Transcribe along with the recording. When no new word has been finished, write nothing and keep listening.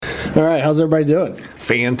All right, how's everybody doing?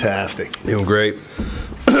 Fantastic. Doing great.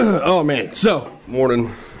 Oh, man. So, Morning.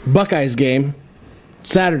 Buckeyes game,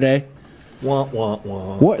 Saturday. Wah, wah,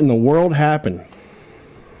 wah. What in the world happened?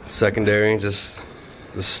 Secondary, just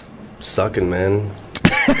sucking, man.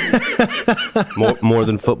 more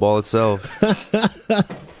than football itself.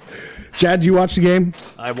 Chad, did you watch the game?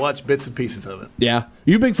 I watched bits and pieces of it. Yeah.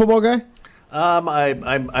 You a big football guy?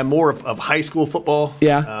 I'm more of high school football.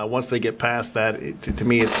 Yeah. Once they get past that, to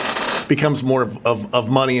me, it becomes more of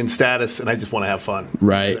money and status, and I just want to have fun.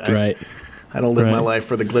 Right. I don't live Right. my life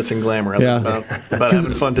for the glitz and glamour. I live about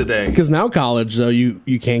having fun today. Because now college, though,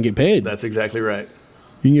 you can get paid. That's exactly right.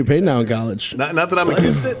 You can get paid now in college. Not that I'm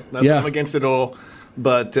against it. Not that I'm against it at all.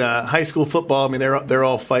 But high school football, I mean, they're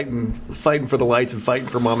all fighting for the lights and fighting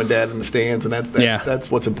for mom and dad in the stands, and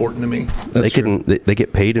that's what's important to me. They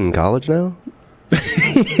get paid in college now?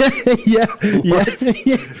 Yeah.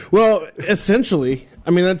 Well, essentially,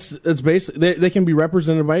 I mean, that's basically they can be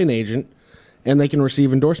represented by an agent, and they can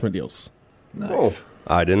receive endorsement deals. Nice. Oh,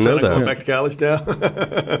 I didn't know that. Going back to college now.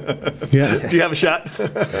 Yeah. Do you have a shot?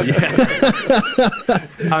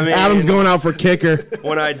 I mean, Adam's going out for kicker.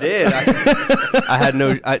 When I did, I had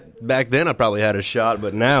no. Back then, I probably had a shot,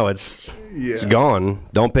 but now it's gone.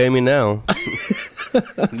 Don't pay me now.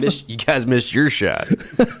 You guys missed your shot.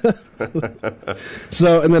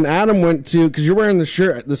 So, and then Adam went to, because you're wearing the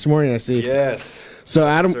shirt this morning, I see. Yes. So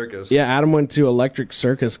Adam, Circus. yeah, Adam went to Electric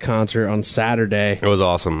Circus concert on Saturday. It was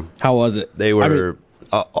awesome. How was it? They were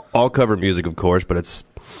all cover music, of course, but it's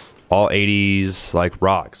all 80s like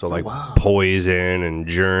rock. So like Poison and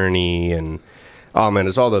Journey and oh man,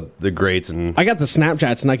 it's all the greats. And I got the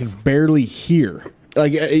Snapchats and I could barely hear.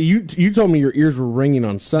 Like you told me your ears were ringing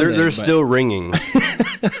on Sunday. they're still ringing.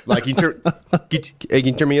 Like you can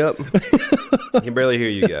you turn me up? I can barely hear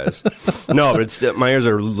you guys. No, but it's my ears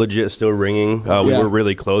are legit still ringing. We were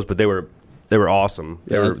really close, but they were awesome.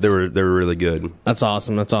 They were really good. That's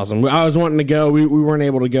awesome. I was wanting to go. We weren't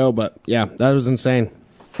able to go, but yeah, that was insane.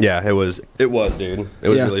 Yeah, it was, dude. It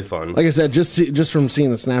was really fun. Like I said, just from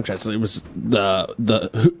seeing the Snapchats, it was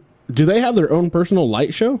do they have their own personal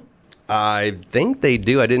light show? I think they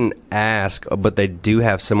do. I didn't ask, but they do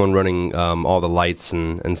have someone running all the lights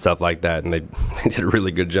and stuff like that, and they did a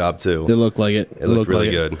really good job too. It looked like it. It looked really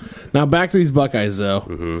good. Now back to these Buckeyes though.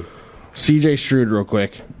 Mm-hmm. CJ Stroud, real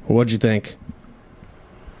quick. What'd you think?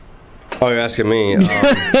 Oh, you're asking me.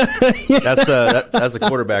 That's the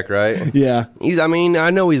quarterback, right? Yeah.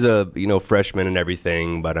 I know he's a freshman and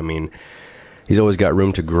everything, but I mean, he's always got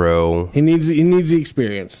room to grow. He needs the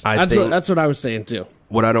experience. That's that's what I was saying too.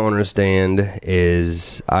 What I don't understand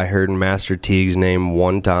is I heard Master Teague's name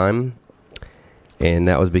one time, and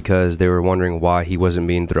that was because they were wondering why he wasn't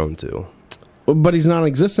being thrown to. But he's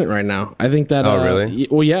non-existent right now. I think that. Oh, really?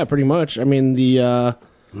 Well, yeah, pretty much. I mean, the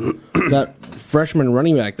that freshman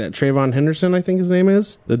running back, that Trayvon Henderson, I think his name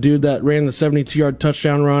is, the dude that ran the 72-yard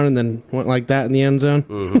touchdown run and then went like that in the end zone.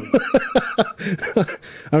 Mm-hmm.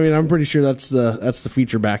 I mean, I'm pretty sure that's the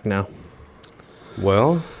feature back now.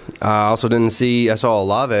 Well, I also didn't see. I saw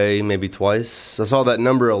Olave maybe twice. I saw that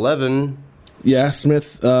number 11. Yeah,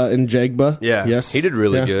 Smith and Jegba. Yeah, yes, he did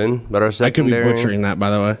really good. But our secondary, I could be butchering that,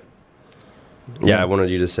 by the way. Yeah, I wanted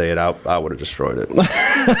you to say it. I would have destroyed it.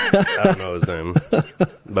 I don't know his name,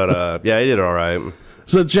 but yeah, he did all right.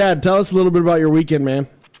 So, Chad, tell us a little bit about your weekend, man.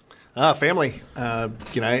 Family. I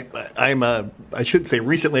shouldn't say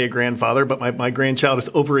recently a grandfather, but my grandchild is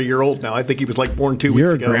over a year old now. I think he was like born 2 weeks ago.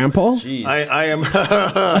 You're a grandpa? Jeez. I am.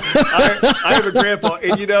 I am a grandpa,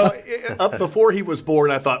 and up before he was born,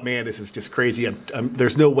 I thought, man, this is just crazy.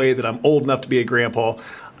 There's no way that I'm old enough to be a grandpa.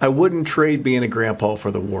 I wouldn't trade being a grandpa for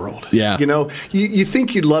the world. Yeah. You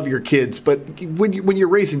think you'd love your kids, but when you're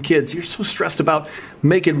raising kids, you're so stressed about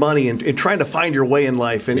making money and trying to find your way in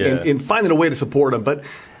life and finding a way to support them. But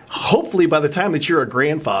hopefully by the time that you're a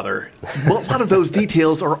grandfather, a lot of those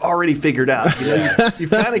details are already figured out. You've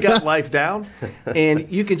kind of got life down,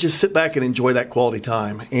 and you can just sit back and enjoy that quality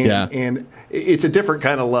time. And it's a different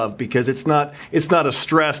kind of love because it's not a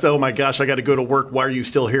stressed, oh my gosh, I got to go to work. Why are you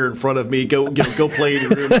still here in front of me? Go play in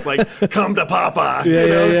your room. It's like, come to Papa.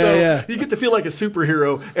 Yeah. You get to feel like a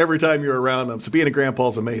superhero every time you're around them. So being a grandpa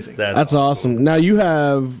is amazing. That's awesome. Now you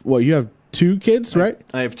have 2 kids, right?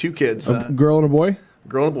 I have 2 kids. A girl and a boy?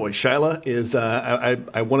 Girl and boy. Shyla is,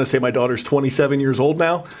 I want to say my daughter's 27 years old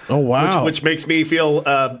now. Oh, wow. Which makes me feel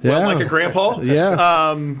like a grandpa.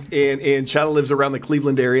 Yeah. And Shyla lives around the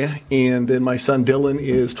Cleveland area. And then my son Dylan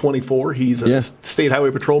is 24. He's a state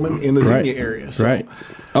highway patrolman in the Xenia area. So, right.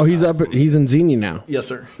 Oh, he's in Xenia now. Yes,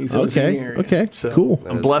 sir. He's in the Xenia area. Okay, so cool.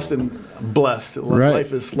 I'm blessed and blessed. Right.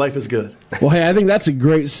 Life is good. Well, hey, I think that's a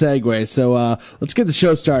great segue. So let's get the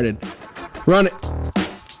show started. Run it.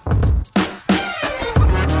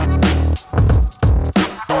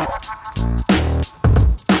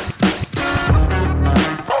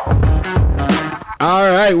 All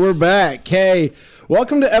right, we're back. Hey,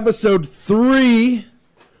 welcome to episode 3.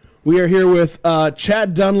 We are here with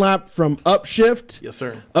Chad Dunlap from Upshift. Yes,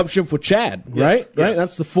 sir. Upshift with Chad, right? Yes. Right.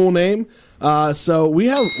 That's the full name. So we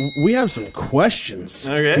have some questions.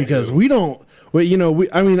 Okay. Because we don't. Well,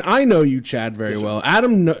 I know you, Chad, very well.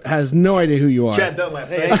 Adam has no idea who you are. Chad Dunlap.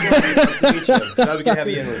 Hey, nice to meet you. Glad we can have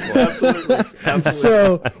you in with us. Absolutely.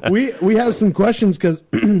 So we have some questions because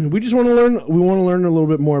we just want to learn. We want to learn a little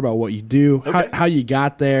bit more about what you do, how you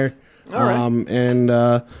got there, all right.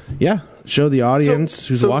 And show the audience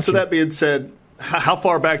who's watching. So that being said, how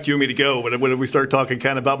far back do you want me to go when we start talking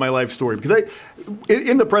kind of about my life story? Because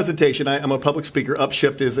in the presentation, I'm a public speaker.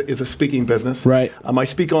 Upshift is a speaking business. Right. I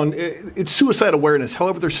speak on it's suicide awareness.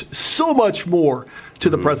 However, there's so much more to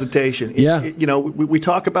the presentation. We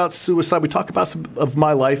talk about suicide. We talk about some of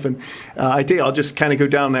my life, and I tell you, I'll just kind of go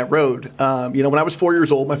down that road. When I was 4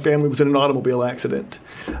 years old, my family was in an automobile accident.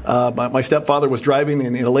 My stepfather was driving,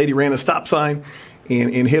 and a lady ran a stop sign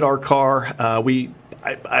and hit our car.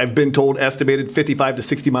 I've been told estimated 55 to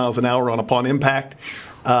 60 miles an hour upon impact.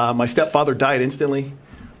 My stepfather died instantly.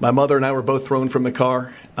 My mother and I were both thrown from the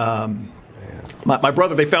car. My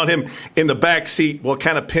brother, they found him in the back seat,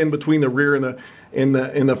 kind of pinned between the rear and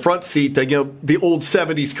the front seat. The old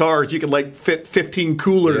 70s cars, you could fit 15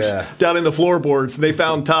 coolers down in the floorboards. And they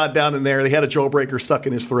found Todd down in there. They had a jawbreaker stuck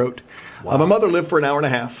in his throat. Wow. My mother lived for an hour and a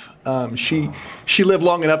half. She lived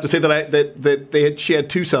long enough to say that she had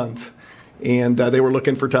 2 sons. And they were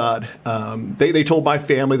looking for Todd. They told my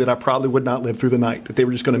family that I probably would not live through the night, that they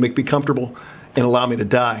were just going to make me comfortable and allow me to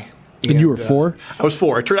die. And you were 4? I was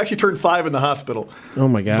 4. I actually turned 5 in the hospital. Oh,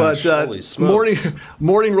 my gosh. But holy smokes.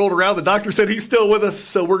 morning rolled around. The doctor said he's still with us,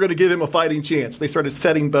 so we're going to give him a fighting chance. They started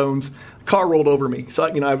setting bones. Car rolled over me. So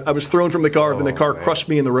I was thrown from the car, then the car crushed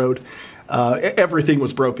me in the road. Everything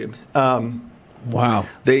was broken. Wow.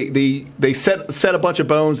 They set a bunch of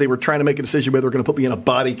bones. They were trying to make a decision whether they were going to put me in a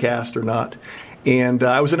body cast or not. And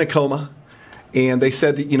I was in a coma. And they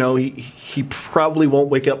said, he probably won't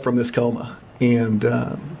wake up from this coma. And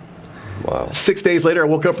 6 days later, I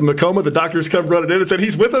woke up from the coma. The doctors come running in and said,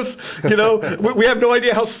 he's with us. We have no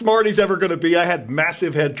idea how smart he's ever going to be. I had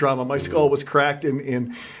massive head trauma. My skull was cracked.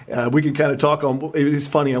 And we can kind of talk on, it was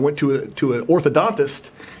funny. I went to an orthodontist.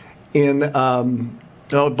 And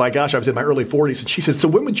oh my gosh, I was in my early 40s, and she said, so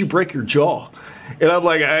when would you break your jaw? And I'm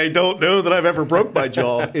like, I don't know that I've ever broke my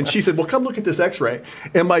jaw. And she said, well, come look at this x-ray.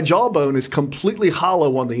 And my jawbone is completely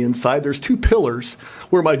hollow on the inside. There's 2 pillars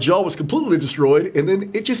where my jaw was completely destroyed, and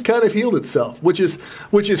then it just kind of healed itself, which is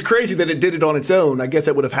crazy that it did it on its own. I guess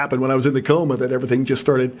that would have happened when I was in the coma, that everything just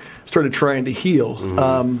started trying to heal.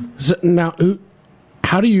 So now,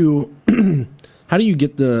 how did you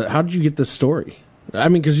get the story? I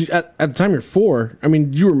mean, because at the time you're 4. I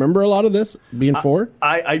mean, do you remember a lot of this being 4?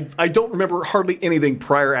 I don't remember hardly anything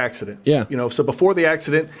prior accident. Yeah. So before the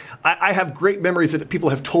accident, I have great memories that people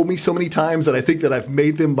have told me so many times that I think that I've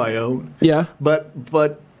made them my own. Yeah. But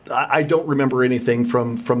I don't remember anything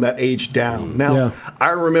from that age down. Now,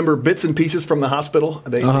 I remember bits and pieces from the hospital.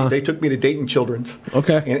 They took me to Dayton Children's.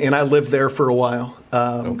 Okay. And I lived there for a while.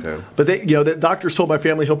 Okay. But the doctors told my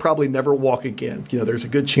family he'll probably never walk again. There's a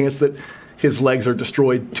good chance that his legs are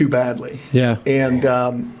destroyed too badly. Yeah.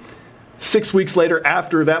 And 6 weeks later,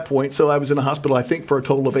 after that point, so I was in the hospital, I think, for a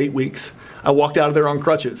total of 8 weeks. I walked out of there on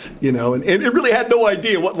crutches, and it really had no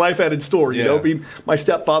idea what life had in store. I mean, my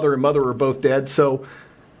stepfather and mother were both dead, so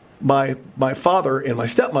my father and my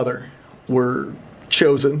stepmother were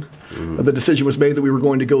chosen. The decision was made that we were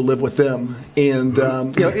going to go live with them, and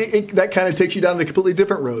that kind of takes you down a completely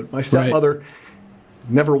different road. My stepmother. Right.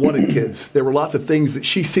 Never wanted kids. There were lots of things that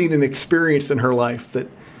she's seen and experienced in her life that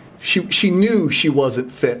she knew she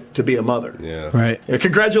wasn't fit to be a mother. Yeah. Right.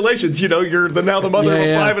 Congratulations. You're now the mother of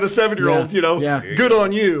a 5 and a 7-year-old. Good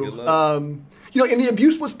on you. And the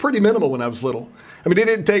abuse was pretty minimal when I was little. I mean, it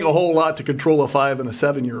didn't take a whole lot to control a 5 and a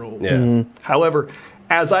 7-year-old. Yeah. Mm-hmm. However,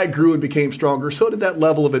 as I grew and became stronger, so did that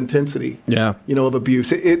level of intensity. Yeah. Of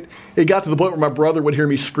abuse. It got to the point where my brother would hear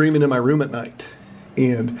me screaming in my room at night,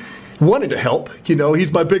 and wanted to help.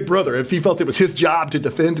 He's my big brother. If he felt it was his job to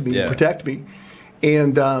defend me and protect me.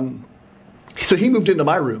 And so he moved into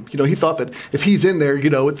my room. He thought that if he's in there,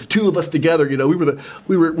 it's the 2 of us together,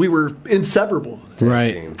 we were inseparable.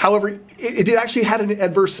 Right. However, it actually had an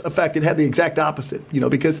adverse effect. It had the exact opposite,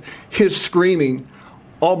 because his screaming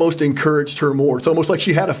almost encouraged her more. It's almost like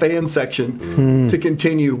she had a fan section to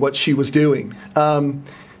continue what she was doing.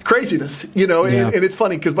 Craziness, and it's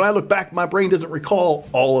funny because when I look back, my brain doesn't recall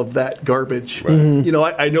all of that garbage.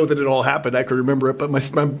 Right. I know that it all happened. I could remember it, but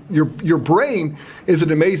your brain is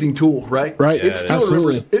an amazing tool, right? Right. It still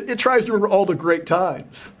remembers. It tries to remember all the great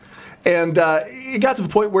times, and it got to the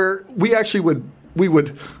point where we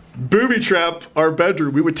would booby trap our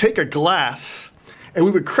bedroom. We would take a glass and we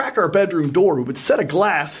would crack our bedroom door. We would set a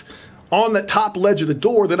glass on the top ledge of the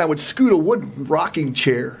door. Then I would scoot a wooden rocking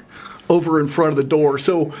chair over in front of the door.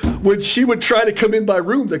 So when she would try to come in my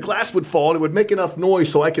room, the glass would fall and it would make enough noise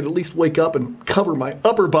so I could at least wake up and cover my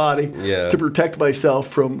upper body to protect myself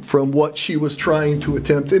from what she was trying to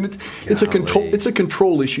attempt. And it's a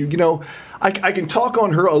control issue. I can talk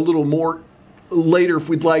on her a little more later if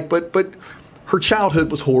we'd like, but her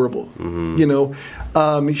childhood was horrible.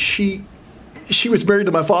 She was married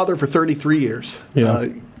to my father for 33 years. Yeah.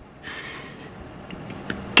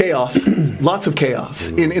 Chaos, lots of chaos.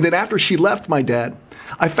 And then after she left my dad,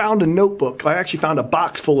 I found a notebook. I actually found a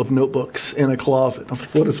box full of notebooks in a closet. I was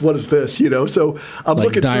like, what is this? So I'm like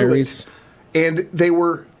looking diaries. Through it. And they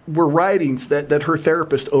were writings that her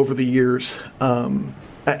therapist over the years,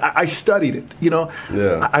 I studied it,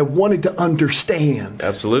 I wanted to understand.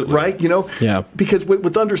 Absolutely. Right? Because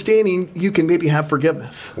with understanding, you can maybe have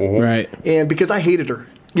forgiveness. Right. And because I hated her.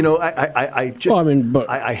 I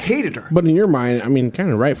hated her. But in your mind,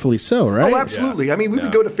 kind of rightfully so, right? Oh, absolutely. Yeah. We would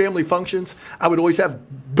go to family functions. I would always have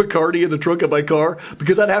Bacardi in the trunk of my car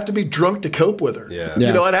because I'd have to be drunk to cope with her. Yeah.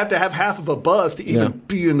 I'd have to have half of a buzz to even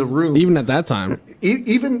be in the room. Even at that time.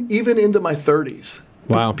 Even into my 30s.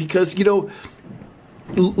 Wow. Because,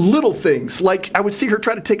 little things. Like I would see her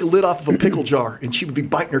try to take a lid off of a pickle jar and she would be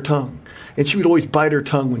biting her tongue. And she would always bite her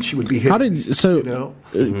tongue when she would be hit. Not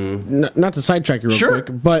to sidetrack you real quick,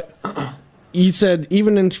 but you said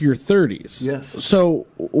even into your 30s. Yes. So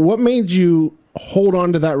what made you hold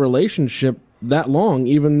on to that relationship that long,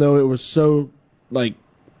 even though it was so,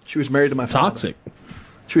 she was married to my father. Toxic.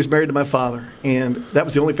 She was married to my father, and that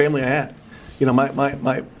was the only family I had.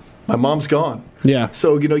 My mom's gone. Yeah.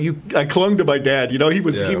 So, I clung to my dad. He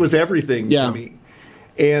was everything to me.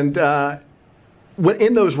 And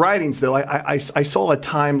in those writings, though, I saw a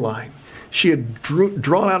timeline. She had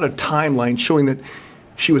drawn out a timeline showing that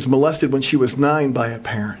she was molested when she was 9 by a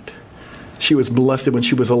parent. She was molested when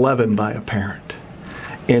she was 11 by a parent.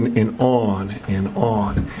 And on and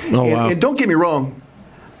on. Oh, wow. And don't get me wrong,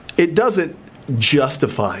 it doesn't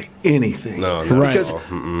justify anything. No, because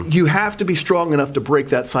you have to be strong enough to break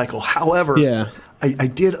that cycle. However, I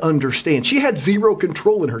did understand. She had zero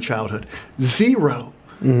control in her childhood. Zero.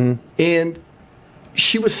 Mm-hmm. And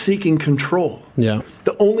she was seeking control. Yeah.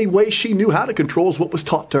 The only way she knew how to control is what was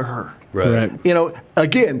taught to her. Right.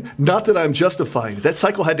 Again, not that I'm justifying it. That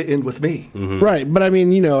cycle had to end with me. Mm-hmm. Right. But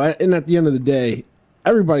and at the end of the day,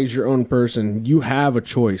 everybody's your own person. You have a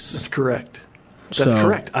choice. That's correct. That's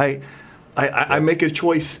correct. I make a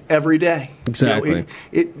choice every day. Exactly.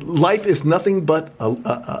 Life is nothing but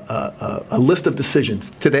a list of decisions.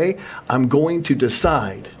 Today, I'm going to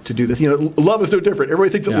decide to do this. Love is no different. Everybody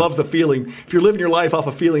thinks that love's a feeling. If you're living your life off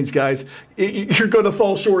of feelings, guys, you're going to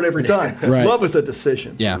fall short every time. Right. Love is a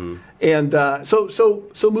decision. Yeah. And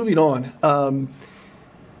so moving on.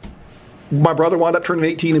 My brother wound up turning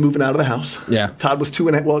 18 and moving out of the house. Yeah. Todd was 2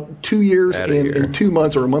 years and 2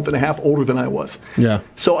 months or a month and a half older than I was. Yeah.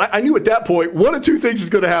 So I knew at that point, one of two things is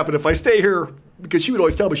going to happen if I stay here, because she would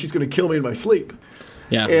always tell me she's going to kill me in my sleep.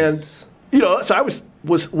 Yeah. And, so I was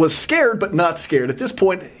scared, but not scared. At this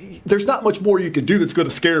point, there's not much more you could do that's going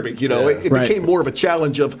to scare me. It became more of a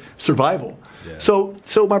challenge of survival. Yeah.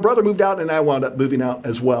 So my brother moved out, and I wound up moving out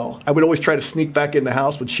as well. I would always try to sneak back in the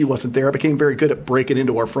house when she wasn't there. I became very good at breaking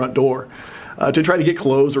into our front door to try to get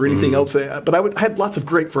clothes or anything else. But I had lots of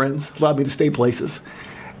great friends, allowed me to stay places.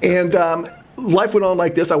 And life went on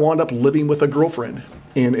like this. I wound up living with a girlfriend.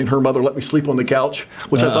 And her mother let me sleep on the couch,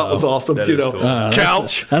 which I thought was awesome. Cool.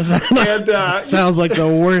 Couch. Sounds like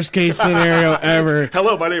the worst case scenario ever.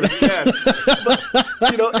 Hello, my name is Chad.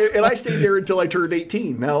 And I stayed there until I turned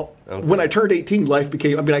 18. Now, when I turned 18, life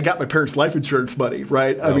became. I got my parents' life insurance money,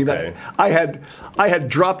 right? I had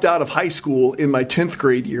dropped out of high school in my 10th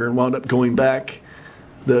grade year and wound up going back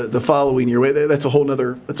the following year. That's a whole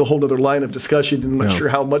nother line of discussion. I'm not sure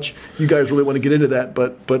how much you guys really want to get into that,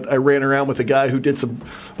 but I ran around with a guy who did some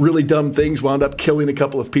really dumb things, wound up killing a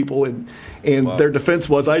couple of people, and their defense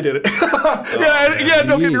was I did it.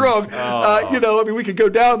 Don't get me wrong. We could go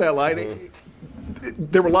down that line.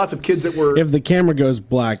 there were lots of kids that were. If the camera goes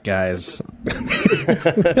black, guys,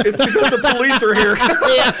 It's because the police are here.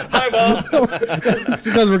 Hi, Mom. it's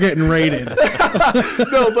because we're getting raided.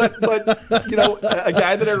 No, but you know, a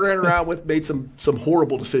guy that I ran around with made some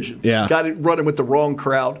horrible decisions. Yeah. Got it running with the wrong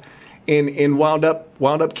crowd, and wound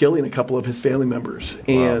up killing a couple of his family members.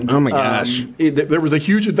 And oh my gosh, there was a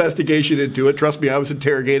huge investigation into it. Trust me, I was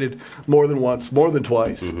interrogated more than once, more than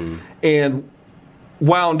twice, and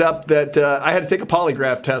wound up that I had to take a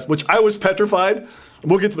polygraph test, which I was petrified.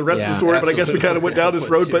 We'll get to the rest of the story, but I guess we kind of went down this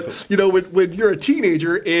road. But, you know, when you're a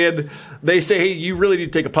teenager and they say, hey, you really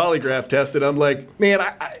need to take a polygraph test, and I'm like, man,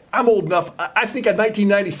 I'm old enough. I think in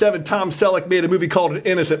 1997, Tom Selleck made a movie called An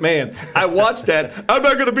Innocent Man. I watched that. I'm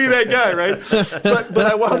not going to be that guy, right? But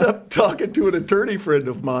I wound up talking to an attorney friend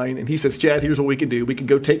of mine, and he says, Chad, here's what we can do. We can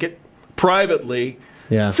go take it privately.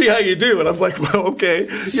 Yeah. See how you do. And I was like, well, okay.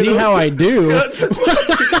 See how I do?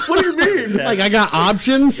 What do you mean? Like, I got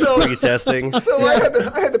options? Pre-testing. So I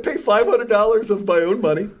had to pay $500 of my own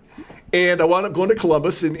money. And I wound up going to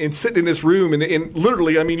Columbus and sitting in this room. And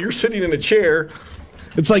literally, I mean, you're sitting in a chair.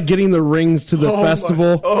 It's like getting the rings to the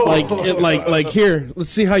festival. Like here, let's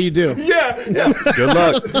see how you do. Yeah. Good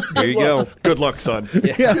luck. Here you go. Good luck, son.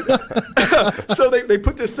 So they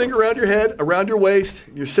put this thing around your head, around your waist.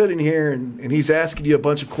 You're sitting here, and he's asking you a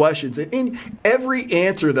bunch of questions. And every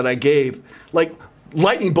answer that I gave, like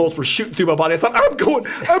lightning bolts were shooting through my body. I thought, I'm going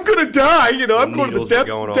to die. You know, I'm going to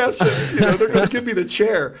the death sentence. You know, they're going to give me the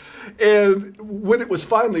chair. And when it was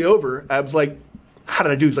finally over, I was like, how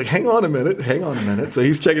did I do? He's like, hang on a minute. So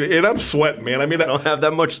he's checking it, and I'm sweating, man. I mean, I don't have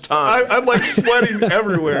that much time. I'm like sweating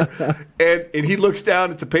everywhere. And he looks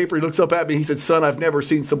down at the paper. He looks up at me. He said, son, I've never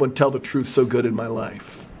seen someone tell the truth so good in my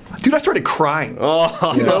life. Dude, I started crying.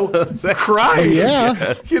 Crying.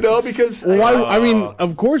 Yeah. You know, because... Well, I mean,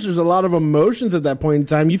 of course, there's a lot of emotions at that point in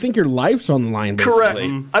time. You think your life's on the line, basically.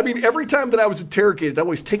 Correct. I mean, every time that I was interrogated, I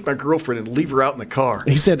always take my girlfriend and leave her out in the car.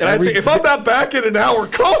 He said, and I'd say, if I'm not back in an hour,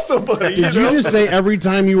 call somebody. Did you just say every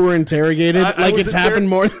time you were interrogated? It's happened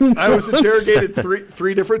more than I was interrogated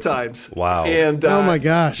three different times. Wow. And oh my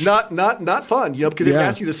gosh. Not fun, you know, because they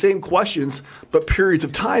ask you the same questions, but periods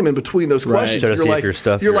of time in between those questions. Try to see if your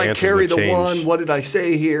stuff, you're like, carry the one. What did I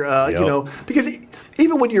say here? You know, because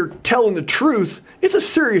even when you're telling the truth, it's a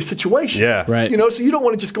serious situation. Yeah. Right. You know, so you don't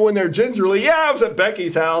want to just go in there gingerly. Yeah, I was at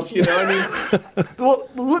Becky's house. You know, I mean, well,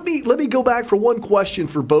 let me go back for one question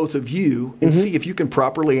for both of you and see if you can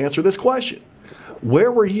properly answer this question.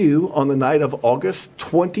 Where were you on the night of August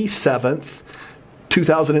 27th,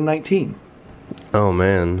 2019? Oh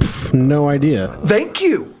man, no idea. Thank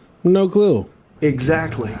you. No clue.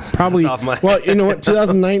 Exactly. Probably. Well, you know what?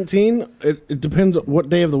 2019. It depends what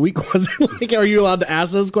day of the week was it. Like, are you allowed to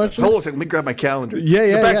ask those questions? Hold on a second. Let me grab my calendar.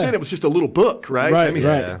 Yeah. Back then, it was just a little book, right? Right. I mean,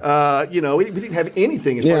 right. You know, we didn't have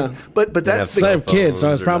anything. As far as, but that's I have kids, so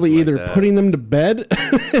I was probably either putting them to bed.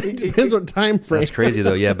 It depends what time frame. That's crazy,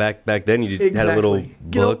 though. Yeah, back then you had a little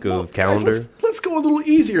book of calendar. Guys, let's go a little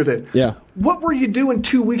easier then. Yeah. What were you doing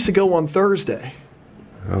 2 weeks ago on Thursday?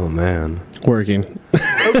 Oh man, working.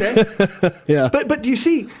 Okay. Yeah. But do you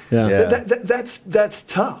see? Yeah. That's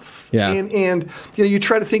tough. Yeah. And you know, you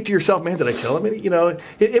try to think to yourself, man, did I tell him? And, you know,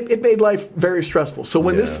 it made life very stressful. So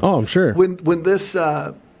when this, I'm sure. When this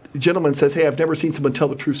gentleman says, hey, I've never seen someone tell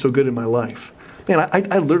the truth so good in my life. Man,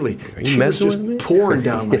 I literally, tears just pouring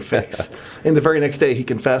down my face. And the very next day, he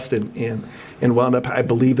confessed and wound up, I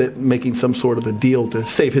believe, that making some sort of a deal to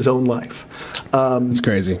save his own life. It's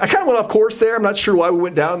crazy. I kind of went off course there. I'm not sure why we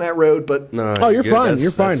went down that road, but no, you're fine.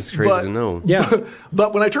 You're fine. That's crazy to know. Yeah.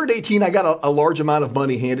 But when I turned 18, I got a large amount of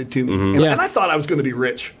money handed to me, and I thought I was going to be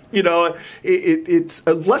rich. You know, it's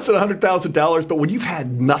less than $100,000, but when you've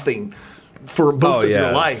had nothing for most of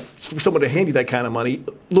your life, for someone to hand you that kind of money.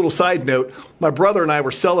 Little side note, my brother and I were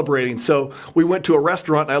celebrating, so we went to a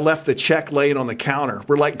restaurant, and I left the check laying on the counter.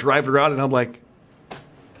 We're like driving around, and I'm like,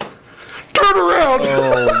 turn around.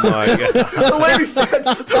 Oh, my God.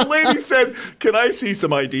 The lady said, can I see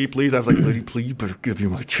some ID, please? I was like, lady, please, you better give you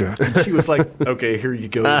my check. And she was like, okay, here you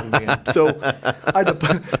go, man. So I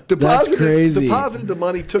deposited the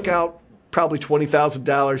money, took out probably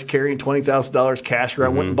 $20,000, carrying $20,000 cash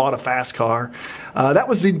around, went and bought a fast car. That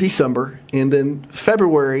was in December. And then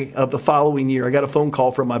February of the following year, I got a phone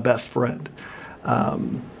call from my best friend.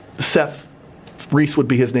 Seth Reese would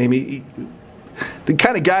be his name. The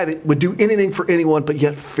kind of guy that would do anything for anyone, but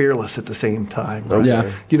yet fearless at the same time. Right?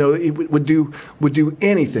 Yeah. You know, he would do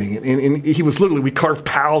anything. And he was literally, we carved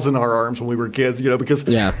pals in our arms when we were kids, you know, because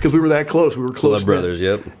we were that close. We were close. Blood brothers,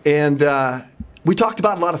 yep. And we talked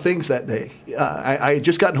about a lot of things that day. I had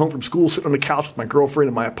just gotten home from school, sitting on the couch with my girlfriend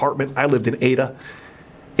in my apartment. I lived in Ada.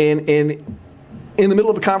 And in the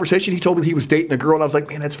middle of a conversation, he told me he was dating a girl, and I was like,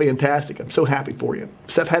 man, that's fantastic. I'm so happy for you.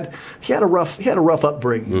 Seth had a rough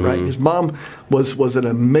upbringing, right? His mom was an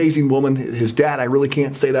amazing woman. His dad, I really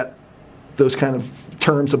can't say those kind of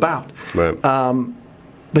terms about. Right.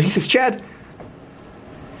 But he says, Chad,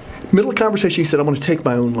 middle of conversation, he said, I'm going to take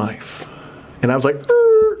my own life. And I was like,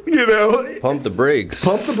 pump the brakes.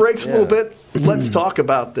 Pump the brakes a little bit. Let's talk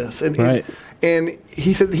about this. And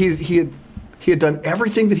he said he had done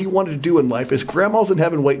everything that he wanted to do in life. His grandma's in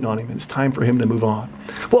heaven waiting on him, and it's time for him to move on.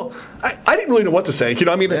 Well, I didn't really know what to say.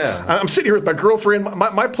 I'm sitting here with my girlfriend.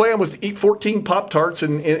 My plan was to eat 14 Pop-Tarts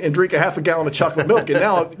and drink a half a gallon of chocolate milk. And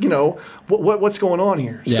now, what's going on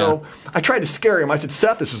here? Yeah. So I tried to scare him. I said,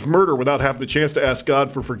 Seth, this is murder without having the chance to ask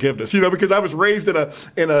God for forgiveness. Because I was raised in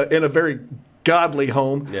a very godly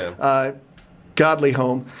home. Yeah. Godly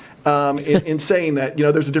home. In saying that,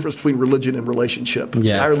 there's a difference between religion and relationship.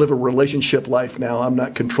 Yeah. I live a relationship life now. I'm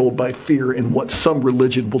not controlled by fear and what some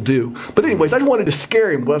religion will do. But anyways, I just wanted to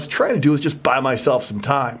scare him. What I was trying to do is just buy myself some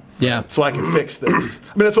time. Yeah. So I can fix this.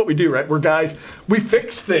 I mean, that's what we do, right? We're guys. We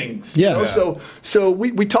fix things. Yeah. So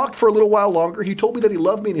we talked for a little while longer. He told me that he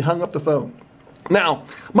loved me, and he hung up the phone. Now,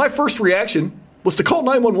 my first reaction was to call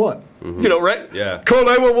 911. Right? Yeah. Call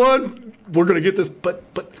 911. We're going to get this. But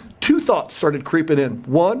two thoughts started creeping in.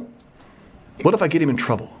 One, what if I get him in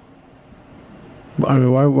trouble? I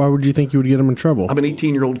mean, why would you think you would get him in trouble? I'm an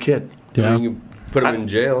 18-year-old kid. Yeah. You can put him in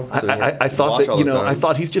jail. So I thought that I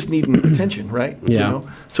thought he's just needing attention, right? Yeah.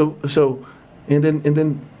 So, and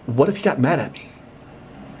then what if he got mad at me?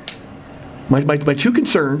 My two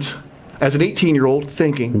concerns as an 18-year-old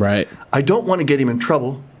thinking, right? I don't want to get him in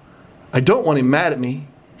trouble. I don't want him mad at me.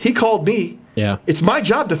 He called me. Yeah. It's my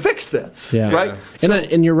job to fix this. Yeah. Right?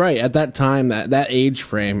 And you're right. At that time, that age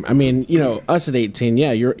frame, I mean, us at 18,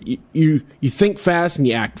 you think fast and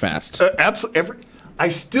you act fast. Absolutely. I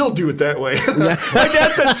still do it that way. My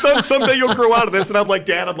dad said, son, someday you'll grow out of this. And I'm like,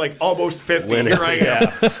 Dad, I'm like almost 50. Here I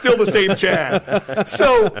am. Still the same Chad.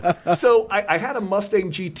 So I had a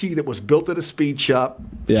Mustang GT that was built at a speed shop.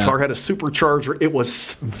 Yeah. The car had a supercharger. It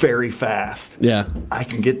was very fast. Yeah. I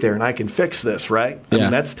can get there and I can fix this, right? I Yeah.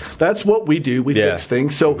 mean, that's what we do. We fix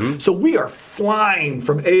things. So we are flying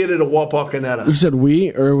from Ada to Wapakoneta. You said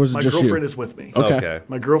we, or was it My just you? girlfriend is with me. Okay.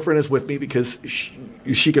 My girlfriend is with me because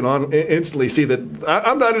she can instantly see that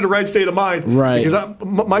I'm not in the right state of mind. Right. Because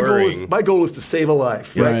my goal is to save a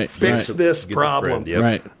life. Right. Right, Fix right. this Get the problem. friend,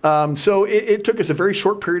 yep. Right. So it took us a very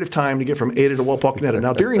short period of time to get from Ada to Wapakoneta.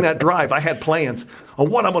 Now during that drive, I had plans on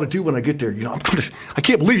what I'm going to do when I get there. I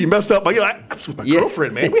can't believe you messed up. I was with my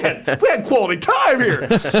girlfriend, man. We had quality time here.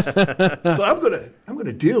 So I'm going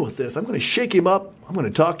to deal with this. I'm going to shake him up. I'm going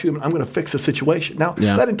to talk to him. I'm going to fix the situation. Now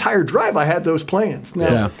that entire drive, I had those plans.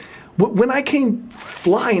 Now, when I came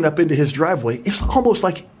flying up into his driveway, it's almost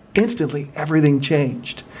like instantly everything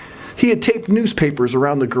changed. He had taped newspapers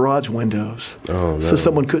around the garage windows so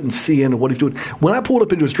someone couldn't see into what he's doing. When I pulled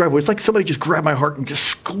up into his driveway, it's like somebody just grabbed my heart and just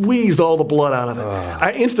squeezed all the blood out of it.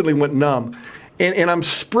 I instantly went numb. And I'm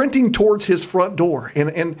sprinting towards his front door.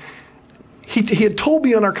 And he had told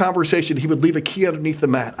me in our conversation he would leave a key underneath the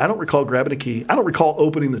mat. I don't recall grabbing a key. I don't recall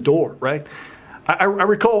opening the door, right? I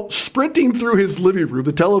recall sprinting through his living room.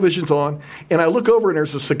 The television's on, and I look over, and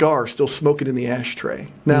there's a cigar still smoking in the ashtray.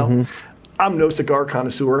 Now, I'm no cigar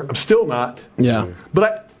connoisseur. I'm still not. Yeah.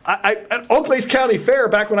 But I at Oak Lakes County Fair,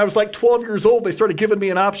 back when I was like 12 years old, they started giving me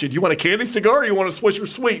an option. You want a candy cigar or you want a Swisher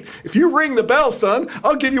Sweet? If you ring the bell, son,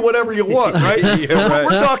 I'll give you whatever you want, right? We're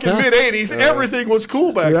talking mid-'80s. Everything was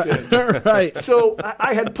cool back then. Right. So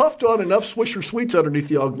I had puffed on enough Swisher Sweets underneath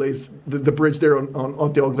the Auglaize, the bridge there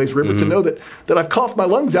on the Auglaize River to know that I've coughed my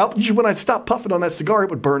lungs out. Usually when I stopped puffing on that cigar, it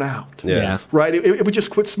would burn out. Yeah. Right? It would just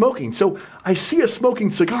quit smoking. So I see a smoking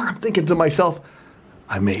cigar. I'm thinking to myself,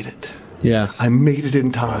 I made it. Yeah. I made it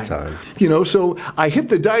in time. So I hit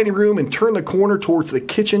the dining room and turned the corner towards the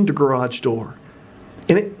kitchen to garage door.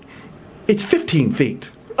 And it's 15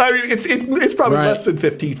 feet. I mean, it's probably less than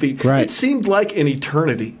 15 feet. Right. It seemed like an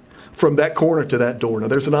eternity from that corner to that door. Now,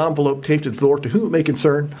 there's an envelope taped to the door, to whom it may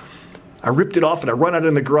concern. I ripped it off and I run out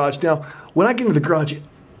in the garage. Now, when I get into the garage,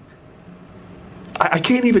 I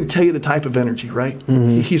can't even tell you the type of energy, right?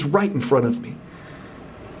 Mm-hmm. He's right in front of me.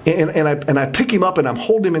 And I pick him up and I'm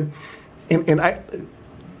holding him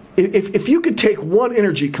if you could take one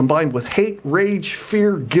energy combined with hate, rage,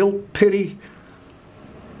 fear, guilt, pity,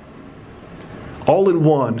 all in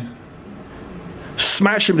one,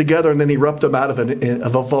 smash them together and then erupt them out of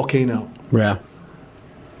a volcano. Yeah.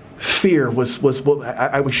 Fear was what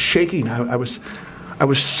I was shaking. I was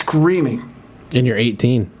screaming. And you're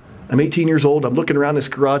 18. I'm 18 years old. I'm looking around this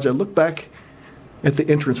garage. I look back at the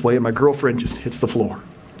entranceway and my girlfriend just hits the floor.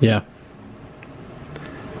 Yeah.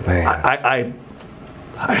 Man.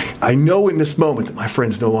 I know in this moment that my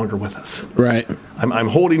friend's no longer with us. Right. I'm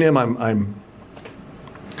holding him.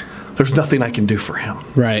 There's nothing I can do for him.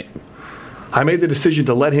 Right. I made the decision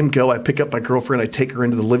to let him go. I pick up my girlfriend. I take her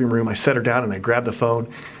into the living room. I set her down, and I grab the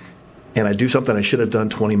phone, and I do something I should have done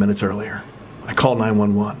 20 minutes earlier. I call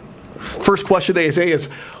 911. First question they say is,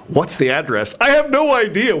 what's the address? I have no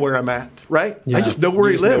idea where I'm at, right? Yeah. I just know where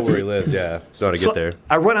he lives. Know where he lives, yeah. It's not to get there.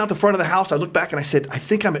 I run out the front of the house. I look back, and I said, I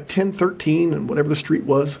think I'm at 1013 and whatever the street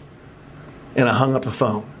was, and I hung up the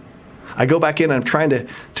phone. I go back in, and I'm trying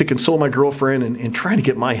to console my girlfriend and trying to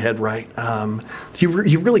get my head right.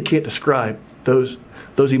 You really can't describe those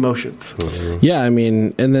emotions. Mm-hmm. Yeah, I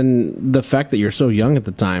mean, and then the fact that you're so young at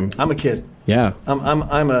the time. I'm a kid. Yeah,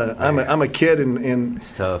 I'm a kid, and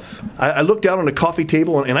it's tough. I look down on a coffee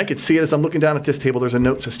table, and I could see it as I'm looking down at this table. There's a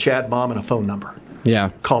note that says Chad, Mom, and a phone number. Yeah,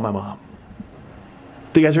 call my mom.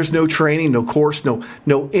 Because there's no training, no course, no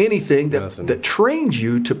anything that trains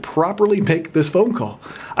you to properly make this phone call.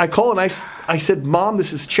 I call and I said, Mom,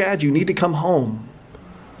 this is Chad. You need to come home.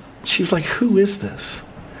 She was like, who is this?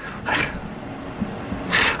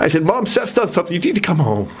 I said, Mom, Seth's done something. You need to come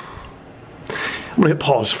home. I'm going to hit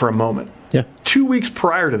pause for a moment. Yeah. 2 weeks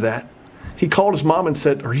prior to that, he called his mom and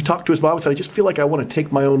said, or he talked to his mom and said, I just feel like I want to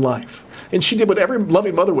take my own life. And she did what every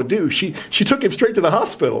loving mother would do. She took him straight to the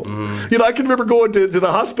hospital. Mm. You know, I can remember going to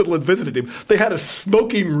the hospital and visiting him. They had a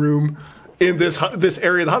smoking room in this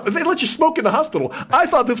area of the hospital. They let you smoke in the hospital. I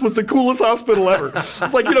thought this was the coolest hospital ever.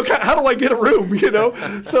 It's like, you know, how do I get a room, you know?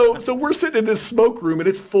 So we're sitting in this smoke room, and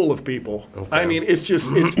it's full of people. Okay. I mean, it's just,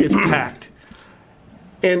 it's packed.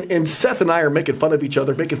 And Seth and I are making fun of each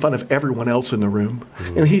other, making fun of everyone else in the room.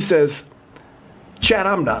 Mm-hmm. And he says, Chad,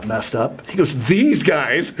 I'm not messed up. He goes, these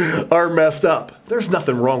guys are messed up. There's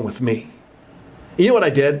nothing wrong with me. You know what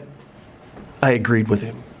I did? I agreed with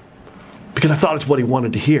him because I thought it's what he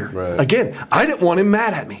wanted to hear. Right. Again, I didn't want him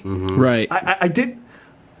mad at me. Mm-hmm. Right. I didn't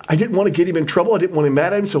want to get him in trouble. I didn't want him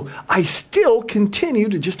mad at him. So I still continue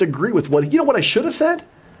to just agree with what, you know what I should have said?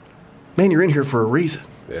 Man, you're in here for a reason.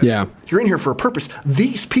 Yeah. You're in here for a purpose.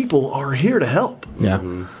 These people are here to help. Yeah.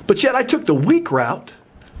 Mm-hmm. But yet I took the weak route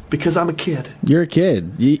because I'm a kid. You're a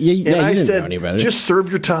kid. And I didn't said, know any better. Just serve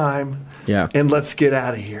your time. Yeah. And let's get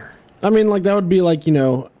out of here. I mean, like that would be like, you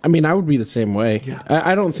know, I mean, I would be the same way. Yeah.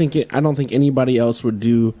 I don't think anybody else would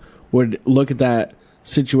look at that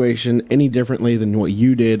situation any differently than what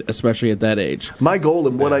you did, especially at that age. My goal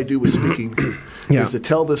in what I do with speaking is to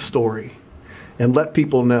tell this story and let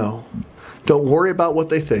people know. Don't worry about what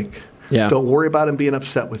they think. Yeah. Don't worry about them being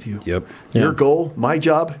upset with you. Yep. Your goal, my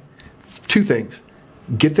job, two things.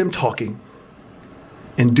 Get them talking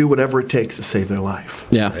and do whatever it takes to save their life.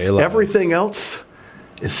 Yeah. Everything else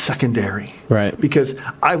is secondary. Right. Because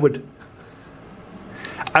I would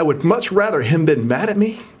much rather him been mad at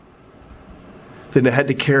me than to had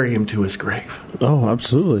to carry him to his grave. Oh,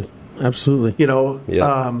 absolutely. Absolutely. You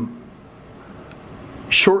know,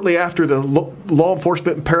 shortly after the law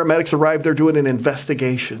enforcement and paramedics arrived, they're doing an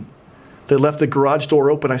investigation. They left the garage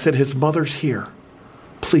door open. I said, his mother's here.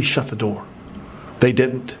 Please shut the door. They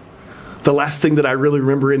didn't. The last thing that I really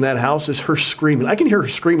remember in that house is her screaming. I can hear her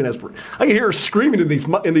screaming in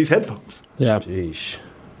these headphones. Yeah. Jeez.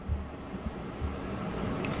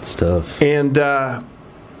 It's tough. And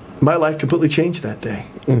my life completely changed that day.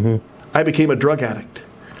 Mm-hmm. I became a drug addict.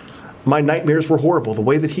 My nightmares were horrible. The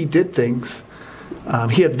way that he did things,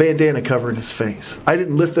 he had bandana covering his face. I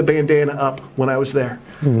didn't lift the bandana up when I was there.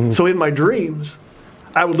 Mm-hmm. So in my dreams,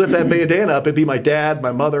 I would lift that bandana up. It'd be my dad,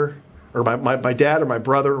 my mother, or my dad or my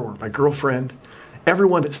brother or my girlfriend,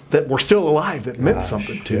 everyone that were still alive that meant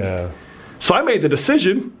something to me. So I made the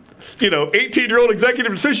decision, 18-year-old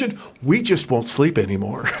executive decision, we just won't sleep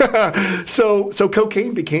anymore. So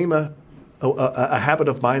cocaine became a habit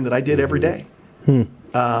of mine that I did every day.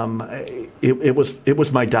 It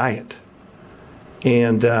was my diet.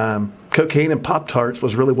 And cocaine and Pop-Tarts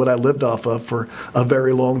was really what I lived off of for a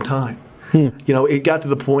very long time. It got to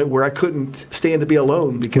the point where I couldn't stand to be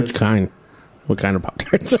alone because. Which kind? What kind of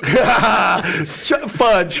Pop-Tarts?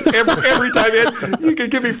 Fudge. Every time you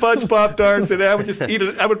could give me fudge Pop-Tarts, and I would just eat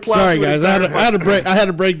it. I would plow. Sorry, guys. I had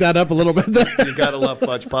to break that up a little bit there. You gotta love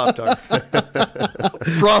fudge Pop-Tarts.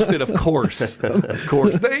 Frosted, of course. Of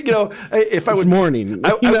course. If I would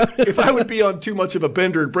if I would be on too much of a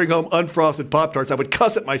bender and bring home unfrosted Pop-Tarts, I would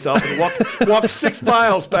cuss at myself and walk 6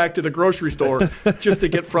 miles back to the grocery store just to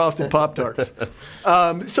get frosted Pop-Tarts.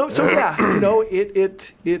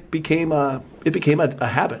 It became a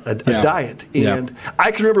habit, a diet. And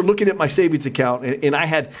I can remember looking at my savings account, and I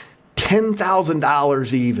had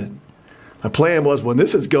 $10,000 even. My plan was, when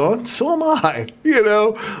this is gone, so am I.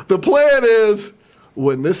 The plan is,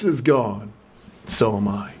 when this is gone, so am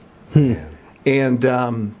I. And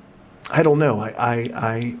I don't know.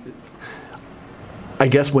 I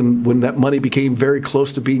guess when that money became very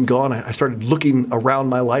close to being gone, I started looking around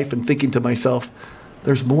my life and thinking to myself,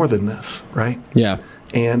 there's more than this, right? Yeah.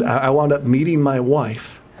 And I wound up meeting my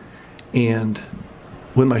wife. And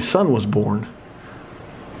when my son was born,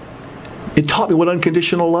 it taught me what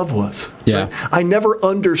unconditional love was. Yeah. Right? I never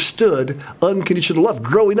understood unconditional love.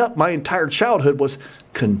 Growing up, my entire childhood was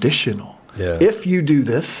conditional. Yeah. If you do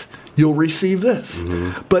this, you'll receive this.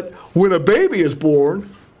 But when a baby is born,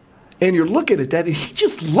 and you're looking at that, and he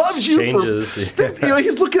just loves you. Changes.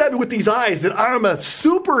 He's looking at me with these eyes that I'm a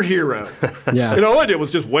superhero. Yeah. And all I did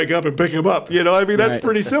was just wake up and pick him up. That's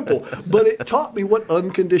pretty simple. But it taught me what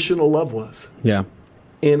unconditional love was. Yeah.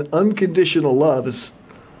 And unconditional love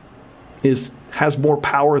has more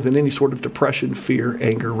power than any sort of depression, fear,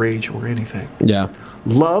 anger, rage, or anything. Yeah.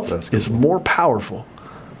 Love is more powerful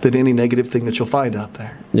than any negative thing that you'll find out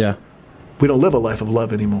there. Yeah. We don't live a life of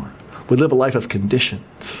love anymore. We live a life of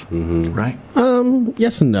conditions, right?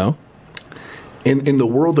 Yes and no. In the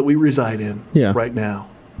world that we reside in right now,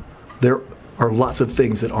 there are lots of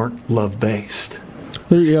things that aren't love-based.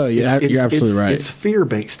 You're absolutely right. It's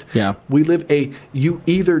fear-based. Yeah. We live you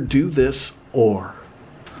either do this or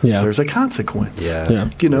there's a consequence. Yeah.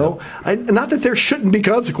 Not that there shouldn't be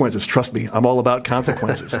consequences. Trust me, I'm all about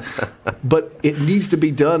consequences. But it needs to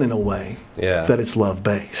be done in a way that it's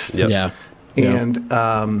love-based. Yep. Yeah.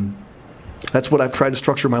 And that's what I've tried to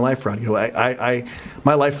structure my life around.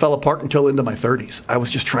 My life fell apart until into my 30s. I was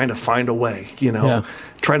just trying to find a way,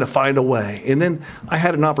 trying to find a way. And then I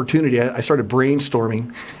had an opportunity. I started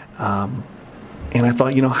brainstorming, and I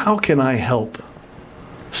thought, how can I help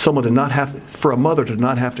someone for a mother to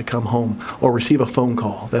not have to come home or receive a phone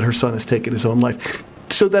call that her son has taken his own life,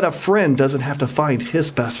 so that a friend doesn't have to find his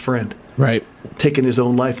best friend taking his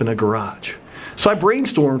own life in a garage. So I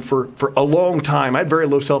brainstormed for a long time. I had very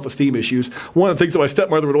low self-esteem issues. One of the things that my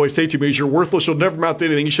stepmother would always say to me is, you're worthless, you'll never amount to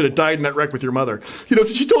anything, you should have died in that wreck with your mother. So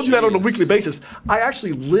she told you that on a weekly basis. I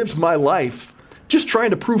actually lived my life just trying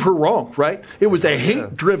to prove her wrong, right? It was a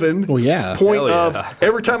hate-driven point of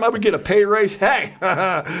every time I would get a pay raise, hey,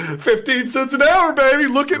 15 cents an hour, baby,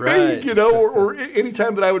 look at me, or any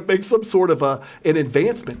time that I would make some sort of an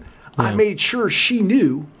advancement. I made sure she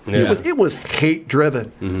knew it was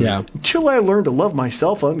hate-driven. Yeah. Until I learned to love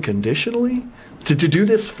myself unconditionally, to do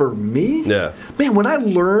this for me. Yeah. Man, when I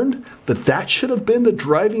learned that should have been the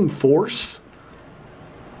driving force,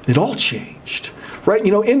 it all changed. Right?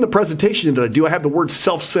 In the presentation that I do, I have the word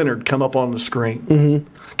self-centered come up on the screen.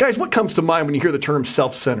 Guys, what comes to mind when you hear the term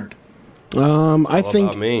self-centered? I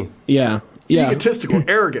think about me. Yeah. Egotistical,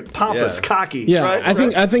 arrogant, pompous, cocky. Yeah, right? I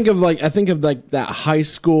think of that high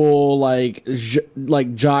school like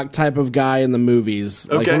jock type of guy in the movies.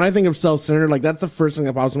 Like when I think of self-centered, that's the first thing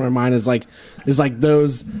that pops in my mind is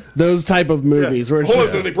those type of movies where it's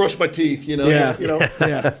just, they brush my teeth.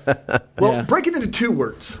 Well, break it into two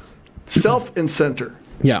words: self and center.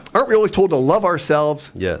 Yeah, aren't we always told to love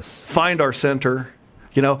ourselves? Yes. Find our center.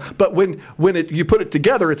 But when you put it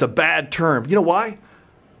together, it's a bad term. You know why?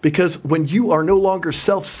 Because when you are no longer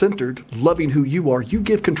self-centered, loving who you are, you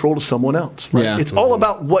give control to someone else. Right? Yeah. It's all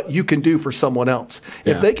about what you can do for someone else.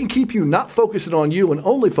 If they can keep you not focusing on you and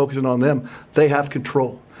only focusing on them, they have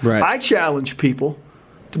control. Right. I challenge people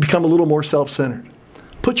to become a little more self-centered.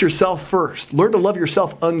 Put yourself first. Learn to love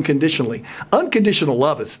yourself unconditionally. Unconditional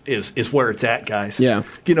love is where it's at, guys. Yeah.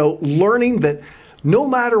 Learning that no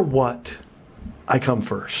matter what, I come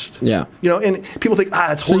first. Yeah. And people think,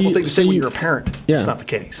 it's a horrible thing to say when you're a parent. Yeah. It's not the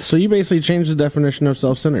case. So you basically changed the definition of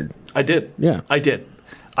self-centered. I did. Yeah. I did.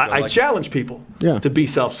 I challenge people to be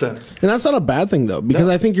self-centered. And that's not a bad thing though, because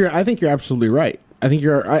I think you're absolutely right. I think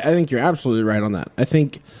you're absolutely right on that. I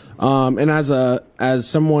think and as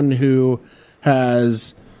someone who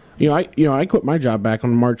has I quit my job back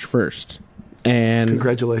on March 1st. And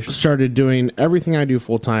congratulations. Started doing everything I do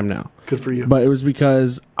full time now. Good for you. But it was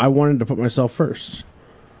because I wanted to put myself first.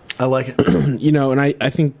 I like it. And I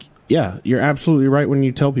think, you're absolutely right when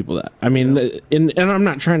you tell people that. I mean, and I'm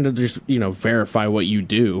not trying to just, verify what you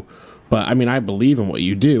do, but I mean, I believe in what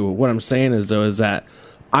you do. What I'm saying is that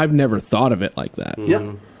I've never thought of it like that.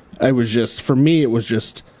 Yeah. It was just, for me, it was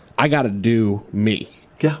just, I got to do me.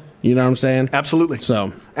 Yeah. You know what I'm saying? Absolutely.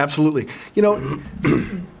 So. Absolutely.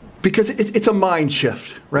 Because it's a mind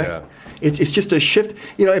shift, right? Yeah. It's just a shift.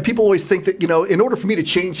 And people always think that, in order for me to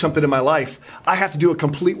change something in my life, I have to do a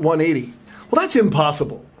complete 180. Well, that's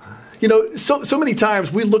impossible. So many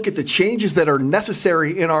times we look at the changes that are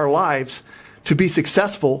necessary in our lives to be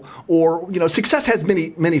successful, or success has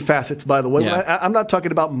many facets. By the way, I'm not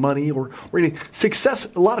talking about money or anything.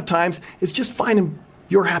 Success a lot of times is just finding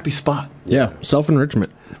your happy spot. Yeah,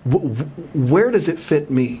 self-enrichment. Where does it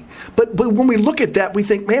fit me? But when we look at that, we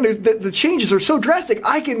think, man, the changes are so drastic.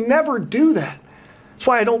 I can never do that. That's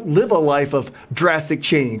why I don't live a life of drastic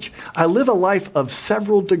change. I live a life of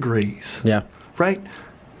several degrees. Yeah. Right?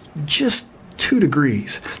 Just 2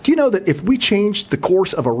 degrees. Do you know that if we changed the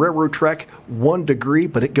course of a railroad track 1 degree,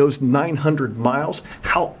 but it goes 900 miles,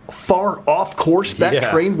 how far off course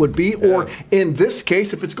that train would be? Yeah. Or in this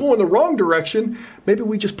case, if it's going the wrong direction, maybe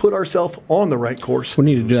we just put ourselves on the right course. We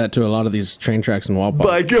need to do that to a lot of these train tracks in Walpole.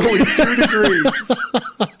 By going 2 degrees.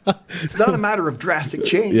 It's not a matter of drastic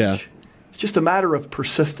change. Yeah. It's just a matter of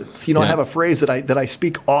persistence. I have a phrase that I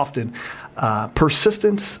speak often.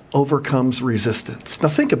 Persistence overcomes resistance. Now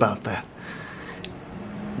think about that.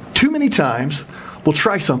 Too many times, we'll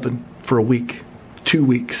try something for a week, 2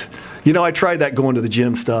 weeks. I tried that going to the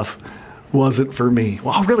gym stuff. Wasn't for me.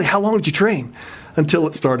 Well, really, how long did you train? Until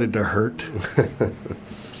it started to hurt.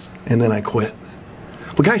 And then I quit.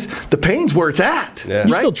 Well, guys, the pain's where it's at. Yeah.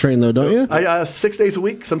 You still train, though, don't you? 6 days a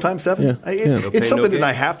week, sometimes 7. Yeah. It's something that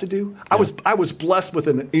I have to do. Yeah. I was blessed with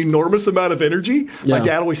an enormous amount of energy. Yeah. My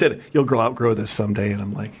dad always said, you'll outgrow this someday. And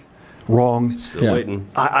I'm like, wrong. Still waiting.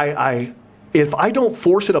 If I don't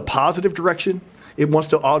force it a positive direction, it wants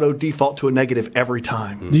to auto default to a negative every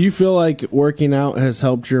time. Do you feel like working out has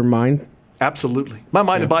helped your mind? Absolutely. My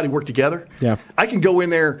mind and body work together. Yeah. I can go in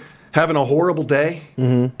there having a horrible day,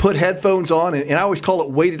 put headphones on, and I always call it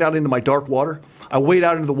waded out into my dark water. I wade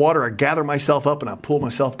out into the water, I gather myself up, and I pull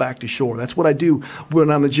myself back to shore. That's what I do when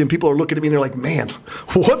I'm in the gym. People are looking at me and they're like, "Man,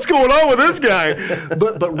 what's going on with this guy?"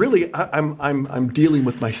 But really, I'm dealing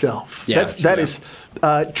with myself. Yeah, that is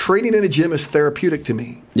training in a gym is therapeutic to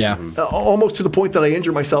me. Yeah, almost to the point that I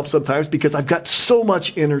injure myself sometimes because I've got so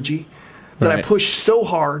much energy that I push so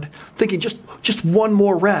hard, thinking just one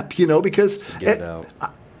more rep. Because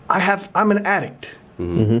I'm an addict.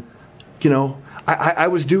 Mm-hmm. I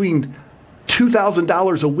was doing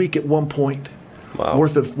 $2,000 a week at one point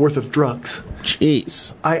worth of drugs.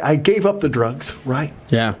 Jeez. I gave up the drugs, right?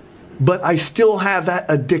 Yeah. But I still have that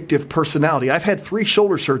addictive personality. I've had 3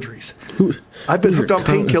 shoulder surgeries. I've been hooked on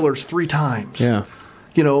painkillers 3 times. Yeah.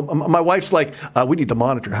 My wife's like, we need to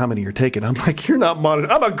monitor how many you're taking. I'm like, you're not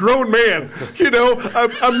monitoring. I'm a grown man.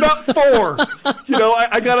 I'm not 4.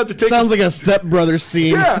 I got up to take. Sounds like a stepbrother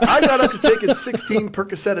scene. Yeah, I got up to taking 16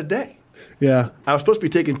 Percocet a day. Yeah. I was supposed to be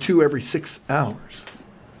taking 2 every 6 hours.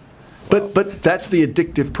 But that's the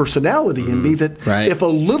addictive personality in me that if a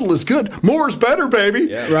little is good, more is better, baby.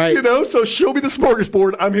 Yeah. Right. So show me the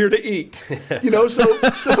smorgasbord. I'm here to eat. So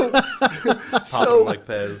like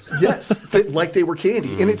Pez. Yes, like they were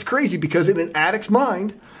candy. And it's crazy because in an addict's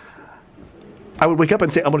mind, I would wake up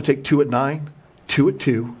and say, I'm going to take 2 at 9, 2 at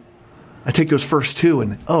 2. I take those first 2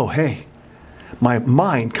 and, oh, hey, my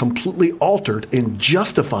mind completely altered and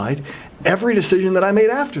justified every decision that I made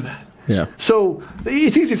after that. Yeah. So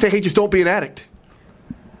it's easy to say, hey, just don't be an addict.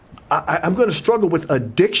 I'm going to struggle with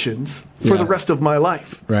addictions for the rest of my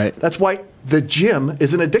life. Right. That's why the gym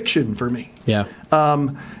is an addiction for me. Yeah.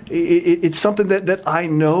 It's something that I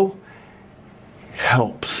know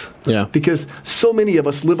helps. Yeah. Because so many of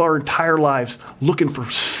us live our entire lives looking for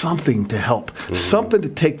something to help, something to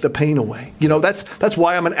take the pain away. That's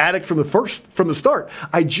why I'm an addict from the start.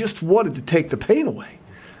 I just wanted to take the pain away.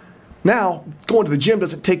 Now, going to the gym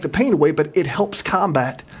doesn't take the pain away, but it helps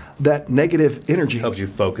combat that negative energy. Helps you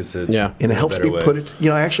focus it. Yeah. And it helps me put it,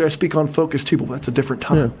 actually I speak on focus too, but that's a different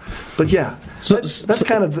time. Yeah. But that's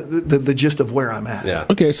kind of the gist of where I'm at. Yeah.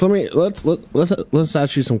 Okay, so let's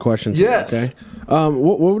ask you some questions. Yes. Here, okay.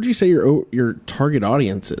 What would you say your target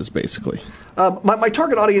audience is basically? My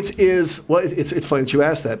target audience is, it's funny that you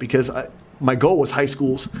asked that because my goal was high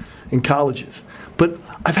schools and colleges. But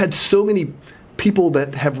I've had so many people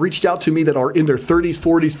that have reached out to me that are in their 30s,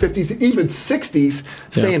 40s, 50s, even 60s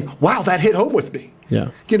saying, wow, that hit home with me. Yeah.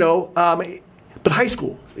 But high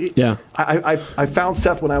school. Yeah. I found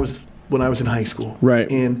Seth when I was in high school. Right.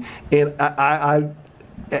 And I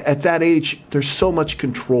at that age, there's so much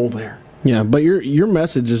control there. Yeah, but your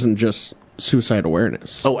message isn't just suicide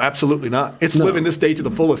awareness. Oh, absolutely not. It's living this day to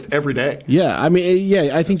the fullest every day. Yeah, I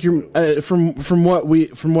mean, I think you're from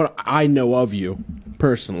what I know of you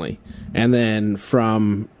personally, and then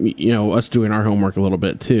from us doing our homework a little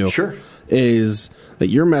bit too. Sure, is that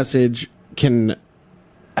your message can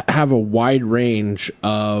have a wide range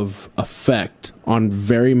of effect on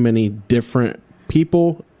very many different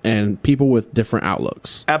people and people with different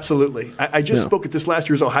outlooks. Absolutely. I just spoke at this last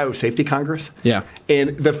year's Ohio Safety Congress. Yeah.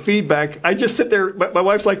 And the feedback, I just sit there, my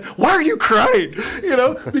wife's like, why are you crying?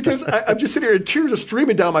 Because I'm just sitting here and tears are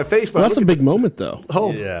streaming down my face. Well, that's a big moment, though.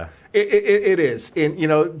 Oh, Yeah. It is. And,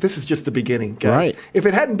 this is just the beginning, guys. Right. If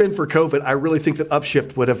it hadn't been for COVID, I really think that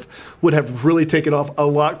Upshift would have really taken off a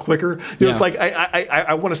lot quicker. It's like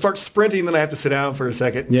I want to start sprinting, then I have to sit down for a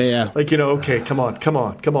second. Yeah. Like, okay, come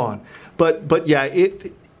on. But yeah,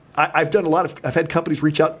 I've had companies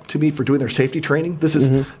reach out to me for doing their safety training. This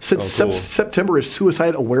is since September is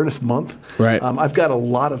Suicide Awareness Month. Right. I've got a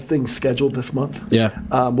lot of things scheduled this month.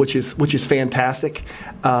 Yeah. Which is fantastic.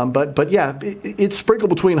 But yeah, it's sprinkled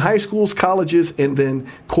between high schools, colleges, and then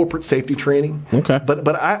corporate safety training. Okay.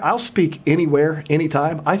 But I'll speak anywhere,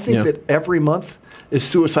 anytime. I think that every month is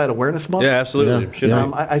Suicide Awareness Month. Yeah, absolutely. Yeah. Should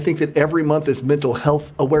be. I think that every month is Mental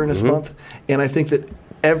Health Awareness Month, and I think that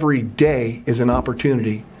every day is an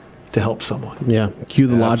opportunity to help someone. Yeah. Cue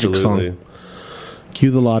the Logic song.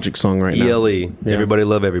 Cue the Logic song right now. ELE. Yeah. Everybody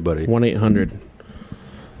love everybody. 1-800.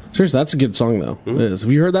 Seriously, that's a good song, though. It is.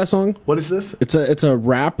 Have you heard that song? What is this? It's a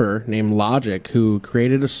rapper named Logic who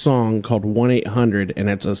created a song called 1-800, and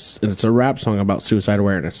it's a rap song about suicide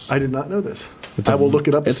awareness. I did not know this. I will look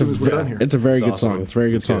it up as soon as we're done here. It's a very good song. It's a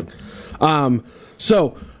very good song.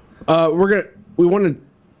 So we want to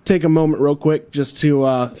take a moment real quick just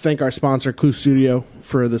to thank our sponsor, Clue Studio,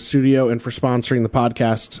 for the studio and for sponsoring the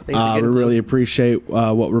podcast. We really appreciate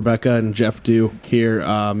what Rebecca and Jeff do here.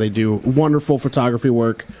 They do wonderful photography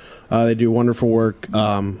work. They do wonderful work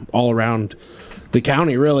all around the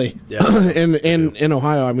county, really. Yeah. in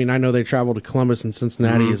Ohio. I mean, I know they travel to Columbus and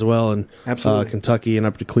Cincinnati as well, and Kentucky and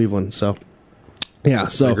up to Cleveland. So, yeah.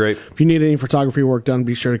 So great. If you need any photography work done,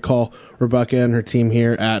 be sure to call Rebecca and her team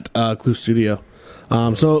here at Clue Studio.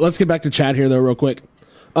 So let's get back to Chad here, though, real quick.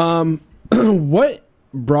 What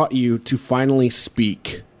brought you to finally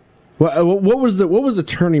speak? What was the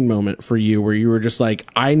turning moment for you where you were just like,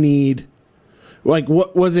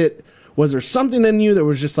 what was it? Was there something in you that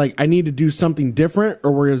was just like, I need to do something different,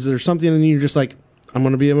 or was there something in you just like, I'm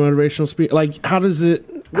going to be a motivational speaker? Like, how did you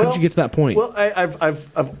get to that point? Well,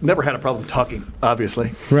 I've never had a problem talking,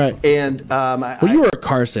 obviously. Right. And you were a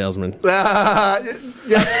car salesman.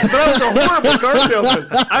 Yeah, but I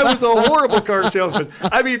was a horrible car salesman.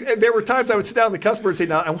 I mean, there were times I would sit down with the customer and say,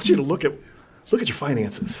 "Now, I want you to look at your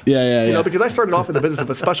finances." Yeah. Because I started off in the business of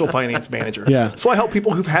a special finance manager. Yeah. So I help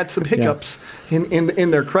people who've had some hiccups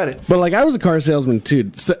in their credit. But like, I was a car salesman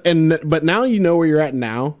too. So, but now you know where you're at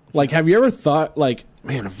now. Like, have you ever thought, like,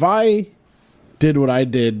 man, if I did what I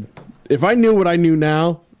did, if I knew what I knew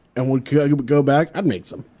now and would go back, I'd make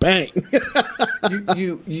some bang.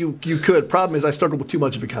 You could. Problem is, I struggle with too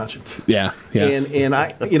much of a conscience. Yeah. And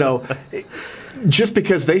I, just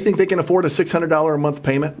because they think they can afford a $600 a month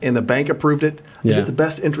payment and the bank approved it, is it the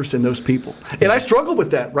best interest in those people? And I struggle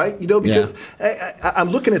with that, right? Because I'm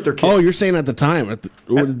looking at their kids. Oh, you're saying at the time, at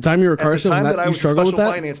the time you were a car salesman, that I was a struggled with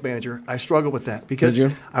special that? finance manager, I struggled with that because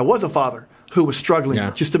Did you? I was a father who was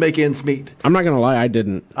struggling just to make ends meet. I'm not going to lie, I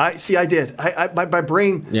didn't. I did. My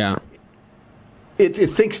brain. Yeah.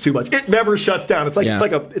 It thinks too much. It never shuts down. It's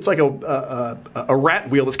like a rat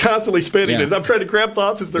wheel that's constantly spinning. Yeah. And I'm trying to grab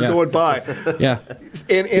thoughts as they're going by. Yeah.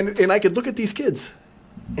 And I could look at these kids,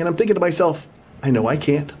 and I'm thinking to myself, I know I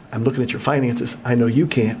can't. I'm looking at your finances. I know you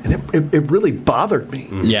can't. And it really bothered me.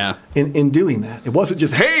 Yeah. In doing that, it wasn't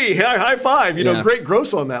just high five. Great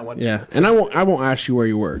gross on that one. Yeah. And I won't ask you where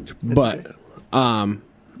you worked, but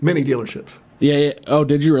many dealerships. Yeah. Oh,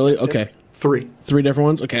 did you really? Okay. Three different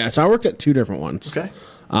ones? Okay, so I worked at two different ones. Okay.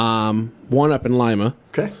 One up in Lima.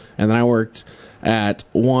 Okay. And then I worked at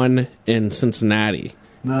one in Cincinnati.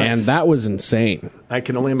 Nice. And that was insane. I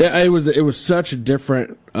can only imagine. It was such a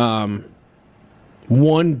different one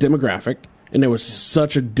demographic, and it was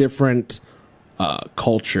such a different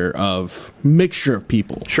culture of mixture of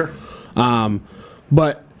people. Sure.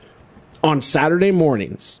 But on Saturday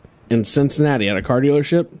mornings in Cincinnati at a car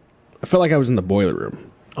dealership, I felt like I was in the boiler room.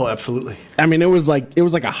 Oh, absolutely. I mean, it was like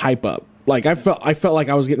a hype up. Like I felt like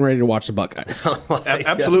I was getting ready to watch the Buckeyes.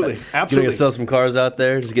 Absolutely. You gonna sell some cars out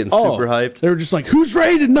there, just getting super hyped. They were just like, "Who's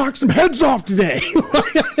ready to knock some heads off today?"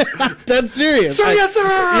 Dead serious. Sir, yes, sir.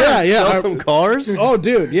 Yeah. Sell some cars. Oh,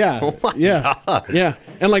 dude, yeah. Oh my God. Yeah.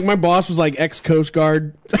 And like my boss was like ex-Coast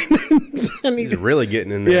Guard. And he's really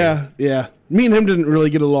getting in there. Yeah. Me and him didn't really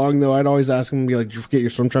get along though. I'd always ask him, be like, "Did you forget your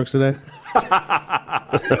swim trunks today?"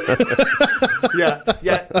 Yeah.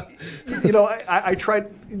 I tried.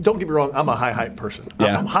 Don't get me wrong. I'm a high hype person.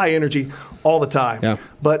 Yeah. I'm high energy all the time. Yeah.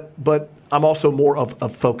 But I'm also more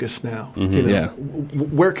of focus now. Yeah.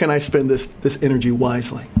 Where can I spend this energy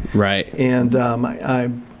wisely? Right. And I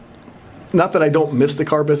not that I don't miss the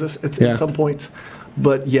car business at some points,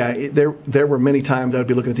 but there were many times I would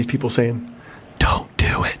be looking at these people saying, "Don't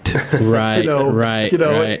do it." Right,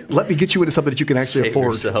 right. Let me get you into something that you can actually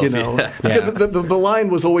afford. Yourself, Because the line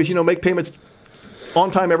was always, make payments on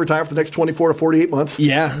time every time for the next 24 to 48 months.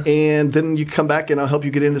 Yeah, and then you come back and I'll help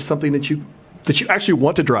you get into something that you actually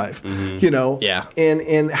want to drive. Yeah.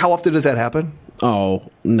 And how often does that happen? Oh,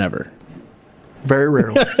 never. Very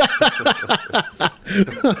rarely.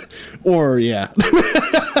 Or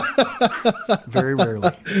very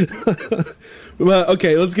rarely. Well,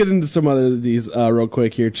 okay, let's get into some other of these real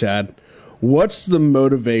quick here, Chad. What's the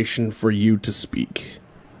motivation for you to speak?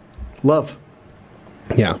 Love.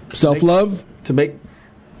 Yeah, self-love. To make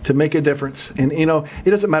a difference. And, it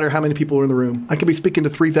doesn't matter how many people are in the room. I could be speaking to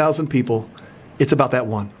 3,000 people. It's about that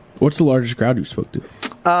one. What's the largest crowd you spoke to?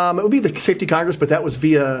 It would be the Safety Congress, but that was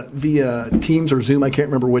via Teams or Zoom. I can't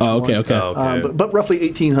remember which one. Okay. But roughly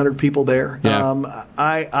 1,800 people there. Yeah.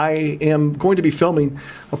 I am going to be filming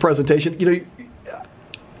a presentation.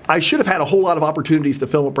 I should have had a whole lot of opportunities to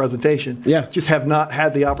film a presentation. Yeah. Just have not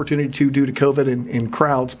had the opportunity to due to COVID and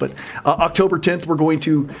crowds. But October 10th, we're going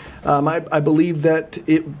to, I believe that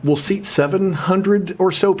it will seat 700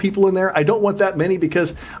 or so people in there. I don't want that many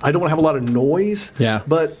because I don't want to have a lot of noise. Yeah.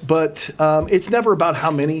 But it's never about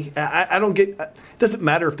how many. I don't get, it doesn't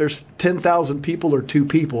matter if there's 10,000 people or 2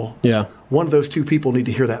 people. Yeah. One of those 2 people need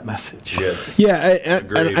to hear that message. Yes. Yeah,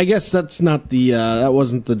 I guess that's not the that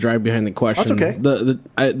wasn't the drive behind the question. That's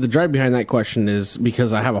okay. The drive behind that question is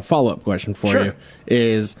because I have a follow-up question for you.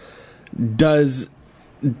 Is does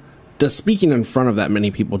speaking in front of that many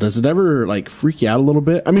people, does it ever freak you out a little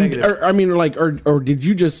bit? I mean, or did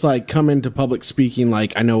you just come into public speaking I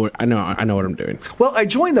know what I'm doing? Well, I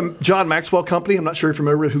joined the John Maxwell Company. I'm not sure if you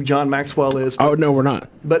remember who John Maxwell is. Oh no, we're not.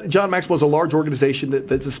 But John Maxwell is a large organization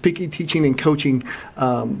that's a speaking, teaching, and coaching.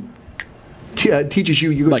 Teaches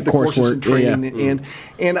you like the courses coursework, and training,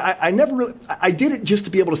 and I never really I did it just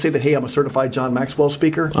to be able to say that, hey, I'm a certified John Maxwell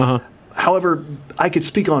speaker. However, I could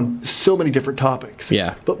speak on so many different topics.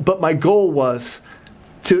 Yeah. But my goal was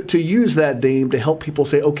to use that name to help people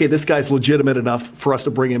say, okay, this guy's legitimate enough for us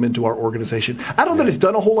to bring him into our organization. I don't know that it's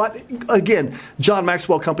done a whole lot. Again, John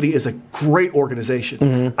Maxwell Company is a great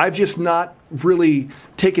organization. I've just not really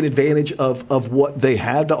taken advantage of what they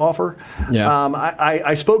had to offer. Yeah.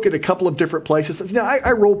 I spoke at a couple of different places. Now,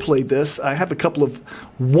 I role played this. I have a couple of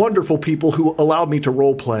wonderful people who allowed me to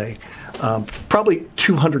role play probably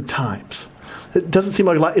 200 times. It doesn't seem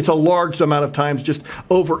like a lot. It's a large amount of times, just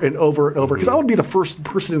over and over and over. Because I want to be the first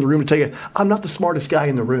person in the room to tell you, I'm not the smartest guy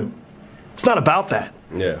in the room. It's not about that.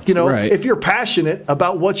 Yeah. If you're passionate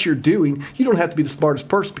about what you're doing, you don't have to be the smartest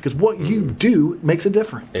person because what you do makes a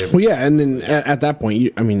difference. Well, yeah, and then at that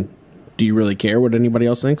point, do you really care what anybody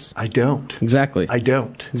else thinks? I don't. Exactly. I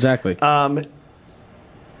don't. Exactly.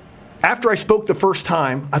 After I spoke the first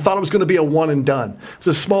time, I thought it was going to be a one and done. It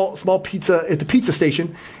was a small pizza at the pizza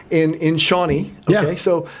station in Shawnee. Okay,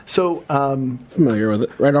 Yeah. so familiar with it.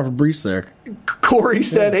 Right off of Brees there. Corey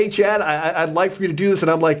said, "Hey Chad, I'd like for you to do this," and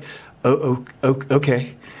I'm like, "Oh,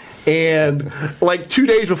 okay." And 2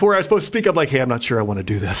 days before I was supposed to speak, I'm like, "Hey, I'm not sure I want to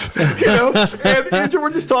do this." And we're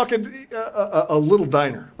just talking a little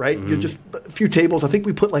diner, right? Just a few tables. I think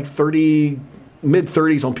we put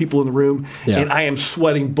mid-30s on people in the room, and I am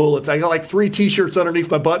sweating bullets. I got 3 T-shirts underneath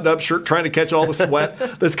my button-up shirt trying to catch all the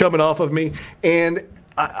sweat that's coming off of me. And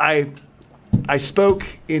I spoke,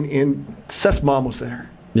 and Seth's mom was there.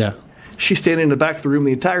 Yeah. She's standing in the back of the room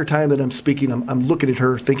the entire time that I'm speaking. I'm looking at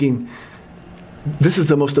her thinking, this is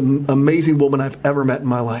the most amazing woman I've ever met in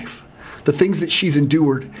my life. The things that she's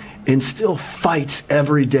endured and still fights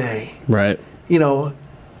every day. Right.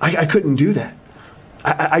 I couldn't do that.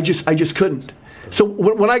 I just couldn't. So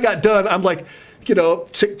when I got done, I'm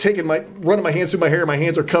running my hands through my hair. My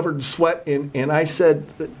hands are covered in sweat. And I said,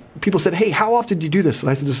 people said, "Hey, how often do you do this?" And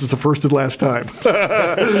I said, "This is the first and last time."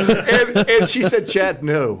 and she said, "Chad,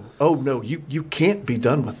 no. Oh, no, you can't be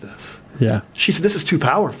done with this." Yeah. She said, "This is too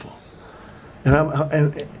powerful." And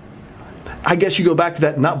I guess you go back to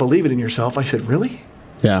that not believing in yourself. I said, "Really?"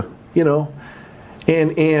 Yeah.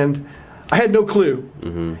 And I had no clue.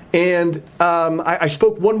 And I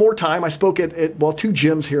spoke one more time. I spoke at 2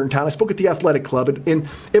 gyms here in town. I spoke at the athletic club, and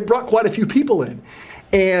it brought quite a few people in.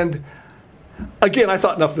 And again, I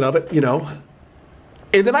thought nothing of it,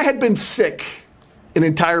 And then I had been sick an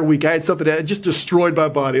entire week. I had something that had just destroyed my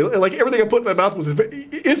body. Everything I put in my mouth was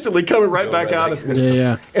instantly coming right back out of me.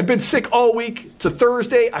 Yeah. And been sick all week. It's a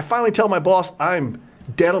Thursday. I finally tell my boss, I'm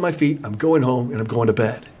dead on my feet. I'm going home, and I'm going to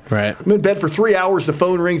bed. Right. I'm in bed for 3 hours. The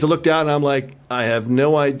phone rings. I look down, and I'm like, I have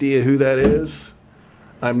no idea who that is.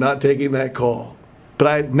 I'm not taking that call. but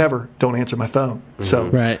I never don't answer my phone. So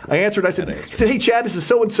I answered. I said, hey, Chad, this is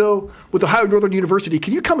so-and-so with Ohio Northern University.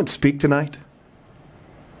 Can you come and speak tonight?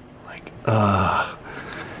 Like, can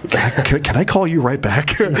I call you right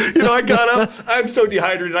back? I got up. I'm so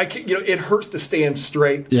dehydrated. I can't, it hurts to stand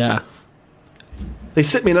straight. Yeah. They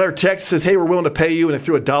sent me another text that says, hey, we're willing to pay you, and I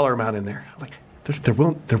threw a dollar amount in there. I'm like, they're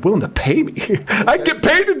willing to pay me. I get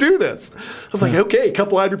paid to do this. I was like, okay, a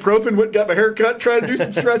couple ibuprofen, went, got my hair cut, tried to do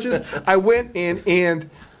some stretches. I went and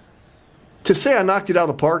to say I knocked it out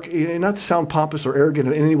of the park, not to sound pompous or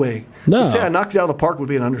arrogant in any way, to say I knocked it out of the park would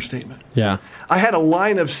be an understatement. Yeah. I had a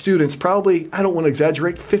line of students, probably, I don't want to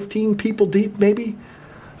exaggerate, 15 people deep maybe,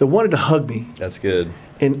 that wanted to hug me. That's good.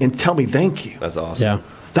 And tell me thank you. That's awesome. Yeah.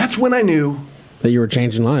 That's when I knew that you were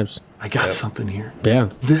changing lives. I got something here. Yeah.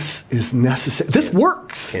 This is necessary. This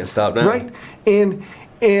works. Can't stop now. Right? And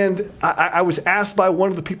I was asked by one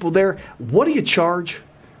of the people there, what do you charge?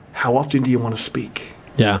 How often do you want to speak?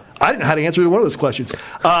 Yeah. I didn't know how to answer one of those questions.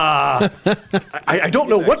 I don't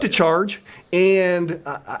know what to charge, and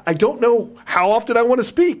I don't know how often I want to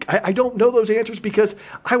speak. I don't know those answers because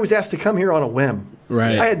I was asked to come here on a whim.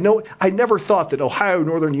 Right. I never thought that Ohio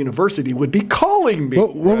Northern University would be calling me.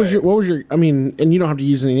 What was your? I mean, and you don't have to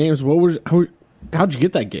use any names. How'd you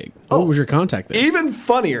get that gig? What was your contact there? Even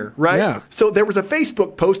funnier, right? Yeah. So there was a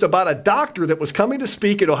Facebook post about a doctor that was coming to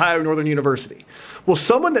speak at Ohio Northern University. Well,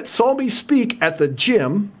 someone that saw me speak at the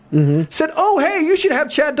gym said, oh, hey, you should have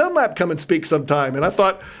Chad Dunlap come and speak sometime. And I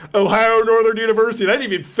thought, Ohio Northern University. And I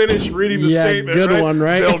didn't even finish reading the statement. Good one,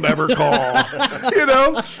 right? They'll never call.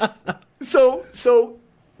 So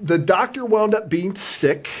the doctor wound up being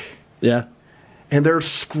sick. Yeah. And they're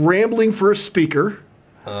scrambling for a speaker.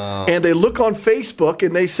 And they look on Facebook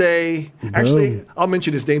and they say, actually, I'll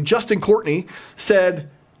mention his name, Justin Courtney,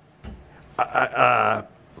 said, I'm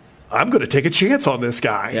going to take a chance on this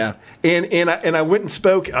guy. Yeah. And I went and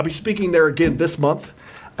spoke. I'll be speaking there again this month.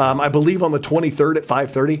 I believe on the 23rd at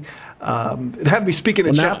 5:30. Have me speaking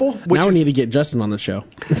in chapel. Now we need to get Justin on the show.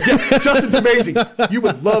 Yeah, Justin's amazing. You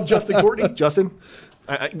would love Justin Courtney. Justin,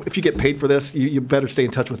 if you get paid for this, you better stay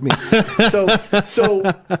in touch with me. So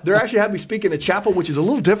they're actually having me speak in a chapel, which is a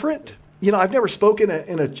little different. I've never spoken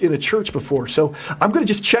in a church before, so I'm going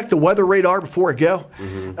to just check the weather radar before I go.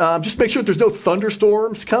 Just make sure that there's no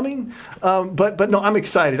thunderstorms coming. But no, I'm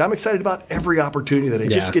excited. I'm excited about every opportunity that I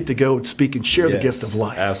just get to go and speak and share the gift of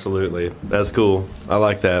life. Absolutely. That's cool. I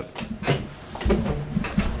like that.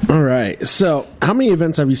 All right. So how many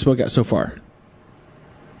events have you spoke at so far?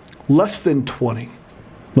 Less than 20.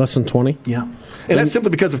 Less than 20? Yeah. And that's simply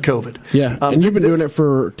because of COVID. Yeah. And you've been doing it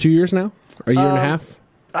for 2 years now? Or a year and a half?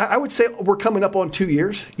 I would say we're coming up on 2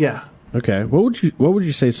 years. Yeah. Okay. What would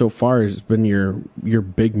you say so far has been your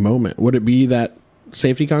big moment? Would it be that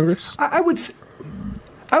Safety Congress? I would say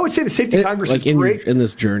the Safety Congress is great in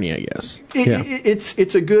this journey, I guess.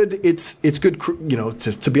 It's good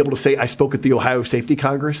to be able to say I spoke at the Ohio Safety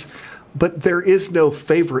Congress, but there is no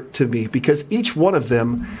favorite to me because each one of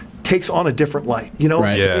them takes on a different light.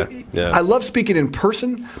 Right. I love speaking in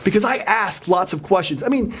person because I ask lots of questions. I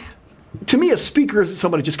mean, to me, a speaker isn't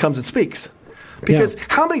somebody who just comes and speaks. Because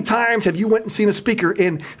how many times have you went and seen a speaker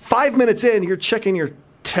and 5 minutes in, you're checking your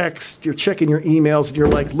text, you're checking your emails, and you're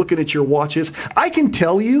like looking at your watches? I can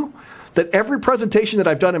tell you that every presentation that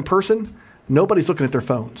I've done in person, nobody's looking at their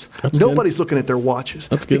phones. Nobody's looking at their watches.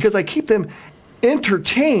 That's good. Because I keep them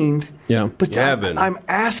entertained, but I'm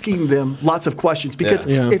asking them lots of questions. Because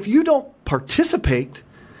if you don't participate,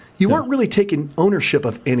 you aren't really taking ownership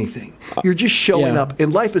of anything. You're just showing up,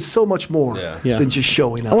 and life is so much more than just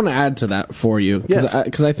showing up. I want to add to that for you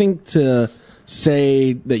because I think to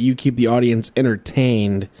say that you keep the audience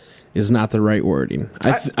entertained is not the right wording.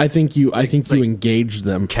 I think you engage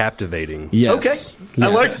them, captivating. Yes. Okay.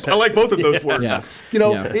 Yes. I like both of those words.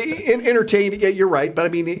 Entertained. Yeah, you're right, but I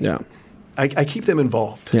mean, I keep them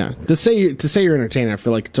involved. Yeah. To say you're entertaining, I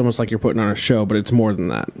feel like it's almost like you're putting on a show, but it's more than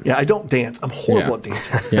that. Yeah, I don't dance. I'm horrible at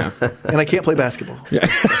dancing. Yeah. And I can't play basketball. Yeah.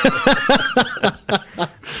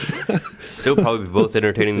 Still probably both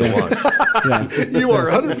entertaining to watch. Yeah. You are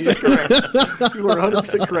 100% correct. You are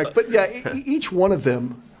 100% correct. But each one of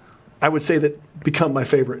them, I would say that become my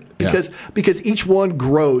favorite because each one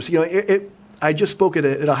grows. I just spoke at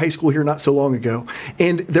a high school here not so long ago,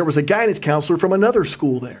 and there was a guidance counselor from another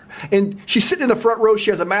school there. And she's sitting in the front row.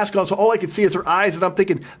 She has a mask on, so all I could see is her eyes, and I'm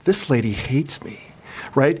thinking, this lady hates me,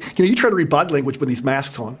 right? You try to read body language with these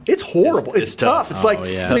masks on. It's horrible. It's tough. It's like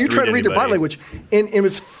you're trying to read their body language. And it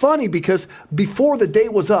was funny because before the day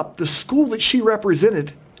was up, the school that she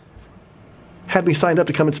represented had me signed up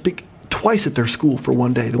to come and speak twice at their school for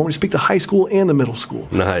one day. They want me to speak to high school and the middle school.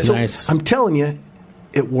 Nice. So I'm telling you,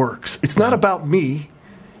 it works. It's not about me.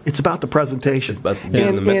 It's about the presentation. It's about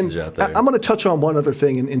getting the message out there. I'm going to touch on one other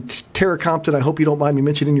thing. And Tara Compton, I hope you don't mind me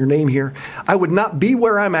mentioning your name here. I would not be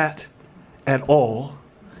where I'm at all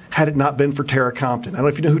had it not been for Tara Compton. I don't know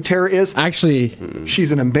if you know who Tara is. Actually,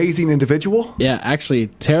 she's an amazing individual. Yeah, actually,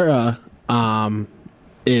 Tara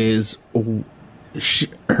is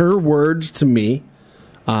her words to me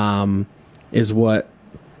is what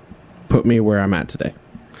put me where I'm at today.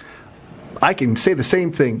 I can say the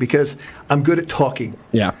same thing because I'm good at talking.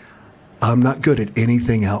 Yeah. I'm not good at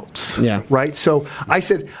anything else. Yeah. Right? So I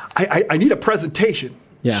said, I need a presentation.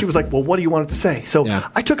 Yeah. She was like, well, what do you want it to say? So yeah.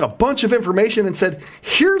 I took a bunch of information and said,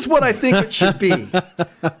 here's what I think it should be.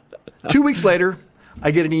 2 weeks later,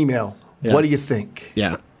 I get an email. Yeah. What do you think?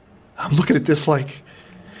 Yeah. I'm looking at this like,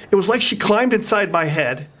 it was like she climbed inside my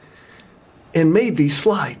head and made these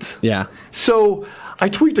slides. Yeah. So I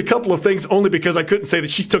tweaked a couple of things only because I couldn't say that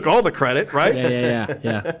she took all the credit, right?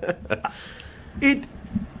 Yeah.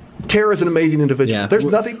 Tara's an amazing individual. Yeah. There's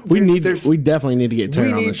nothing. We definitely need to get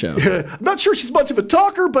Tara on the show. I'm not sure she's much of a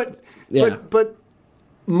talker, but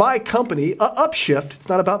my company, Upshift, it's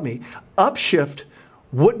not about me. Upshift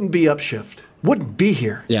wouldn't be Upshift. Wouldn't be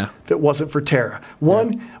here if it wasn't for Tara.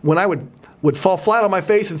 When I would fall flat on my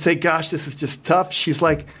face and say, gosh, this is just tough, she's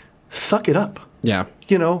like, suck it up. Yeah.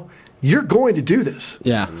 You're going to do this.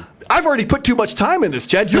 Yeah. I've already put too much time in this,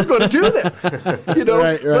 Chad. You're going to do this.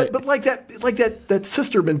 Right. But like that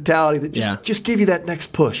sister mentality that just give you that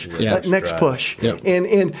next push. Yeah. That next push. Yep.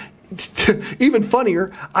 And even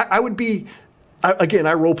funnier, I would be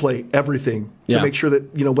I role play everything to make sure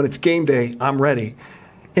that, when it's game day, I'm ready.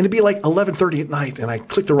 And it'd be like 11:30 at night, and I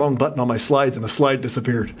clicked the wrong button on my slides, and the slide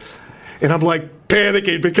disappeared. And I'm like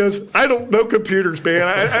panicking because I don't know computers, man.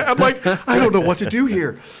 I'm like, I don't know what to do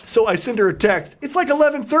here. So I send her a text. It's like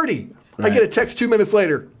 11:30. Right. I get a text 2 minutes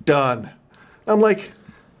later. Done. I'm like,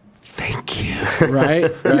 thank you. Right.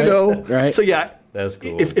 Right. So yeah, that's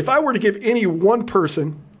cool. If I were to give any one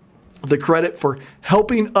person the credit for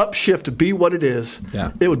helping Upshift be what it is,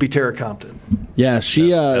 it would be Tara Compton. Yeah,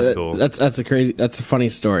 she. That's cool. That's a funny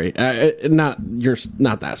story. Not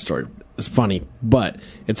that story. It's funny, but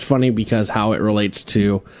it's funny because how it relates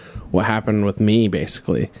to what happened with me.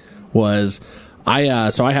 Basically, was I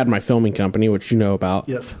had my filming company, which you know about.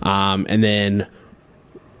 Yes. And then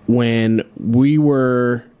when we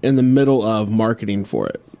were in the middle of marketing for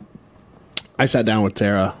it, I sat down with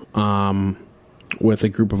Tara. With a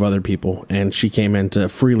group of other people, and she came in to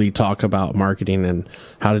freely talk about marketing and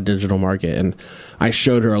how to digital market, and I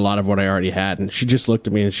showed her a lot of what I already had, and she just looked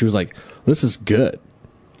at me and she was like, this is good.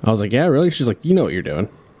 I was like, yeah, really? She's like, you know what you're doing.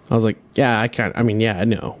 I was like, yeah, I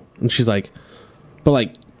know. And she's like, but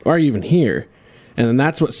like, why are you even here? And then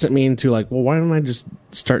that's what sent me into like, well, why don't I just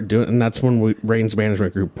start doing it? And that's when Rain's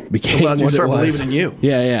Management Group became what it was. Believing in you.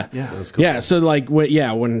 Yeah. That's cool. Yeah, so like,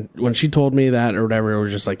 when she told me that or whatever, it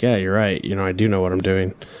was just like, yeah, you're right. I do know what I'm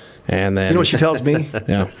doing. And then... You know what she tells me?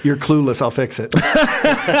 Yeah. You're clueless, I'll fix it.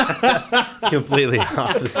 Completely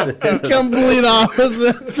opposite. Complete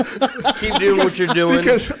opposite. Keep doing what you're doing.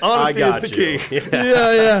 Because honesty is the key.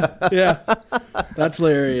 Yeah. That's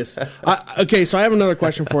hilarious. Okay, so I have another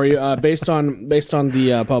question for you. Based on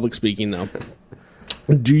the public speaking, though,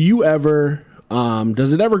 do you ever?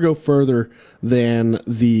 Does it ever go further than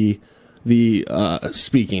the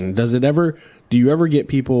speaking? Do you ever get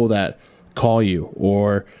people that call you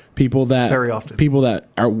or people that very often people that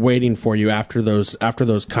are waiting for you after those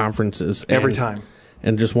conferences every time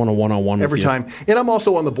and just want a one-on-one every with you? time? And I'm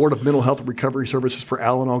also on the board of mental health and recovery services for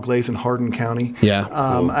Allen, Glaze, and Hardin County. Yeah,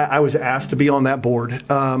 cool. I was asked to be on that board.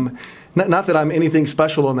 Not that I'm anything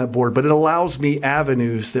special on that board, but it allows me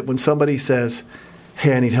avenues that when somebody says,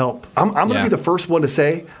 hey, I need help, I'm going to be the first one to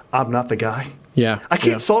say, I'm not the guy. Yeah. I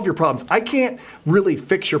can't solve your problems. I can't really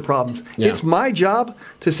fix your problems. Yeah. It's my job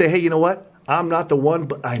to say, hey, you know what? I'm not the one,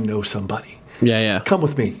 but I know somebody. Yeah. Come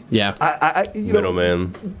with me. Yeah.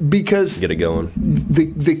 Middleman. Because get it going.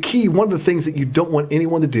 The key, one of the things that you don't want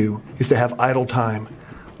anyone to do is to have idle time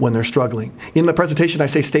when they're struggling. In the presentation, I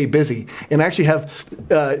say stay busy. And I actually have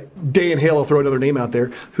Dan Hale, I'll throw another name out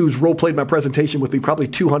there, who's role-played my presentation with me probably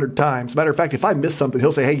 200 times. Matter of fact, if I miss something,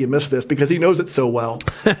 he'll say, hey, you missed this, because he knows it so well.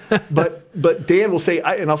 But Dan will say,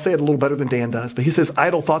 and I'll say it a little better than Dan does, but he says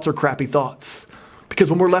idle thoughts are crappy thoughts. Because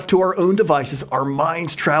when we're left to our own devices, our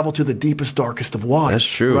minds travel to the deepest, darkest of waters. That's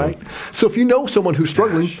true. Right? So if you know someone who's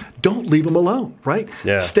struggling, don't leave them alone, right?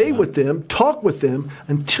 Yeah. Stay with them, talk with them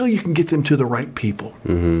until you can get them to the right people.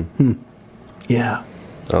 Mm-hmm. Yeah.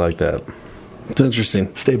 I like that. It's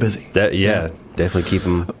interesting. Stay busy. Definitely keep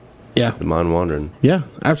them, the mind wandering. Yeah,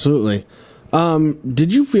 absolutely.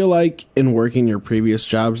 Did you feel like in working your previous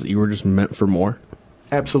jobs that you were just meant for more?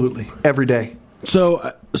 Absolutely. Every day.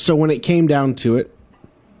 So when it came down to it,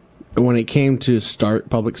 when it came to start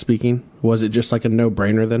public speaking, was it just like a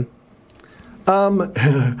no-brainer then? No,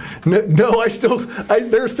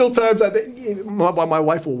 there are still times my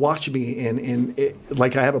wife will watch me and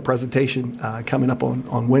like I have a presentation coming up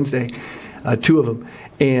on Wednesday, 2 of them,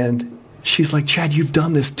 and she's like, Chad, you've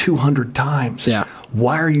done this 200 times. Yeah.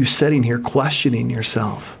 Why are you sitting here questioning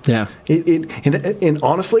yourself? Yeah. And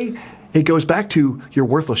honestly, it goes back to you're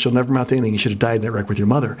worthless. You'll never amount to anything. You should have died in that wreck with your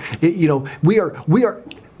mother. We are.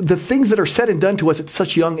 The things that are said and done to us at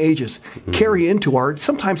such young ages carry into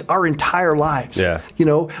sometimes our entire lives. Yeah.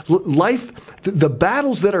 Life, the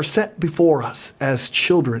battles that are set before us as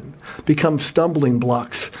children become stumbling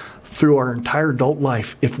blocks through our entire adult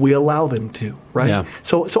life if we allow them to, right? Yeah.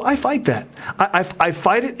 So I fight that. I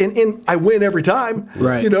fight it, and I win every time,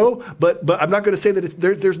 right. But I'm not going to say that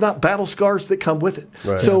there's not battle scars that come with it.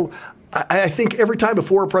 Right. So I think every time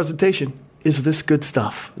before a presentation, is this good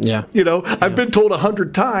stuff? Yeah. I've been told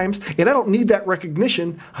 100 times, and I don't need that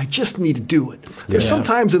recognition. I just need to do it. There's some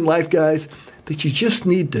times in life, guys, that you just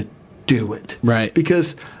need to do it. Right.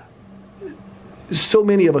 Because so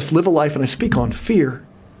many of us live a life, and I speak on fear,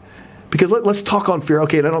 because let's talk on fear.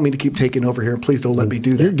 Okay, and I don't mean to keep taking over here. Please don't let me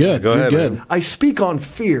do that. You're good. Go ahead, You're good. man. I speak on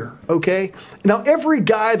fear, okay? Now, every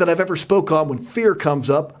guy that I've ever spoke on, when fear comes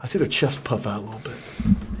up, I see their chest puff out a little bit.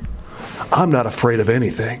 I'm not afraid of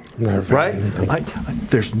anything, right?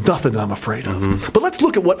 There's nothing I'm afraid of. But let's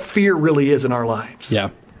look at what fear really is in our lives.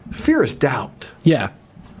 Yeah. Fear is doubt. Yeah.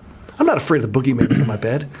 I'm not afraid of the boogeyman in my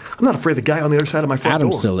bed. I'm not afraid of the guy on the other side of my front door.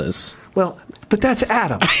 Adam still is. Well, but that's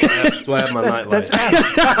Adam. That's why I have my nightlight. That's Adam.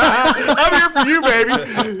 I'm here for you,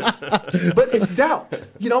 baby. But it's doubt.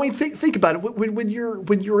 Think about it. When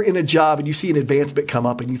you're in a job and you see an advancement come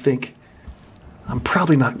up and you think, I'm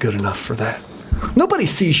probably not good enough for that. Nobody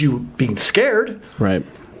sees you being scared. Right.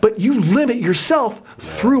 But you limit yourself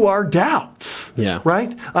through our doubts. Yeah.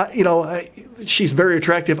 Right? She's very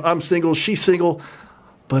attractive. I'm single. She's single.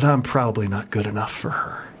 But I'm probably not good enough for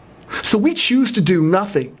her. So we choose to do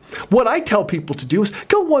nothing. What I tell people to do is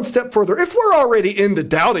go one step further. If we're already into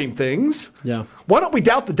doubting things, why don't we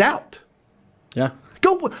doubt the doubt? Yeah.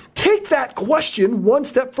 Go take that question one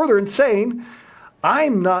step further and saying,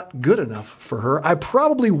 I'm not good enough for her. I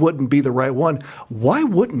probably wouldn't be the right one. Why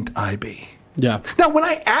wouldn't I be? Yeah. Now, when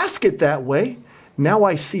I ask it that way, now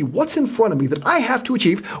I see what's in front of me that I have to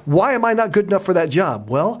achieve. Why am I not good enough for that job?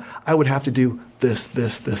 Well, I would have to do this,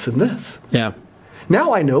 this, this, and this. Yeah.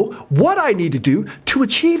 Now I know what I need to do to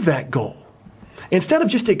achieve that goal. Instead of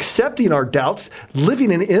just accepting our doubts,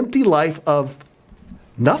 living an empty life of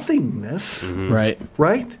nothingness,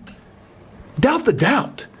 right? Doubt the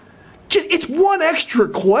doubt. It's one extra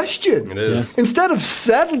question. It is. Yeah. Instead of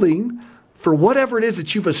settling for whatever it is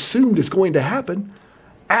that you've assumed is going to happen,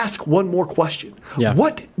 ask one more question. Yeah.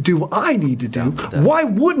 What do I need to do? Why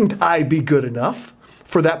wouldn't I be good enough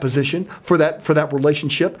for that position, for that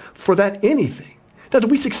relationship, for that anything? Now, do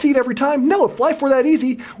we succeed every time? No. If life were that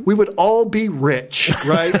easy, we would all be rich,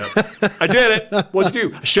 right? I did it. What'd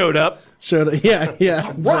you do? I showed up. Yeah.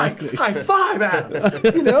 Exactly. Right. High five,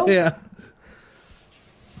 Adam. Yeah.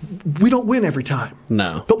 We don't win every time.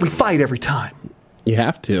 No. But we fight every time. You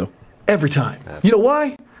have to. Every time. You know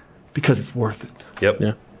why? Because it's worth it. Yep.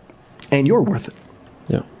 Yeah. And you're worth it.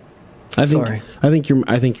 Yeah. I think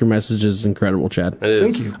your message is incredible, Chad. It is.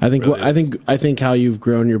 Thank you. I think how you've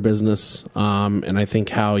grown your business, and I think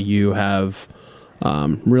how you have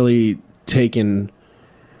really taken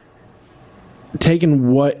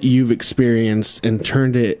what you've experienced and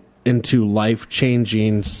turned it into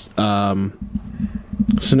life-changing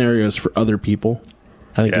scenarios for other people,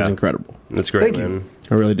 I think is incredible. That's great, Thank you. man.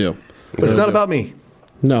 I really do. It's not about me.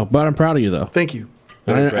 No, but I'm proud of you, though. Thank you.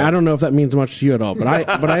 I don't know if that means much to you at all, but I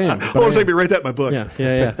am. But I was going to write that in my book.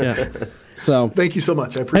 Yeah. So Thank you so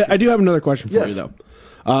much. I appreciate it. I do have another question for Yes. you,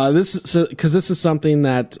 though. This is something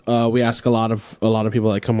that we ask a lot of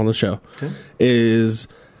people that come on the show. Okay. Is,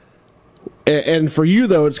 and for you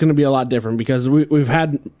though, it's going to be a lot different because we've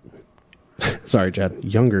had. Sorry, Chad.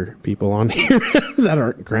 Younger people on here that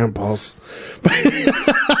aren't grandpas.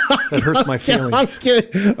 That hurts my feelings.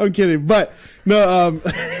 I'm kidding. But no.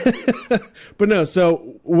 But no.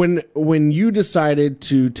 So when you decided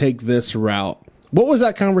to take this route, what was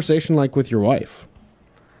that conversation like with your wife?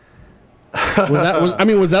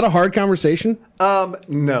 Was that a hard conversation?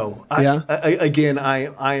 No. I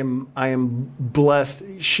am blessed.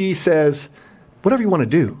 She says, whatever you want to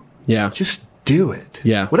do. Yeah. Just do it.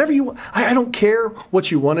 Yeah. Whatever you. I don't care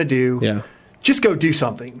what you want to do. Yeah. just go do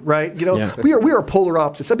something, right? We are polar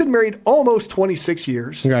opposites. I've been married almost 26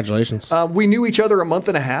 years. Congratulations. We knew each other a month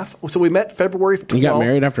and a half. So we met February 12th. You got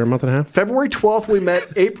married after a month and a half? February 12th, we met.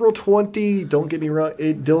 April 20, don't get me wrong,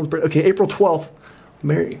 Dylan's birthday. Okay, April 12th,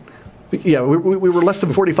 married. Yeah, we were less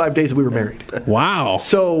than 45 days and we were married. Wow.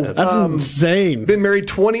 So that's insane. Been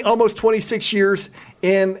married almost 26 years,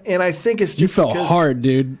 and I think it's just you felt hard,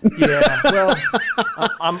 dude. Yeah, well,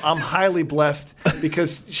 I'm highly blessed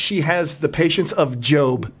because she has the patience of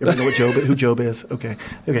Job. You ever know who Job is? Okay.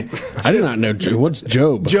 I do not know Job. What's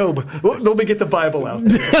Job? Job. Well, let me get the Bible out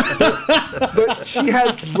there. But she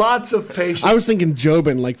has lots of patience. I was thinking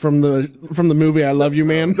Jobin, like from the movie I Love You,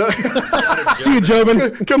 Man. See you,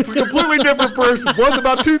 Jobin. Completely different person. One's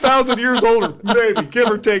about 2,000 years older, maybe, give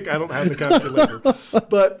or take. I don't have the calculator.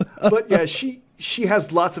 But yeah, she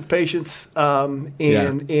has lots of patience, and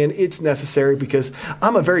it's necessary because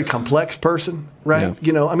I'm a very complex person, right?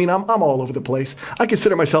 Yeah. I'm all over the place. I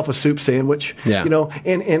consider myself a soup sandwich, and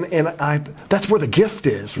that's where the gift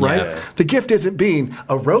is, right? Yeah. The gift isn't being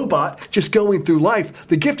a robot just going through life.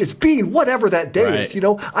 The gift is being whatever that day is.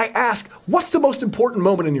 I ask, what's the most important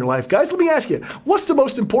moment in your life? Guys, let me ask you, what's the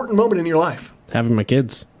most important moment in your life? Having my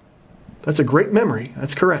kids. That's a great memory.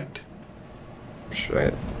 That's correct.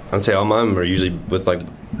 Right. I'd say all mine are usually with like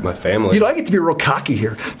my family. I get to be real cocky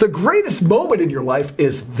here. The greatest moment in your life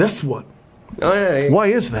is this one. Oh yeah. Why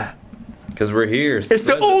is that? Because we're here. It's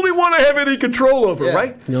the only one I have any control over,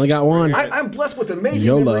 right? You only got one. I'm blessed with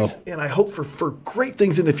amazing memories, and I hope for great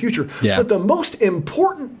things in the future. Yeah. But the most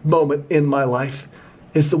important moment in my life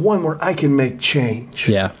is the one where I can make change.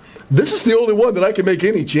 Yeah. This is the only one that I can make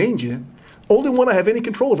any change in. Only one I have any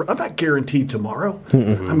control over. I'm not guaranteed tomorrow.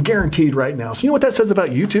 Mm-hmm. I'm guaranteed right now. So you know what that says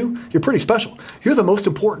about you two? You're pretty special. You're the most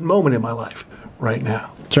important moment in my life right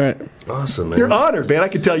now. That's right. Awesome, man. You're honored, man. I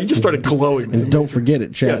can tell. You just started glowing. And don't forget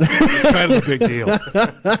it, Chad. Yeah, kind of a big deal.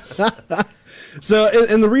 So,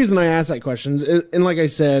 and the reason I asked that question, and like I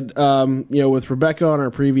said, with Rebecca on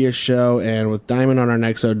our previous show and with Diamond on our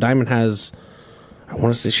next show, Diamond has, I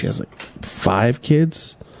want to say she has like 5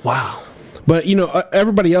 kids. Wow. But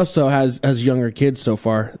everybody else though has younger kids so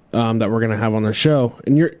far that we're gonna have on the show,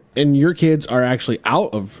 and your kids are actually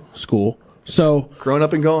out of school, so grown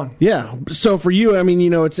up and gone. Yeah. So for you,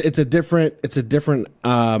 it's a different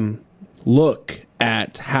look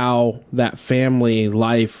at how that family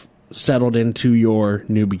life settled into your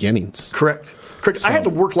new beginnings. Correct. So. I had to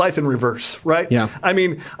work life in reverse, right? Yeah.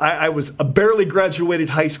 I was a barely graduated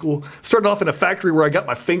high school, started off in a factory where I got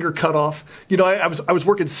my finger cut off. I was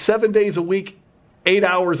working 7 days a week, 8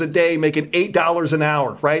 hours a day, making $8 an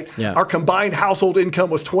hour, right? Yeah. Our combined household income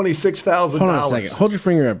was $26,000. Hold on a second. Hold your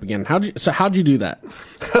finger up again. How'd you do that?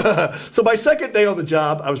 So my second day on the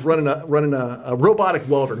job, I was running a robotic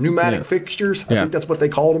welder, pneumatic fixtures. I think that's what they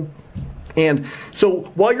called them. And so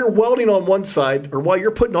while you're welding on one side, or while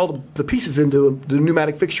you're putting all the pieces into the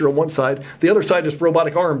pneumatic fixture on one side, the other side is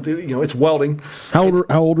robotic arm. It's welding. How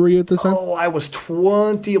old were you at this time? Oh, I was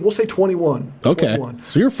 20. We'll say 21. Okay, 21.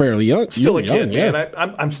 So you're fairly young. Still a kid, man.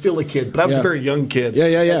 I'm still a kid, but I was a very young kid.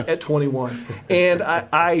 Yeah. At 21, and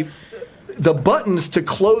the buttons to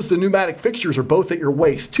close the pneumatic fixtures are both at your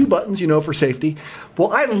waist. 2 buttons, for safety.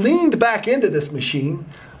 Well, I leaned back into this machine.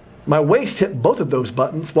 My waist hit both of those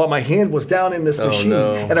buttons while my hand was down in this machine,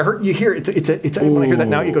 no. and I heard you hear it's when I hear that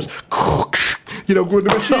now, it goes, when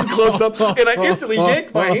the machine closed up, and I instantly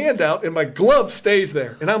yanked my hand out, and my glove stays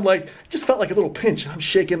there, and I'm like, just felt like a little pinch. I'm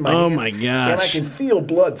shaking my hand. Oh my gosh! And I can feel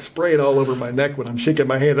blood spraying all over my neck when I'm shaking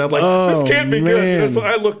my hand. I'm like, this can't be good. So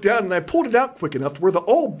I looked down and I pulled it out quick enough to where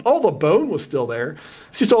all the bone was still there.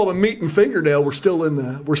 It's just all the meat and fingernail were still in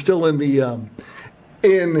the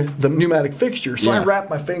pneumatic fixture. So I wrapped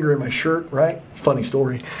my finger in my shirt, right? Funny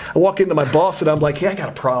story. I walk into my boss and I'm like, hey, I got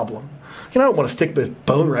a problem. I don't want to stick this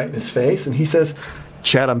bone right in his face. And he says,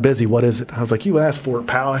 Chad, I'm busy. What is it? I was like, you asked for it,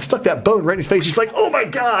 pal. I stuck that bone right in his face. He's like, oh my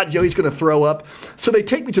God, he's going to throw up. So they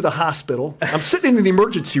take me to the hospital. I'm sitting in the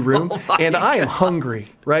emergency room and I am hungry,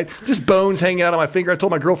 right? Just bones hanging out on my finger. I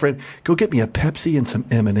told my girlfriend, go get me a Pepsi and some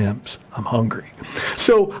M&Ms. I'm hungry.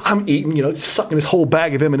 So I'm eating, sucking this whole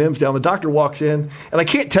bag of M&Ms down. The doctor walks in and I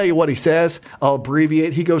can't tell you what he says. I'll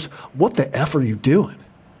abbreviate. He goes, what the F are you doing?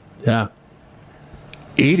 Yeah.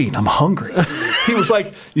 Eating. I'm hungry. He was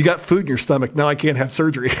like, you got food in your stomach. Now I can't have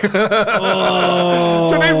surgery. So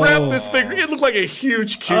they wrapped this finger. It looked like a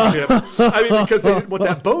huge Q-tip. Because they didn't want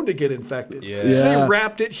that bone to get infected. Yeah. So they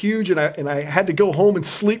wrapped it huge, and I had to go home and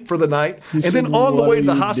sleep for the night. And then on the way to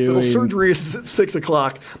the hospital, surgery is at 6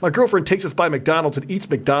 o'clock. My girlfriend takes us by McDonald's and eats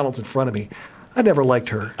McDonald's in front of me. I never liked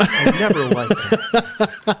her. I never liked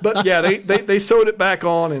her. But yeah, they sewed it back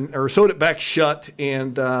on or sewed it back shut,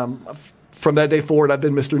 and from that day forward, I've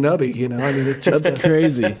been Mr. Nubby. You know, I mean, it's just That's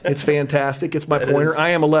crazy. It's fantastic. It's my pointer. I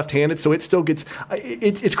am a left-handed, so it still gets.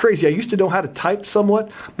 It's crazy. I used to know how to type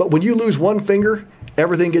somewhat, but when you lose one finger,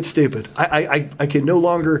 everything gets stupid. I can no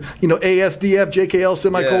longer, ASDF, JKL,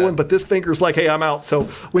 semicolon, but this finger's like, hey, I'm out. So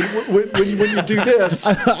when you do this.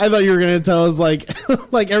 I thought you were going to tell us, like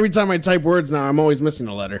every time I type words now, I'm always missing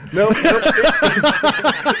a letter. No, it's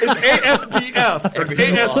ASDF. Or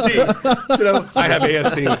ASD. I have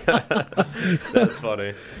ASD. That's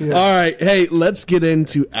funny. Yeah. All right. Hey, let's get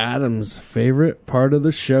into Adam's favorite part of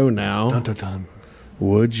the show now. Dun, dun, dun.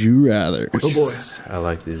 Would you rather? Oh boy, I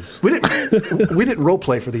like these. We didn't role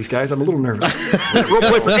play for these guys. I'm a little nervous. We didn't role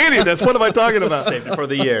play for any of this. What am I talking about? Saved it for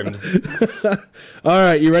the end. All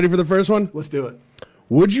right, you ready for the first one? Let's do it.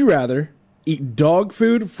 Would you rather eat dog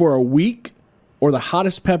food for a week or the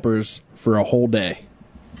hottest peppers for a whole day?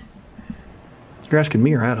 You're asking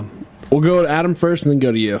me or Adam? We'll go to Adam first and then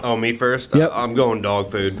go to you. Oh, me first? Yep. I'm going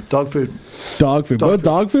dog food. Dog food. Dog food. Both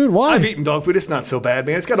dog food? Why? I've eaten dog food. It's not so bad,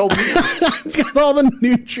 man. It's got all the nutrients. It's got all the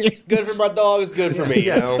nutrients. Good for my dog. It's good for me.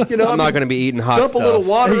 Yeah. I'm not going to be eating hot dump stuff. a little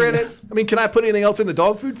water in it. I mean, can I put anything else in the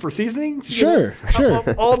dog food for seasonings? Sure.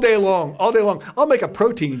 All day long. All day long. I'll make a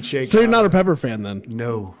protein shake. So you're not a pepper fan then?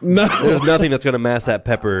 No. There's nothing that's going to mask that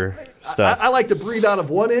pepper stuff. I like to breathe out of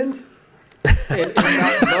one end. And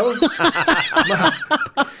not both.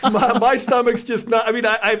 My stomach's just not. I mean,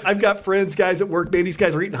 I've got friends, guys at work. Man, these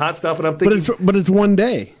guys are eating hot stuff, and I'm thinking, but it's one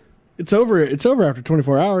day. It's over. It's over after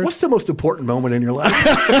 24 hours. What's the most important moment in your life?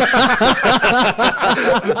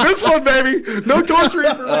 This one, baby. No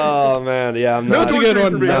torturing for me. Oh man, yeah, I'm not. That's a good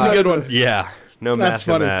one. That's a good one. Yeah, no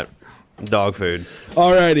masking that. Dog food.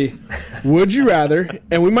 Alrighty. Would you rather?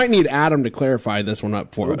 And we might need Adam to clarify this one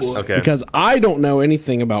up for us. Okay. Because I don't know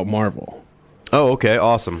anything about Marvel. Oh, okay,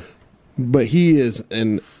 awesome. But he is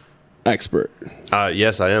an expert.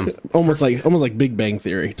 Yes, I am. Almost like Big Bang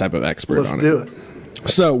Theory type of expert on it. Let's do it.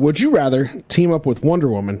 So, would you rather team up with Wonder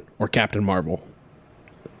Woman or Captain Marvel?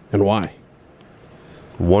 And why?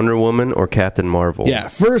 Wonder Woman or Captain Marvel? Yeah.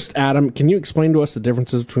 First, Adam, can you explain to us the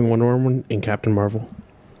differences between Wonder Woman and Captain Marvel?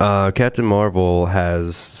 Captain Marvel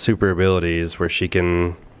has super abilities where she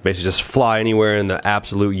can basically just fly anywhere in the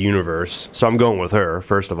absolute universe. So I'm going with her,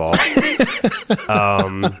 first of all.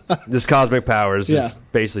 This cosmic powers is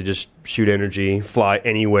basically just shoot energy, fly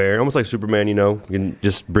anywhere. Almost like Superman, you can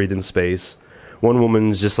just breathe in space. Wonder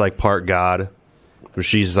Woman's just like part god. Where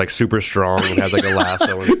she's just like super strong and has like a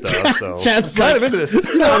lasso and stuff. So Chad's kind of into this.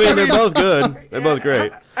 I mean, they're both good. They're both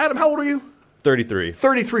great. Adam, how old are you? 33.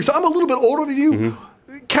 33. So I'm a little bit older than you. Mm-hmm.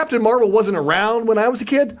 Captain Marvel wasn't around when I was a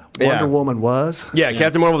kid. Wonder Woman was. Yeah,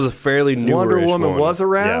 Captain Marvel was a fairly new Wonder Woman was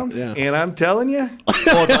around, and I'm telling you.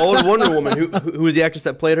 Well, the old Wonder Woman, who was the actress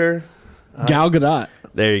that played her? Gal Gadot.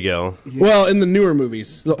 There you go. Yeah. Well, in the newer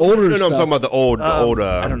movies, the older stuff. No, I'm talking about the old.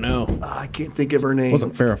 I don't know. I can't think of her name. It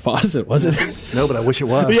wasn't Farrah Fawcett, was it? No, but I wish it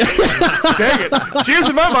was. Dang it. She is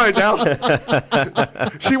in my mind now.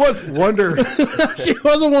 She was Wonder. She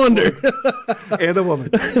was a wonder. And a woman.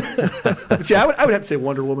 But see, I would have to say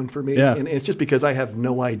Wonder Woman for me. Yeah. And it's just because I have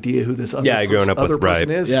no idea who this other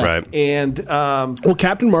person is. Yeah. Right. And well,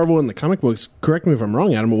 Captain Marvel in the comic books, correct me if I'm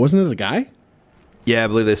wrong, Adam, but wasn't it a guy? Yeah, I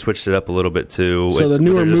believe they switched it up a little bit too. So the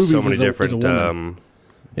newer movies so many is a different, woman.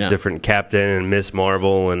 different Captain and Miss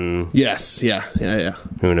Marvel and yes, yeah.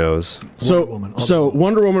 Who knows? So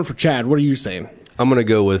Wonder Woman for Chad. What are you saying? I'm gonna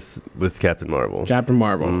go with Captain Marvel. Captain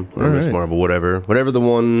Marvel or Miss Marvel, whatever the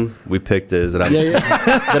one we picked is that I'm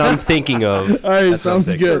that I'm thinking of. All right,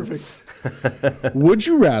 sounds good. Would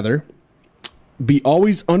you rather be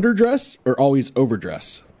always underdressed or always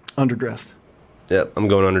overdressed? Underdressed. Yep, I'm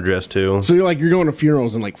going underdressed too. So you're going to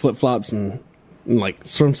funerals in like flip flops and like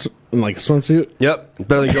swimsuit. Yep,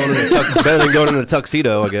 better than going in a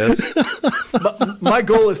tuxedo, I guess. My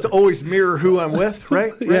goal is to always mirror who I'm with,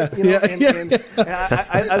 right? Yeah, And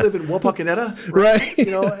I live in Wapakoneta, right?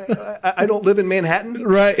 I don't live in Manhattan,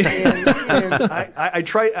 right? And I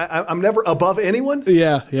try. I'm never above anyone.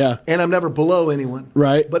 Yeah. And I'm never below anyone,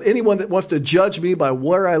 right? But anyone that wants to judge me by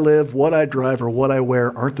where I live, what I drive, or what I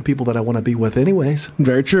wear aren't the people that I want to be with, anyways.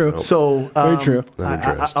 Very true. So very true.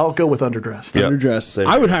 I'll go with underdressed. Yep. Underdressed.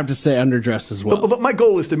 I would have to say underdressed as well. But my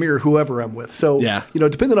goal is to mirror whoever I'm with. So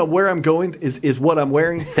depending on where I'm going is what I'm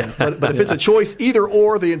wearing. But if it's a choice, either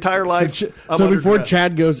or the entire life. So before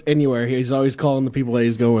Chad goes anywhere, he's always calling the people that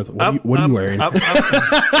he's going with. What are you wearing?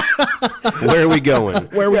 Where are we going?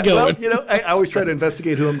 Where are we going? Well, I always try to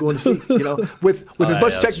investigate who I'm going to see. With as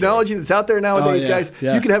much technology that's out there nowadays, guys,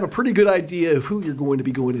 you can have a pretty good idea of who you're going to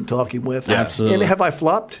be going and talking with. Yeah. Absolutely. And have I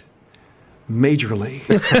flopped? Majorly.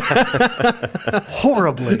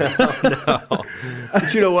 Horribly. Oh, no.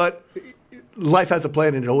 But you know what? life has a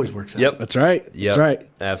plan and it always works out. Yep. That's right. Yep. That's right.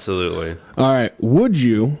 Absolutely. All right. Would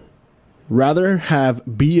you rather have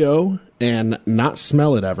BO and not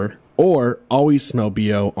smell it ever, or always smell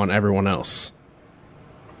BO on everyone else?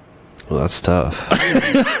 Well, that's tough.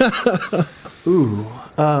 Ooh.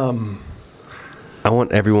 I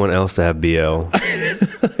want everyone else to have BO.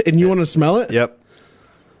 And you want to smell it? Yep.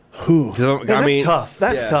 Ooh. That's tough.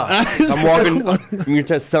 That's tough. I'm walking. You're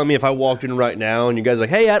just telling me if I walked in right now and you guys are like,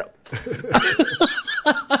 hey, Adam.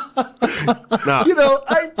 Nah. You know,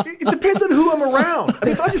 it depends on who I'm around. I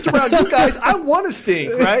mean, if I'm just around you guys, I want to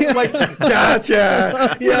stink, right? Like,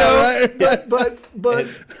 gotcha. You know? Right. But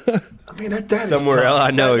I mean, that is Somewhere tough. else,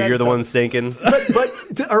 I know That's you're the tough. one stinking.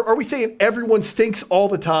 But are we saying everyone stinks all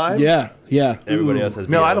the time? Yeah. Yeah. Everybody else has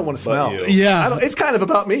BO. No, I don't want to but smell. you. Yeah. It's kind of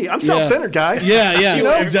about me. I'm self-centered, guys. Yeah. Yeah. You know,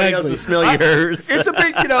 Everybody exactly. else to smell yours. It's a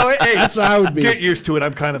big, hey, That's what I would be. get used to it.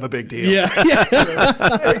 I'm kind of a big deal. Yeah.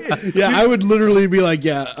 Yeah. I would literally be like,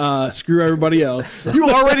 screw everybody else. You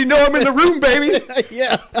already know I'm in the room, baby.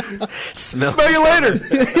 Yeah. Smell Smell you later.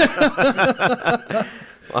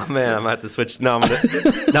 Oh man, I'm gonna have to switch. No, I'm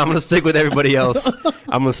gonna stick with everybody else.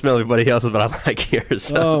 I'm gonna smell everybody else's, but I like yours.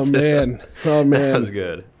 Oh man. Oh That was man.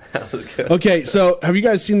 good. That was good. Okay, so have you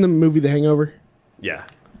guys seen the movie The Hangover? Yeah.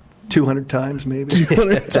 200 times, maybe.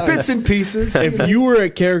 200 times. Bits and pieces. If you were a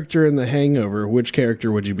character in The Hangover, which character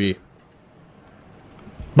would you be?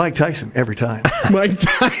 Mike Tyson, every time. Mike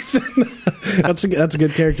Tyson. That's a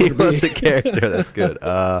good character He to be. was the character. That's good.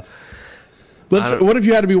 What if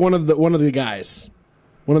you had to be one of the guys,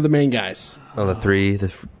 one of the main guys? Oh, the three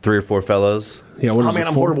or four fellows. Yeah. What Oh, is man, it,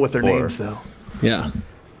 I'm four? horrible with their Four. names, though. Yeah.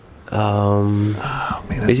 Man,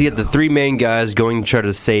 Basically, you get the three main guys going to try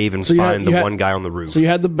to save and So you had- find you the had- one guy on the roof. So you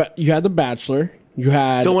had the Bachelor. You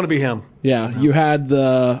had Don't want to be him. yeah. You had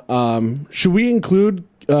the should we include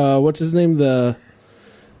what's his name, the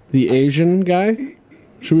Asian guy?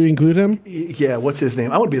 Should we include him? Yeah, what's his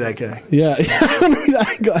name? I want to be that guy. Yeah, I want to be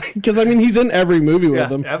that guy because I mean he's in every movie with Yeah,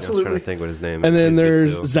 him. I was trying absolutely. to think what his name is. And then He's good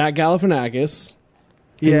there's too. Zach Galifianakis.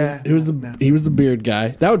 Yeah. He was the beard guy.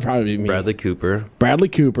 That would probably be me. Bradley Cooper. Bradley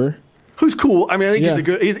Cooper. Who's cool. I mean, I think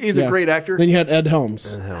Yeah. he's Yeah. a great actor. Then you had Ed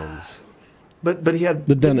Helms. And Helms. But he had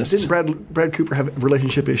The dentist. Didn't Brad Cooper have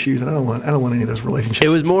relationship issues? And I don't want any of those relationships. It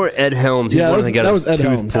was more Ed Helms. He's Yeah, the one that that got was his Ed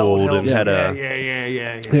tooth Helms. pulled Oh, and yeah, had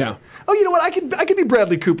a. Yeah. Oh, you know what? I could be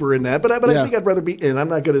Bradley Cooper in that, but I Yeah. think I'd rather be. And I'm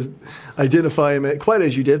not going to identify him quite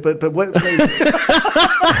as you did. But what? You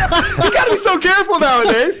got to be so careful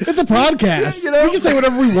nowadays. It's a podcast. You know? We can say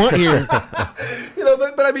whatever we want here. You know,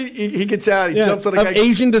 but I mean, he gets out, he Yeah. jumps on a Of guy,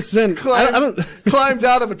 Asian descent. I don't. climbs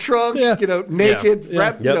out of a trunk, Yeah. you know, naked, Yeah.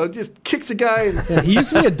 wrapped, Yep. you know, just kicks a guy. And Yeah, he used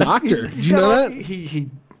to be a doctor. Did you know that?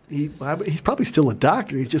 He's probably still a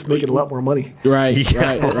doctor. He's just making a lot more money. Right.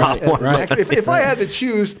 Yeah, a lot more Right. If I had to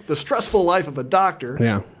choose the stressful life of a doctor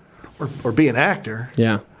Yeah. or be an actor,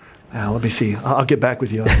 Yeah. let me see. I'll get back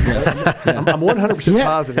with you on that. I'm 100% Yeah.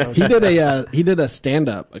 positive. He did a stand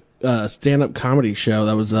up comedy show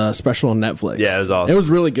that was special on Netflix. Yeah, it was awesome. It was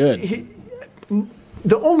really good.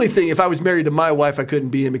 The only thing, if I was married to my wife, I couldn't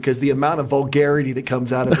be in because the amount of vulgarity that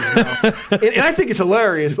comes out of his mouth. And I think it's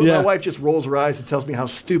hilarious, but Yeah. my wife just rolls her eyes and tells me how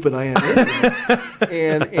stupid I am.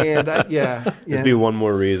 Yeah. Just be one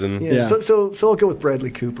more reason. Yeah. Yeah. So I'll go with Bradley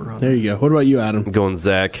Cooper on There you go. What about you, Adam? I'm going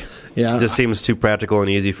Zach. Yeah. Just seems too practical and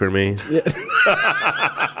easy for me.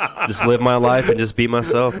 Just live my life and just be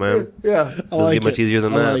myself, man. Yeah. Doesn't get much easier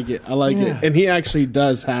than that. I like it. And he actually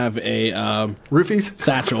does have a Roofies?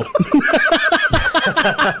 satchel.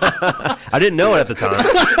 I didn't know it at the time.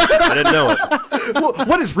 I didn't know it.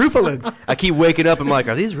 What is roofalin? I keep waking up and I'm like,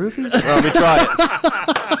 are these roofies? Oh, let me try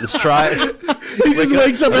it. Just try it. He just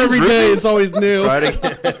wakes up every day. It's always new. Try it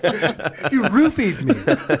again. You roofied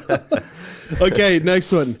me. Okay,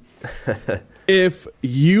 next one. If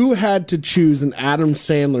you had to choose an Adam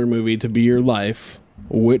Sandler movie to be your life,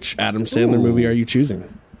 which Adam Sandler movie are you choosing?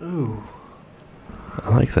 I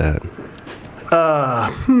like that.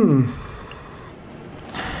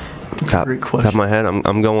 That's a great question. Top of my head,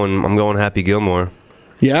 I'm going Happy Gilmore.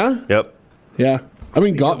 Yeah? Yep. Yeah. I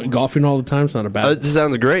mean, golfing all the time is not a bad. It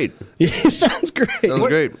sounds great. It sounds great. Sounds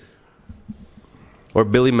great. Or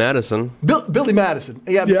Billy Madison. Billy Madison.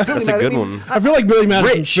 Yeah, Billy That's a good one. I feel like Billy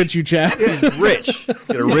Madison Rich. fits you, Chad. He's rich.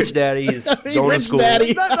 Got a rich daddy. He's going Rich to school.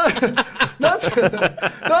 daddy. Not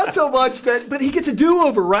so much that, but he gets a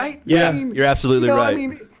do-over, right? Yeah, you're absolutely right. I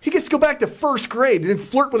mean, he gets to go back to first grade and then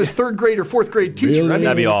flirt with his third grade or fourth grade teacher. Really? I mean,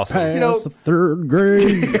 That'd be awesome. Past You know- the third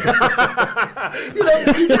grade. you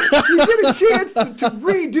get a chance to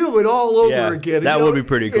redo it all over again. That would be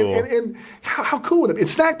pretty cool. And how cool would it be?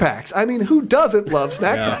 It's snack packs. I mean, who doesn't love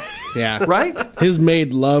snack packs? Yeah. Right? His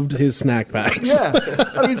maid loved his snack packs. Yeah.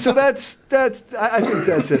 I mean, so that's. I think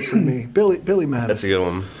that's it for me. Billy Mattis. That's a good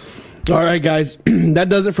one. All right, guys. That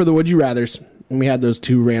does it for the Would You Rathers. And we had those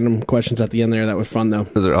 2 random questions at the end there. That was fun, though.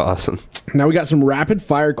 Those are awesome. Now we got some rapid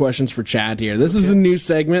fire questions for Chad here. This is a new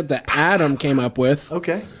segment that Adam came up with.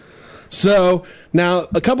 Okay. So now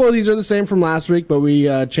a couple of these are the same from last week, but we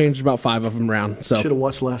changed about 5 of them around. So should have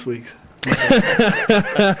watched last week's. All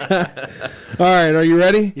right, are you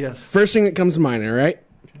ready? Yes. First thing that comes to mind, all right?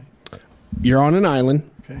 Okay. You're on an island.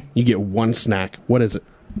 Okay. You get one snack. What is it?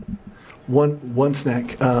 One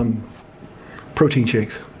snack. Protein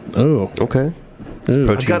shakes. Oh. Okay.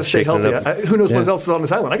 I've got to stay healthy. Who knows what else is on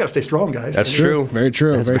this island? I got to stay strong, guys. That's true. Very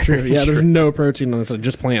true. That's very true. Yeah, true. there's no protein on this island,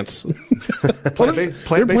 just plants. Plant-based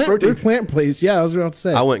protein. They're plant-based. Yeah, I was about to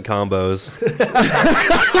say. I went combos.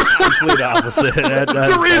 Complete opposite.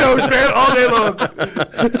 Doritos, man, all day long.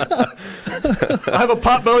 I have a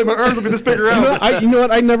pot belly. My arms will be this big around. You know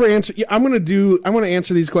what? I never answer. I'm going to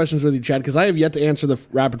answer these questions with you, Chad, because I have yet to answer the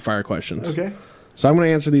rapid fire questions. Okay. So I'm going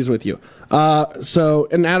to answer these with you.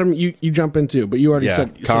 And Adam, you jump in too, but you already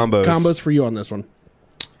said combos. Combos for you on this one.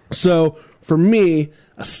 So for me,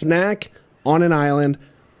 a snack on an island,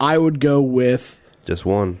 I would go with just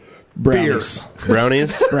one. Brownies.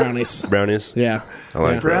 Brownies? Brownies. Yeah. I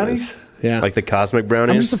like brownies. Yeah. Like the cosmic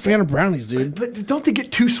brownies? I'm just a fan of brownies, dude. But don't they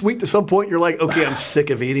get too sweet to some point? You're like, okay, I'm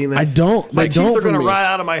sick of eating this. I don't. My They teeth don't are going to for me. rot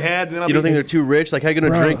out of my head. And then You don't think they're too rich? Like, how are you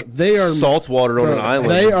going to drink they are- salt water on an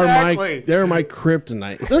island? They are Exactly. they're my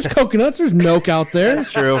kryptonite. There's coconuts. There's milk out there.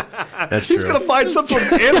 That's true. That's He's true. going to find some sort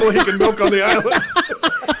of animal he can milk on the island.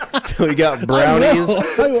 So we got brownies,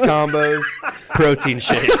 I will. combos, protein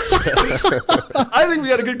shakes. I think we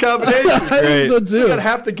got a good combination. I think so too. We got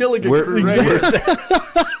half the Gilligan crew right here.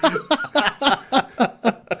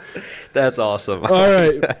 That's awesome. All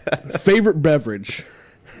right. Favorite beverage?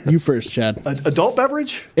 You first, Chad. Adult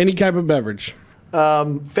beverage? Any type of beverage.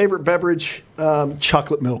 Favorite beverage?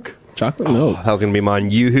 Chocolate milk. Chocolate milk. That was going to be mine.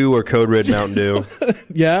 Yoo-hoo or Code Red Mountain Dew.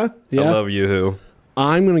 Yeah? I love Yoo-hoo.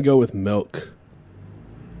 I'm going to go with milk.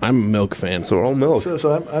 I'm a milk fan. So we're all milk.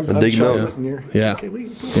 So I'm dig chocolate milk. in here. Yeah. Okay,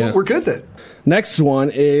 Yeah. we're good then. Next one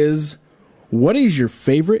is, what is your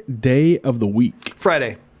favorite day of the week?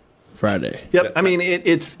 Friday. Friday. Yep. I mean,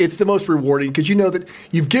 it's the most rewarding because you know that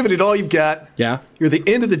you've given it all you've got. Yeah. You're at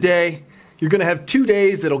the end of the day. You're going to have 2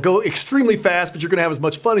 days that'll go extremely fast, but you're going to have as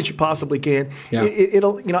much fun as you possibly can. Yeah.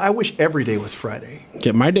 It'll. I wish every day was Friday.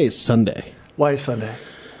 Okay, my day is Sunday. Why is Sunday?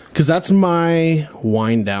 Because that's my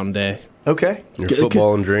wind down day. Okay. Your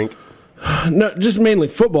football and drink. No, just mainly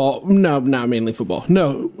football. No, not mainly football.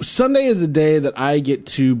 No, Sunday is a day that I get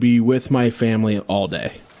to be with my family all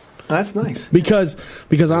day. That's nice. Because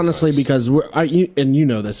honestly, because you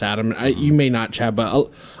know this, Adam. You may not, Chad,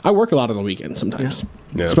 but I work a lot on the weekends sometimes,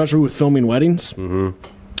 Yeah. especially with filming weddings.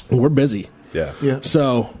 Mm-hmm. We're busy, Yeah. Yeah.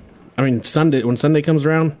 so I mean, when Sunday comes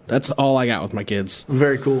around, that's all I got with my kids.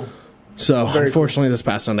 Very cool. So Very unfortunately, this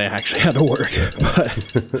past Sunday I actually had to work.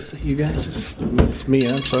 But You guys, it's me.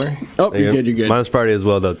 I'm sorry. oh, you're good. You're good. Mine's Friday as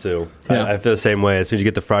well, though, too. Yeah. I feel the same way. As soon as you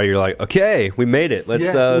get to Friday, you're like, okay, we made it. Let's,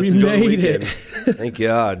 Yeah, let's we enjoy the made it. weekend. Thank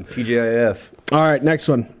God. TGIF. All right, next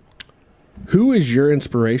one. Who is your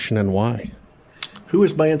inspiration and why? Who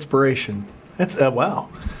is my inspiration? That's wow.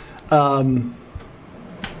 A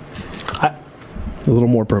little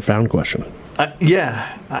more profound question.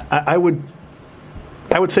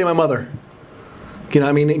 I would say my mother.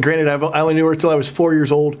 I mean, granted, I only knew her until I was 4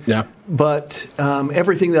 years old. Yeah. But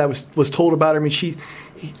everything that I was told about her, I mean,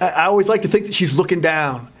 I always like to think that she's looking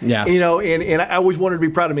down. Yeah. And I always wanted her to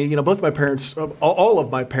be proud of me. Both my parents, all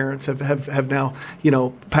of my parents have now,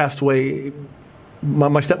 passed away.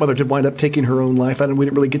 My stepmother did wind up taking her own life. We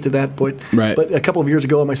didn't really get to that point. Right. But a couple of years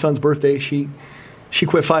ago on my son's birthday, she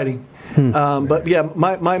quit fighting. But yeah,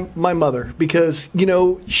 my mother, because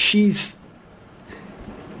she's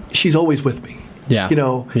always with me. Yeah.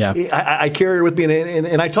 Yeah. I carry her with me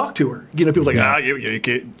and I talk to her. People are like, you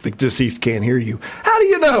can't, the deceased can't hear you. How do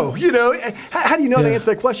you know? How do you know to answer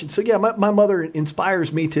that question? So yeah, my mother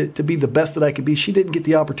inspires me to be the best that I can be. She didn't get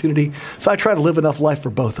the opportunity, so I try to live enough life for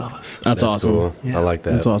both of us. That's awesome. Cool. Yeah. I like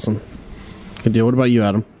that. That's awesome. Good deal. What about you,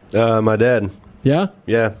 Adam? My dad. Yeah?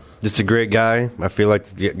 Yeah. Just a great guy. I feel like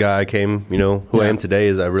the guy I came, who I am today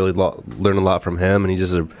is I really learned a lot from him, and he's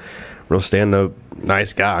just a real stand-up,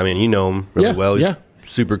 nice guy. I mean, you know him really well. He's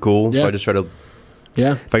super cool. Yeah. So I just try to,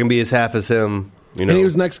 Yeah. if I can be as half as him, And he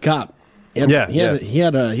was next cop. He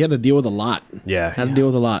had to deal with a lot. Yeah. Had to deal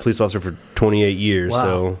with a lot. Police officer for 28 years. Wow.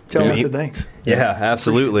 So Tell him I said thanks. Yeah,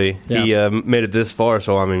 absolutely. Yeah. He made it this far,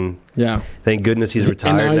 so I mean, thank goodness he's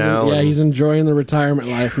retired now. He's enjoying the retirement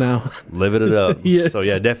life now. Living it up. Yes. So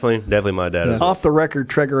yeah, definitely my dad. Yeah. As well. Off the record,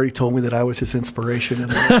 Treg already told me that I was his inspiration.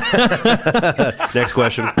 Next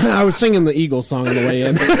question. I was singing the Eagles song on the way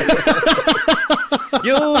in.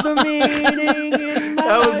 You're the meaning in my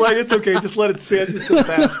I was like, it's okay, just let it sit. Just sit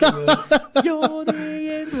back in this. You're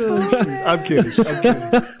the inspiration. I'm kidding.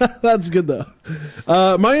 That's good though.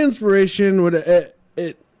 My inspiration would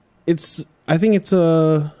I think it's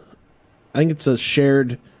a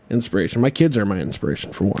shared inspiration. My kids are my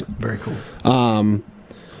inspiration for one. Very cool.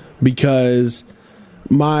 Because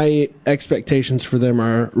my expectations for them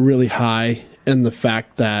are really high, and the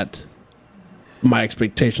fact that my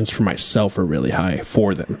expectations for myself are really high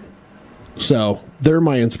for them. So they're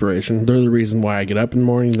my inspiration. They're the reason why I get up in the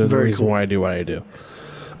morning. They're the reason why I do what I do.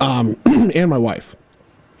 And my wife.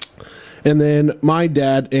 And then my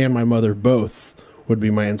dad and my mother both would be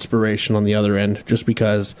my inspiration on the other end, just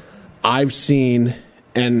because I've seen,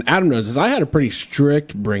 and Adam knows this, I had a pretty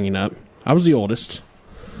strict bringing up. I was the oldest.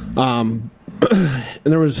 And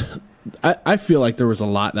there was, I feel like there was a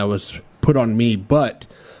lot that was put on me, but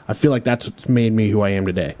I feel like that's what's made me who I am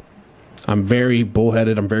today. I'm very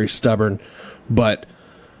bullheaded. I'm very stubborn, but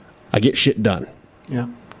I get shit done. Yeah.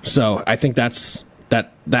 So I think that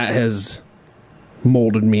has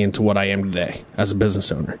molded me into what I am today as a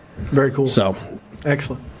business owner. Very cool. So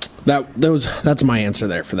excellent. That's my answer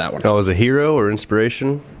there for that one. Oh, as a hero or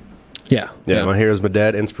inspiration? Yeah. My hero's my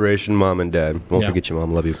dad, inspiration, mom and dad. Won't forget you,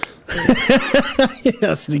 Mom. Love you.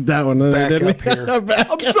 Yeah, sneak that one in there, didn't Up we? here.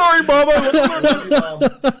 I'm sorry, Mama.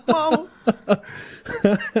 Mom.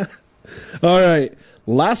 All right.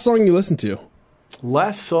 Last song you listened to?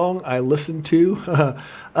 Last song I listened to.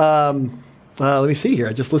 Let me see here.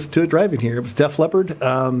 I just listened to it driving here. It was Def Leppard.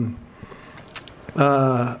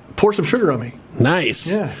 Pour Some Sugar on Me. Nice.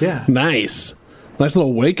 Yeah. Nice. Nice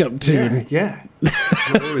little wake-up tune. Yeah. What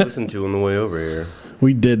did we listen to on the way over here?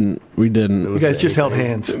 We didn't. You guys just held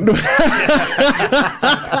hands. Had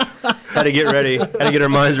to get ready. Had to get our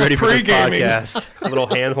minds ready for this Pre-gaming. podcast. A little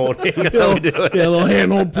hand holding. That's how we do it. Yeah, a little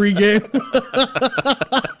handhold pregame.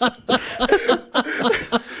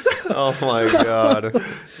 Oh my god!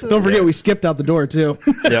 Don't forget we skipped out the door too.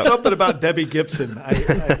 Yep. Something about Debbie Gibson.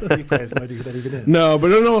 You guys have no idea who that even is. No,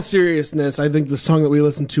 but in all seriousness, I think the song that we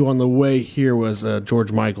listened to on the way here was a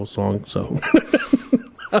George Michael song. So,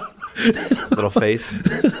 Little Faith.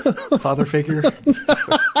 Father figure.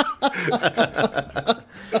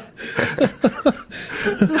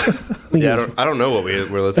 Yeah, I don't know what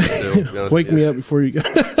we're listening to. to be honest Wake with me you. up before you go.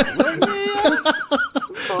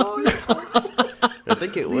 I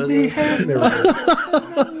think it was. There we go.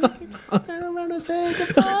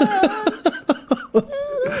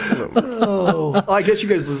 Oh, I guess you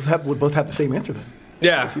guys would both have the same answer then.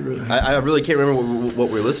 Yeah, I really can't remember what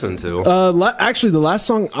we're listening to. Actually, the last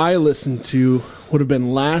song I listened to would have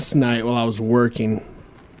been last night while I was working,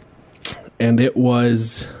 and it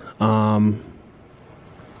was a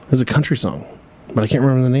country song, but I can't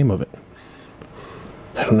remember the name of it.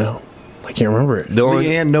 I don't know. I can't remember it.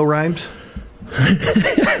 Leanne, no rhymes.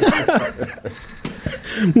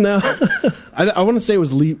 No, I want to say it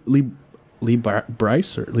was Lee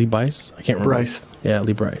Bryce or Lee Bice. I can't remember. Bryce. Yeah,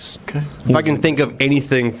 Lee Bryce. Okay. If I can think of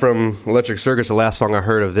anything from Electric Circus, the last song I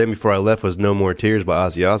heard of them before I left was "No More Tears" by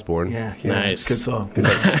Ozzy Osbourne. Yeah. Nice. Good song.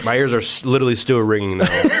 My ears are literally still ringing now.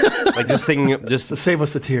 Like just thinking, just To save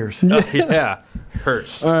us the tears. yeah,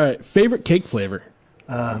 hurts. All right, favorite cake flavor?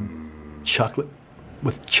 Chocolate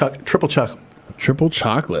with triple chocolate. Triple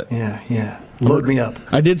chocolate. Yeah. Load me up.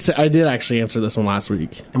 I did actually answer this one last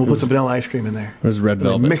week. And we'll put some vanilla ice cream in there. It was red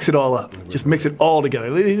velvet. Mix it all up. Just mix it all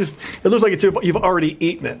together. It looks like you've already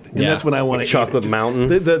eaten it. And that's when I want to eat it. Chocolate Just mountain.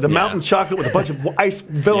 The mountain chocolate with a bunch of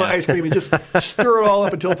vanilla ice cream. And just stir it all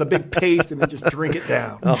up until it's a big paste and then just drink it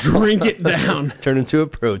down. Drink it down. Turn into a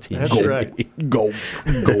protein. That's shake. right. Go.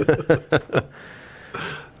 How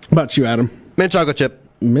about you, Adam? Mint chocolate chip.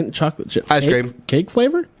 Mint chocolate chip. Ice cream. Cake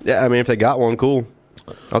flavor? Yeah, I mean if they got one, cool.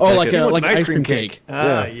 I'll take like it. a- What's an ice cream cake.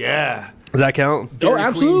 Yeah. Does that count? Oh,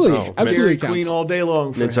 absolutely. Queen. Absolutely Dairy counts. Queen all day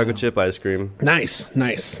long. Mint chocolate chip ice cream. Nice.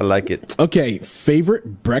 I like it. Okay,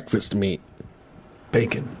 favorite breakfast meat?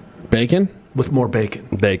 Bacon. Bacon? With more bacon.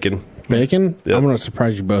 Bacon. Bacon? Yep. I'm going to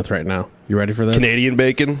surprise you both right now. You ready for this? Canadian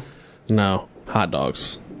bacon. No. Hot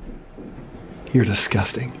dogs. You're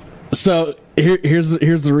disgusting. So here's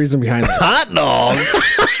the reason behind it. Hot dogs.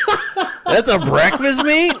 That's a breakfast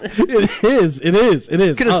meat. It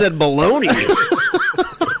is. Could have said bologna.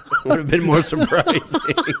 would have been more surprising.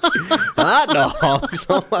 Hot dogs.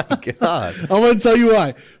 Oh my god. I'm going to tell you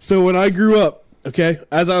why. So when I grew up, okay,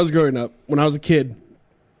 as I was growing up, when I was a kid,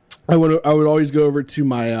 I would always go over to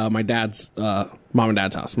my my dad's mom and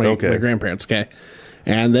dad's house, my grandparents, okay,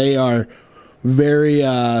 and they are very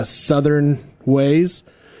southern ways.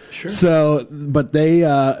 Sure. So, but they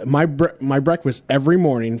my breakfast every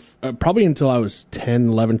morning, probably until I was 10,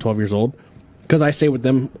 11, 12 years old, because I stayed with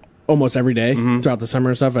them almost every day throughout the summer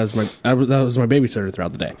and stuff. That was my babysitter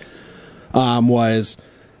throughout the day. Was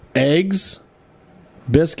eggs,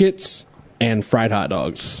 biscuits, and fried hot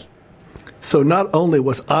dogs. So not only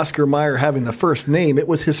was Oscar Mayer having the first name, it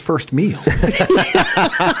was his first meal.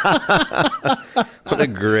 What a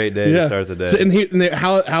great day to start the day.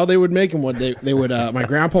 So, how they would make them? They would my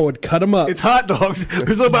grandpa would cut them up. It's hot dogs.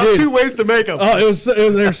 There's about 2 ways to make them. Oh,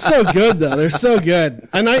 they're so good though. They're so good.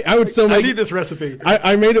 And I would still make. I need this recipe.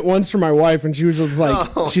 I made it once for my wife, and she was just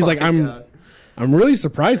like, I'm really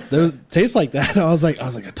surprised those taste like that. I was like, I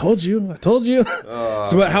told you. So,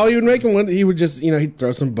 but how he would make them? He would just, he'd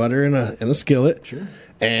throw some butter in a skillet, sure,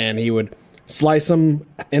 and he would slice them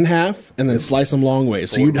in half and then slice them long ways.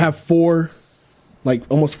 So you'd have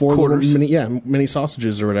almost four quarters, mini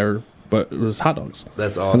sausages or whatever. But it was hot dogs.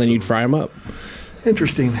 That's awesome. And then you'd fry them up.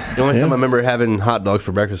 Interesting. The only time I remember having hot dogs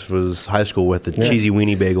for breakfast was high school with the cheesy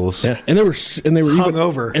weenie bagels. Yeah, and they were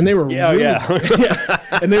hungover, and they were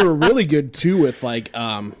and they were really good too with like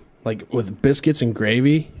with biscuits and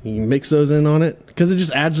gravy. You can mix those in on it because it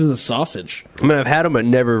just adds to the sausage. I mean, I've had them, but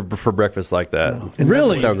never for breakfast like that. No.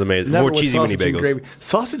 Really, sounds amazing. Never More cheesy weenie bagels. Gravy.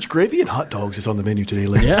 Sausage gravy and hot dogs is on the menu today,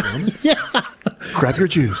 ladies and gentlemen. Yeah. Grab your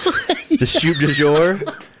juice. The soup du jour.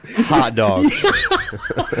 Hot dogs.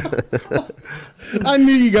 I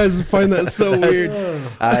knew you guys would find that so weird.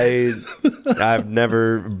 I've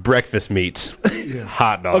never breakfast meat.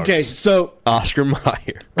 Hot dogs. Okay, so Oscar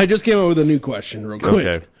Mayer. I just came up with a new question real quick.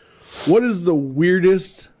 Okay. What is the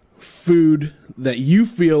weirdest food that you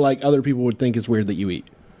feel like other people would think is weird that you eat?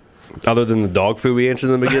 Other than the dog food we answered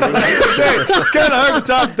in the beginning? It's kind of hard to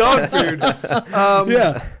top dog food.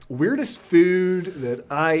 Yeah. Weirdest food that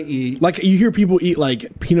I eat. Like, you hear people eat,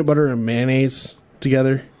 like, peanut butter and mayonnaise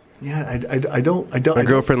together. Yeah, I don't. My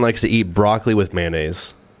girlfriend likes to eat broccoli with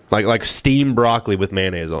mayonnaise. Like steamed broccoli with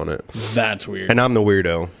mayonnaise on it. That's weird. And I'm the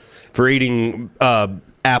weirdo for eating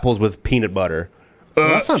apples with peanut butter.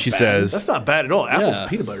 That's not she bad. says. That's not bad at all. Apples with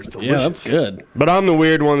peanut butter is delicious. Yeah, that's good. But I'm the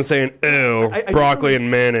weird one saying, ew, broccoli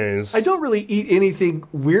and mayonnaise. I don't really eat anything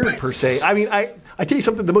weird per se. I mean, I tell you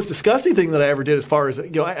something, the most disgusting thing that I ever did as far as,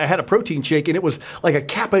 I had a protein shake and it was like a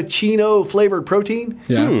cappuccino flavored protein.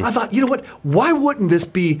 Yeah. I thought, you know what? Why wouldn't this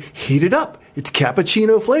be heated up? It's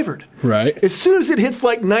cappuccino flavored. Right. As soon as it hits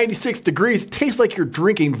like 96 degrees, it tastes like you're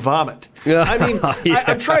drinking vomit. I mean,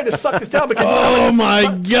 I'm trying to suck this down because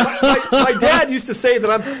my God. My dad used to say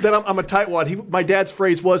that I'm a tightwad. My dad's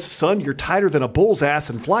phrase was, "Son, you're tighter than a bull's ass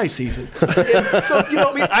in fly season." And so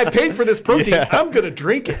I paid for this protein. Yeah. I'm going to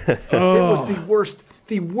drink it. It was the worst.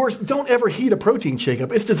 The worst. Don't ever heat a protein shake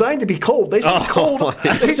up. It's designed to be cold. They say cold.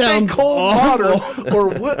 They say cold water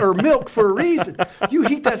or milk for a reason. You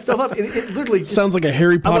heat that stuff up, and it literally sounds like a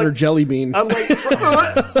Harry Potter jelly bean. I'm like, and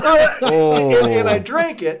I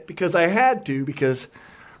drank it because I had to because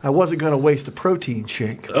I wasn't going to waste a protein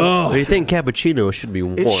shake. Oh, you think cappuccino should be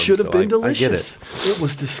warm? It should have been delicious. I get it. It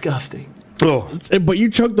was disgusting. Oh, but you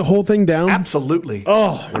chugged the whole thing down? Absolutely.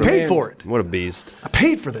 Oh, I paid for it. What a beast. I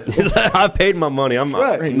paid for this. I paid my money. I'm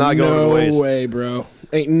not going to waste. No way, bro.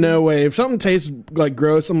 Ain't no way. If something tastes like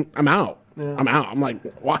gross, I'm out. Yeah. I'm out. I'm like,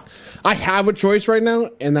 what? I have a choice right now,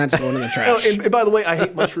 and that's going in the trash. And by the way, I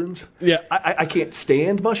hate mushrooms. Yeah, I can't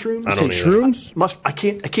stand mushrooms. I don't shrooms. I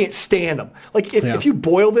can't stand them. Like if you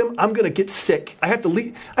boil them, I'm gonna get sick. I have to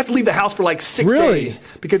leave the house for like 6 days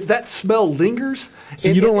because that smell lingers. So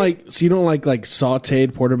you don't like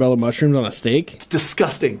sautéed portobello mushrooms on a steak? It's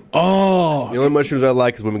disgusting. Oh, the only mushrooms I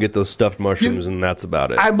like is when we get those stuffed mushrooms, and that's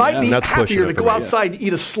about it. I might be happier to go outside and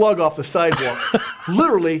eat a slug off the sidewalk.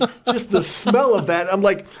 Literally, just the smell of that. I'm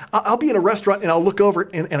like, I'll be in a restaurant and I'll look over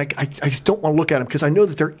and I just don't want to look at them because I know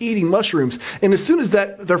that they're eating mushrooms. And as soon as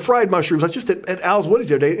they're fried mushrooms, I was just at Al's Woody's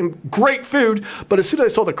the other day, and great food. But as soon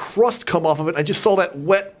as I saw the crust come off of it, I just saw that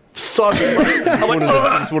wet, soggy. I'm like,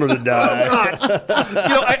 I just wanted to die.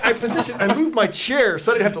 I moved my chair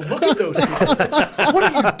so I didn't have to look at those people. What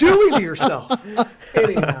are you doing to yourself?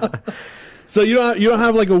 Anyhow. So you don't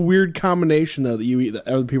have like a weird combination though that you eat that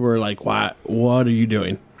other people are like, what are you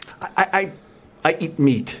doing? I eat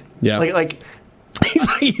meat. Yeah. Like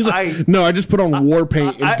He's like, no, I just put on war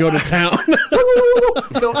paint and go to town.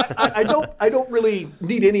 No, I don't really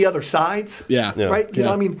need any other sides. Yeah. Right? You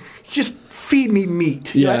know, I mean, just feed me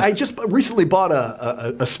meat. You know, I just recently bought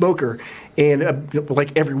a smoker, and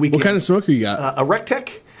like every weekend. What kind of smoker you got? A Rectech.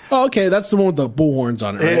 Oh, okay. That's the one with the bull horns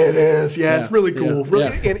on it, right? It is. Yeah, it's really cool. Yeah.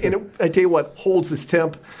 Really, and I tell you what, holds this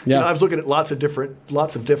temp. Yeah. You know, I was looking at lots of different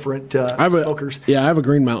smokers. I have a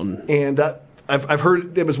Green Mountain. And I've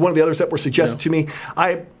heard it was one of the others that were suggested to me.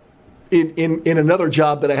 In another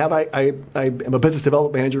job that I have, I am a business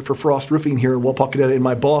development manager for Frost Roofing here in Walpaquideta, and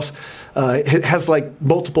my boss has like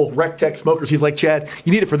multiple Rectech smokers. He's like, Chad,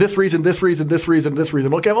 you need it for this reason, this reason, this reason, this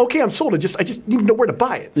reason. Okay, I'm sold. I just need to know where to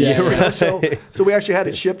buy it. Yeah. So we actually had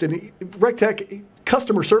it shipped, and Rectech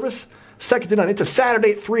customer service, second to none. It's a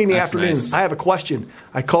Saturday at 3 in the afternoon. Nice. I have a question.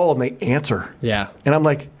 I call and they answer. Yeah. And I'm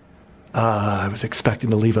like, I was expecting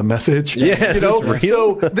to leave a message. Yes, you know? it's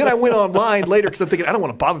real. So then I went online later because I'm thinking, I don't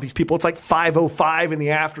want to bother these people. It's like 5:05 in the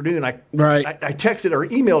afternoon. I texted or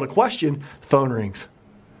emailed a question. The phone rings.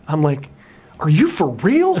 I'm like, are you for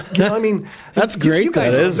real? You know, I mean, That's great. You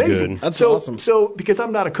guys That are is amazing. good. That's awesome. So because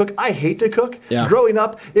I'm not a cook, I hate to cook. Yeah. Growing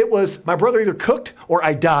up, it was my brother either cooked or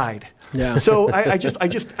I died. Yeah. So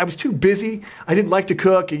I was too busy. I didn't like to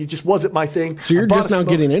cook. It just wasn't my thing. So you're just now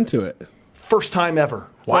getting into it. First time ever.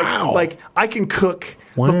 Wow. Like I can cook.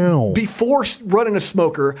 Wow. Before running a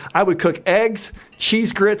smoker, I would cook eggs,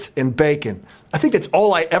 cheese grits, and bacon. I think that's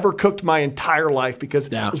all I ever cooked my entire life because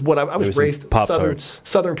that was what I was raised.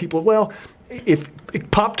 Southern people. Well, if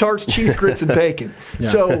Pop-Tarts, cheese grits, and bacon. Yeah.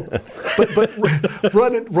 So, but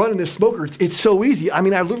running this smoker, it's so easy. I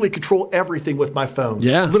mean, I literally control everything with my phone.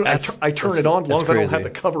 Yeah. I turn it on. As long as I don't have the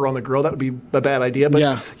cover on the grill, that would be a bad idea.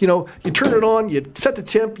 But, you know, you turn it on, you set the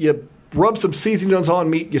temp, you rub some seasonings on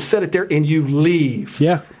meat, you set it there, and you leave.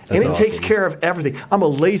 Yeah. And it takes care of everything. I'm a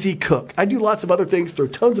lazy cook. I do lots of other things, throw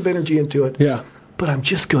tons of energy into it. Yeah. But I'm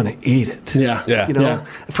just going to eat it. Yeah. Yeah. You know,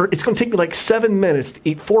 it's going to take me like 7 minutes to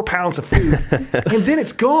eat 4 pounds of food, and then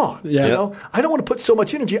it's gone. Yeah. You know, I don't want to put so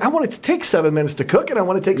much energy. I want it to take 7 minutes to cook, and I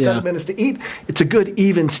want to take 7 minutes to eat. It's a good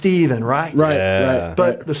even Steven, right? Right.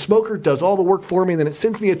 But the smoker does all the work for me, and then it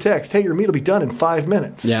sends me a text, hey, your meat will be done in 5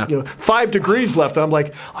 minutes. Yeah. You know, 5 degrees left. I'm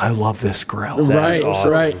like, I love this grill. Right.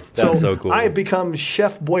 awesome. Right. That's so cool. I have become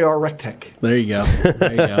Chef Boyar Rectech. There you go.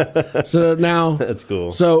 There you go. So now That's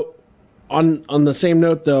cool. So on the same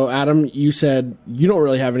note though, Adam, you said you don't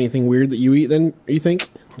really have anything weird that you eat then, you think?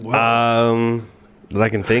 That I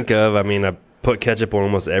can think of. I mean, I put ketchup on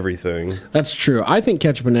almost everything. That's true. I think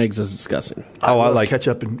ketchup and eggs is disgusting. I I love like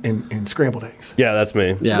ketchup and scrambled eggs. Yeah, that's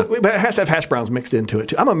me. Yeah. But it has to have hash browns mixed into it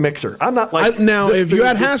too. I'm a mixer. I'm not like Now, this if you food,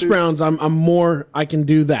 had this hash food. browns, I'm more. I can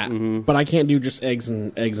do that, but I can't do just eggs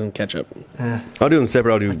and ketchup. I'll do them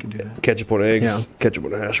separate. I'll do do that. ketchup on eggs, Yeah. ketchup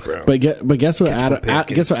on a hash brown. But guess what?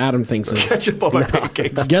 pancakes. Guess what Adam thinks is. ketchup on my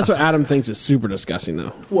pancakes. Guess what Adam thinks is super disgusting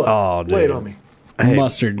though. What? Oh, dude. Lay it on me. Hey,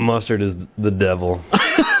 Mustard. Mustard is the devil.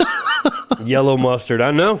 Yellow mustard. I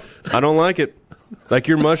know. I don't like it. Like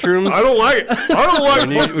your mushrooms. I don't like it. I don't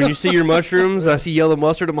like it. When you see your mushrooms, I see yellow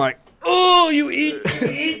mustard. I'm like, oh, you eat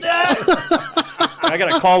that? I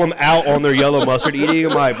gotta call them out on their yellow mustard eating.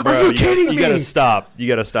 I'm like, bro, you gotta stop. You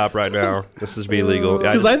gotta stop right now. This is be illegal.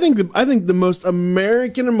 Because I think the most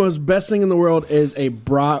American and most best thing in the world is a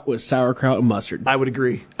brat with sauerkraut and mustard. I would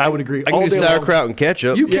agree. I can do sauerkraut and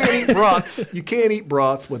ketchup. You can't eat brats. You can't eat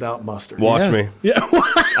brats without mustard. Watch me. Yeah.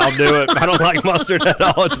 I'll do it. I don't like mustard at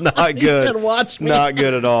all. It's not good. He said, "Watch me." Not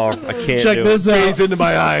good at all. I can't Check do this it. out. Gaze into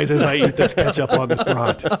my eyes as I eat this ketchup on this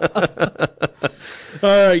brat.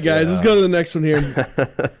 All right, guys, let's go to the next one here.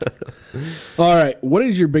 All right, what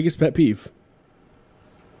is your biggest pet peeve?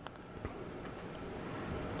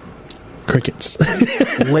 Crickets.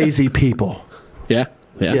 Lazy people. Yeah.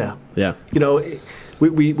 Yeah. Yeah. You know,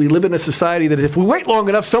 we live in a society that if we wait long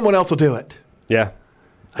enough, someone else will do it. Yeah.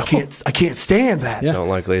 I can't stand that. Yeah. Don't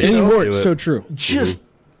like lazy. Anymore, Do it's it. so true. Just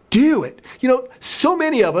do it. You know, so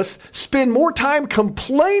many of us spend more time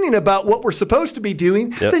complaining about what we're supposed to be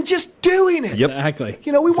doing than just doing it. Exactly.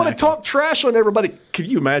 You know, we want to Exactly. talk trash on everybody. Can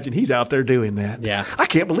you imagine he's out there doing that? Yeah. I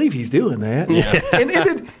can't believe he's doing that. Yeah. And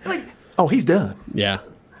then, like, oh, he's done. Yeah.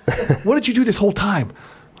 What did you do this whole time?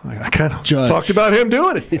 I kind of Judge. talked about him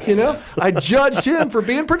doing it. You know, I judged him for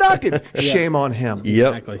being productive. Shame on him. Yep.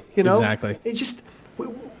 Exactly. You know, Exactly. It just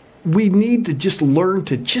we need to just learn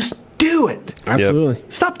to just do it. Absolutely.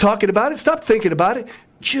 Stop talking about it. Stop thinking about it.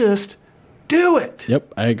 Just do it.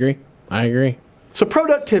 Yep. I agree. So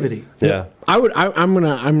productivity. Yeah. I'm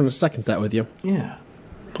gonna second that with you Yeah.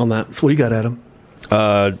 on that. So what do you got, Adam?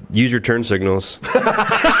 Use your turn signals.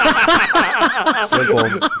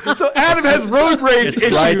 Simple. So Adam has road rage It's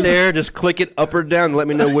issues. right there. Just click it up or down. And let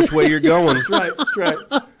me know which way you're going. That's right. That's right.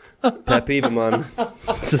 Pet peeve of mine.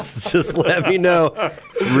 Just let me know.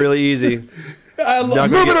 It's really easy. I love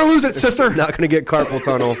Move it or lose it, sister. Not going to get carpal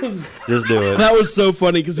tunnel. Just do it. That was so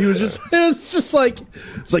funny because he was just, it's just like,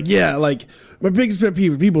 yeah, like my biggest pet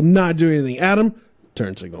peeve: people not doing anything. Adam,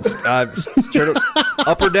 turn signals. Just turn it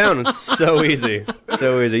up or down. It's so easy.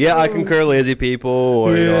 So easy. Yeah, I concur, lazy people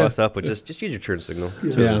or all that stuff, but just use your turn signal.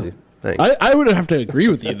 So easy. Thanks. I would have to agree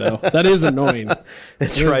with you though. That is annoying.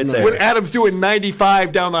 It's right there. When Adam's doing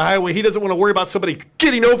 95 down the highway, he doesn't want to worry about somebody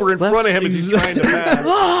getting over in front of him as he's trying to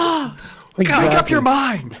pass. Make up your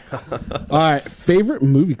mind. All right, favorite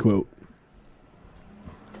movie quote.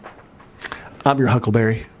 I'm your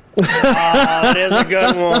Huckleberry. That is a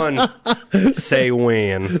good one. Say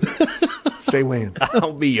when. Say when.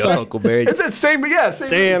 I'll be your Huckleberry. It's that same, yeah. Same,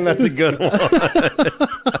 Damn, that's a good one. Or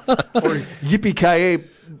yippee-ki-yay.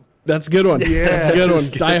 That's a good one. Yeah. That's a good one.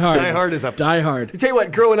 Die Hard. Die Hard is up. Die Hard. I tell you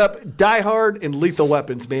what, growing up, Die Hard and Lethal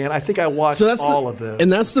Weapons, man. I think I watched all of them.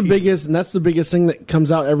 And that's the biggest. And that's the biggest thing that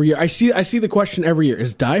comes out every year. I see the question every year: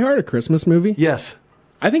 is Die Hard a Christmas movie? Yes.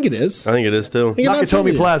 I think it is. I think it is too.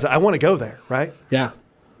 Nakatomi Plaza. I want to go there, right? Yeah,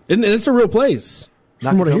 and it's a real place.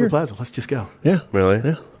 From what I hear. Nakatomi Plaza. Let's just go. Yeah. Really?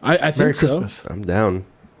 Yeah. I think Merry so. Christmas. I'm down.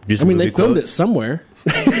 I mean, they filmed it somewhere.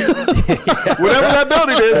 Whatever that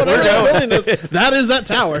building is, we're going. That is that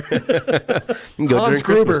tower. You can go during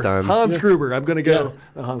Christmas time. Hans Gruber. I'm going to go.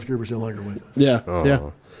 Hans Gruber's no longer with us. Yeah. Oh. Yeah.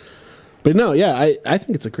 But no, yeah, I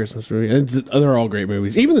think it's a Christmas movie. They're all great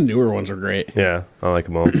movies. Even the newer ones are great. Yeah, I like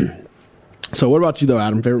them all. So what about you, though,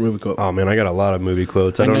 Adam? Favorite movie quote? Oh, man, I got a lot of movie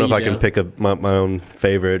quotes. I don't know if I can pick my own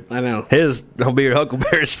favorite. I know. His, I'll be your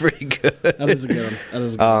Huckleberry, is pretty good. That is a good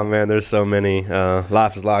one. Oh, man, there's so many.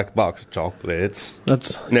 Life is like a box of chocolates.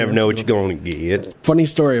 Never know what you're going to get. Funny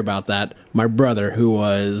story about that. My brother, who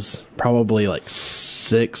was probably like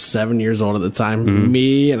 6, 7 years old at the time,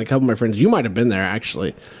 me and a couple of my friends, you might have been there,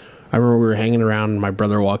 actually. I remember we were hanging around, and my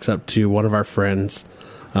brother walks up to one of our friends,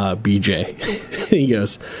 BJ. He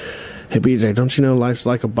goes, "Hey, BJ, don't you know life's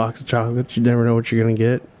like a box of chocolates? You never know what you're going to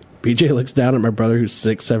get." BJ looks down at my brother, who's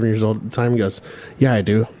 6, 7 years old at the time, and goes, "Yeah, I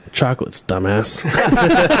do. Chocolates, dumbass."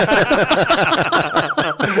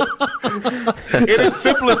 In its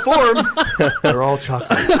simplest form, they're all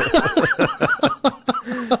chocolate.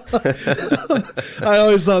 I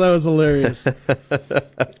always thought that was hilarious.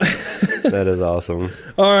 That is awesome.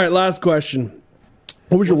 All right, last question.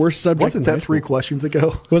 What was your worst subject Wasn't in high that 3 school? questions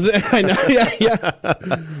ago? Was it? I know, yeah.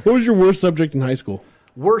 What was your worst subject in high school?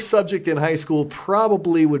 Worst subject in high school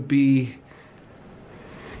probably would be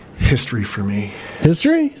history for me.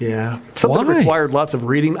 History? Yeah. Something that Why? required lots of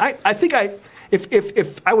reading. I think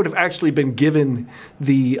if I would have actually been given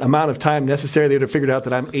the amount of time necessary, they would have figured out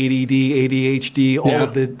that I'm ADD, ADHD, all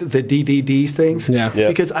of the DDDs things. Yeah.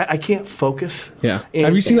 Because I can't focus. Yeah. And-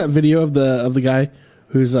 Have you seen that video of the guy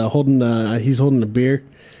who's holding a beer,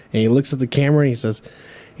 and he looks at the camera and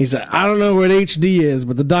he said, "I don't know what HD is,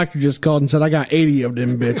 but the doctor just called and said I got 80 of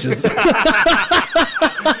them bitches."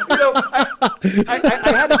 You know,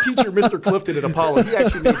 I had a teacher, Mr. Clifton at Apollo. He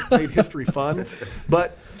actually made history fun,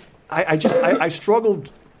 but I struggled.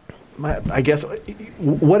 I guess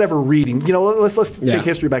whatever reading. You know, let's take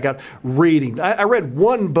history back out. Reading. I read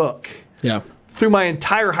one book. Yeah. Through my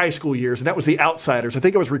entire high school years, and that was The Outsiders. I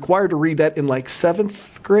think I was required to read that in like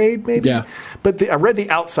 7th grade, maybe. Yeah. But I read The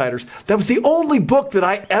Outsiders. That was the only book that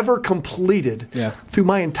I ever completed through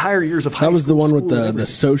my entire years of high school. That was the one with the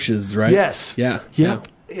socias, right? Yes. Yeah. Yep.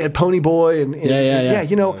 And Pony Boy and Yeah.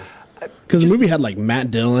 you know. Because the movie had like Matt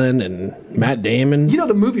Dillon and Matt Damon. You know,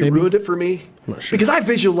 the movie ruined it for me. I'm not sure. Because I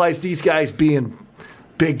visualized these guys being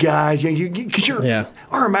big guys. Because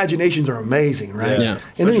our imaginations are amazing, right? Yeah.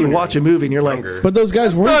 And then you watch a movie and you're like, But those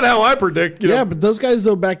guys weren't. not how I predict. You know? Yeah, but those guys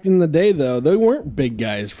though back in the day though, they weren't big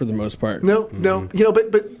guys for the most part. No. You know,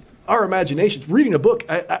 but our imaginations. Reading a book,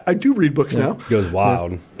 I do read books now. Goes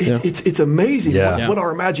wild. It's amazing what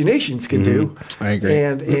our imaginations can do. I agree.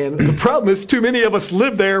 And the problem is, too many of us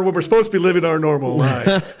live there when we're supposed to be living our normal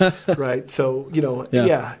lives, right? So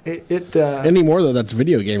Anymore though, that's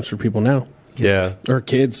video games for people now. Yeah. Or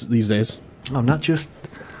kids these days. Oh, not just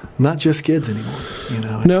kids anymore. You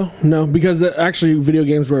know. No, because actually video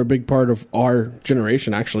games were a big part of our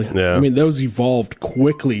generation. Actually, Yeah. I mean those evolved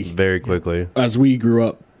quickly Very quickly. as we grew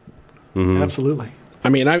up. Absolutely. I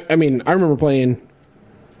mean, I remember playing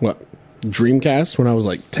Dreamcast when I was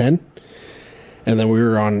like 10, and then we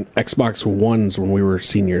were on Xbox Ones when we were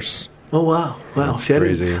seniors. Oh, wow. Wow. See,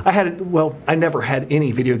 crazy. I never had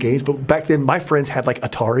any video games, but back then my friends had like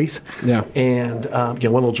Ataris. Yeah. And, one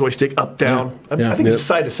little joystick up, down. Yeah. I think it's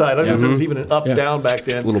side to side. I don't know if there was even an up, down back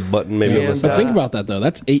then. Little button maybe on the And, side. But think about that, though.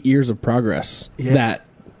 That's 8 years of progress that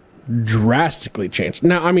drastically changed.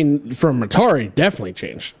 Now, I mean, from Atari, definitely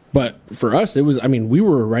changed. But for us, it was, I mean, we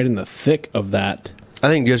were right in the thick of that. I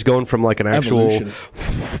think just going from like an actual Evolution.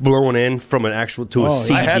 blowing in from an actual to a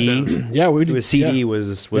CD. I had those. Yeah, we did. To a CD yeah.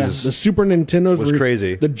 was Yeah, the Super Nintendos was were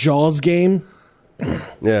crazy. The Jaws game.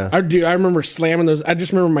 yeah. I remember slamming those. I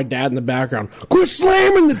just remember my dad in the background. Quit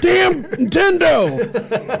slamming the damn Nintendo!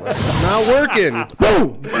 Not working.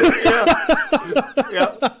 Boom!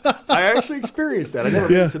 Yeah. I actually experienced that. I never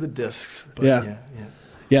been to the discs. But Yeah.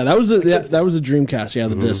 Yeah, that was a Dreamcast. Yeah,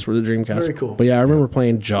 the discs were the Dreamcast. Very cool. But yeah, I remember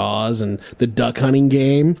playing Jaws and the duck hunting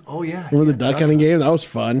game. Oh, yeah. Remember the duck hunting game? That was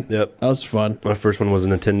fun. Yep. That was fun. My first one was a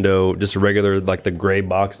Nintendo, just a regular, like the gray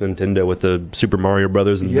box Nintendo with the Super Mario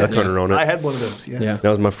Brothers and the Duck Hunter on it. I had one of those, Yeah. That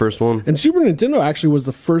was my first one. And Super Nintendo actually was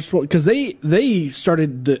the first one because they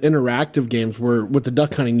started the interactive games where with the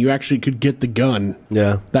duck hunting you actually could get the gun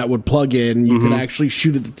Yeah. that would plug in. You could actually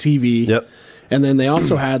shoot at the TV. Yep. And then they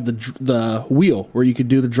also had the wheel where you could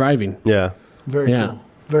do the driving. Yeah. Very cool.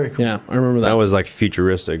 Very cool. Yeah, I remember that. That was like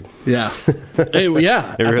futuristic. Yeah. Yeah. It at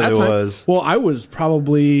really that time. was. Well, I was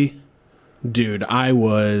probably, I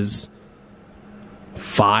was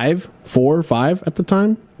 4 or 5 at the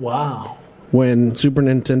time Wow. when Super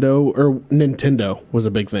Nintendo was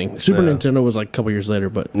a big thing. Super Nintendo was like a couple years later,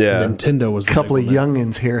 but Nintendo was the A couple big of one then.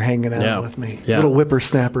 youngins here hanging out with me. Yeah. Little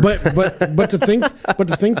whippersnappers. But to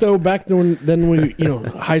think though back then when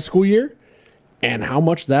high school year and how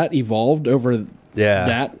much that evolved over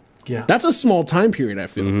that. Yeah. That's a small time period, I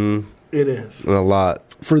feel. It is. A lot.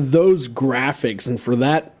 For those graphics and for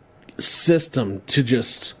that system to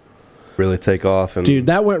just Really take off. And dude,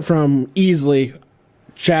 that went from easily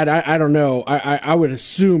Chad, I don't know. I would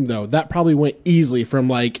assume though that probably went easily from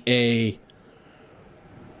like a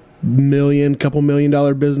couple $1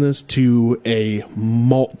 million business to a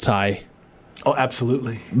Oh,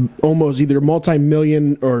 absolutely. almost either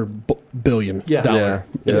multi-million or billion dollar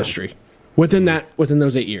Yeah. industry within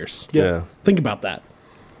those 8 years. Yeah. Think about that.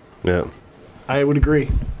 Yeah. I would agree.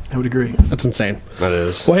 That's insane. That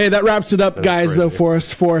is. Well, hey, that wraps it up, guys, crazy. though, for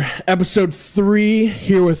us for episode 3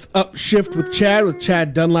 here with Upshift with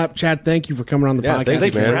Chad Dunlap. Chad, thank you for coming on the podcast. Thank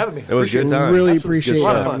you, for man. having me. It was a good time. Really Absolutely. appreciate Good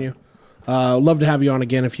stuff. having you. Love to have you on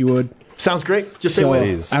again if you would. Sounds great. Just say So, what.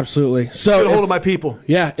 Please. absolutely. So, Get a hold of my people.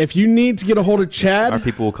 if you need to get a hold of Chad, Our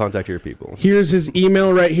people will contact your people. here's his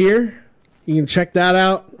email right here. You can check that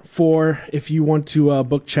out for if you want to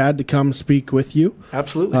book Chad to come speak with you.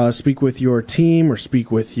 Absolutely. Speak with your team or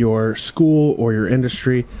speak with your school or your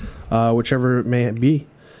industry, whichever it may be.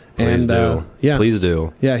 Please do. Yeah, Please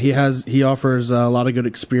do. Yeah, he offers a lot of good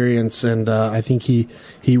experience, and I think he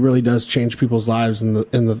really does change people's lives in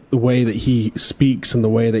the way that he speaks and the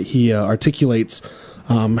way that he articulates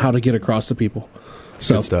how to get across to people.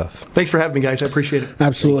 So Good stuff. Thanks for having me, guys. I appreciate it.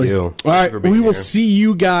 absolutely. Thank you. All Thanks right, for being we will here. see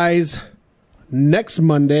you guys next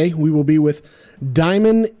Monday. We will be with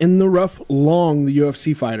Diamond in the Rough Long, the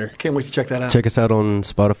UFC fighter. Can't wait to check that out. Check us out on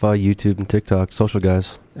Spotify, YouTube, and TikTok. Social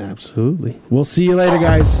guys. Absolutely. We'll see you later,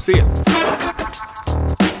 guys. See ya.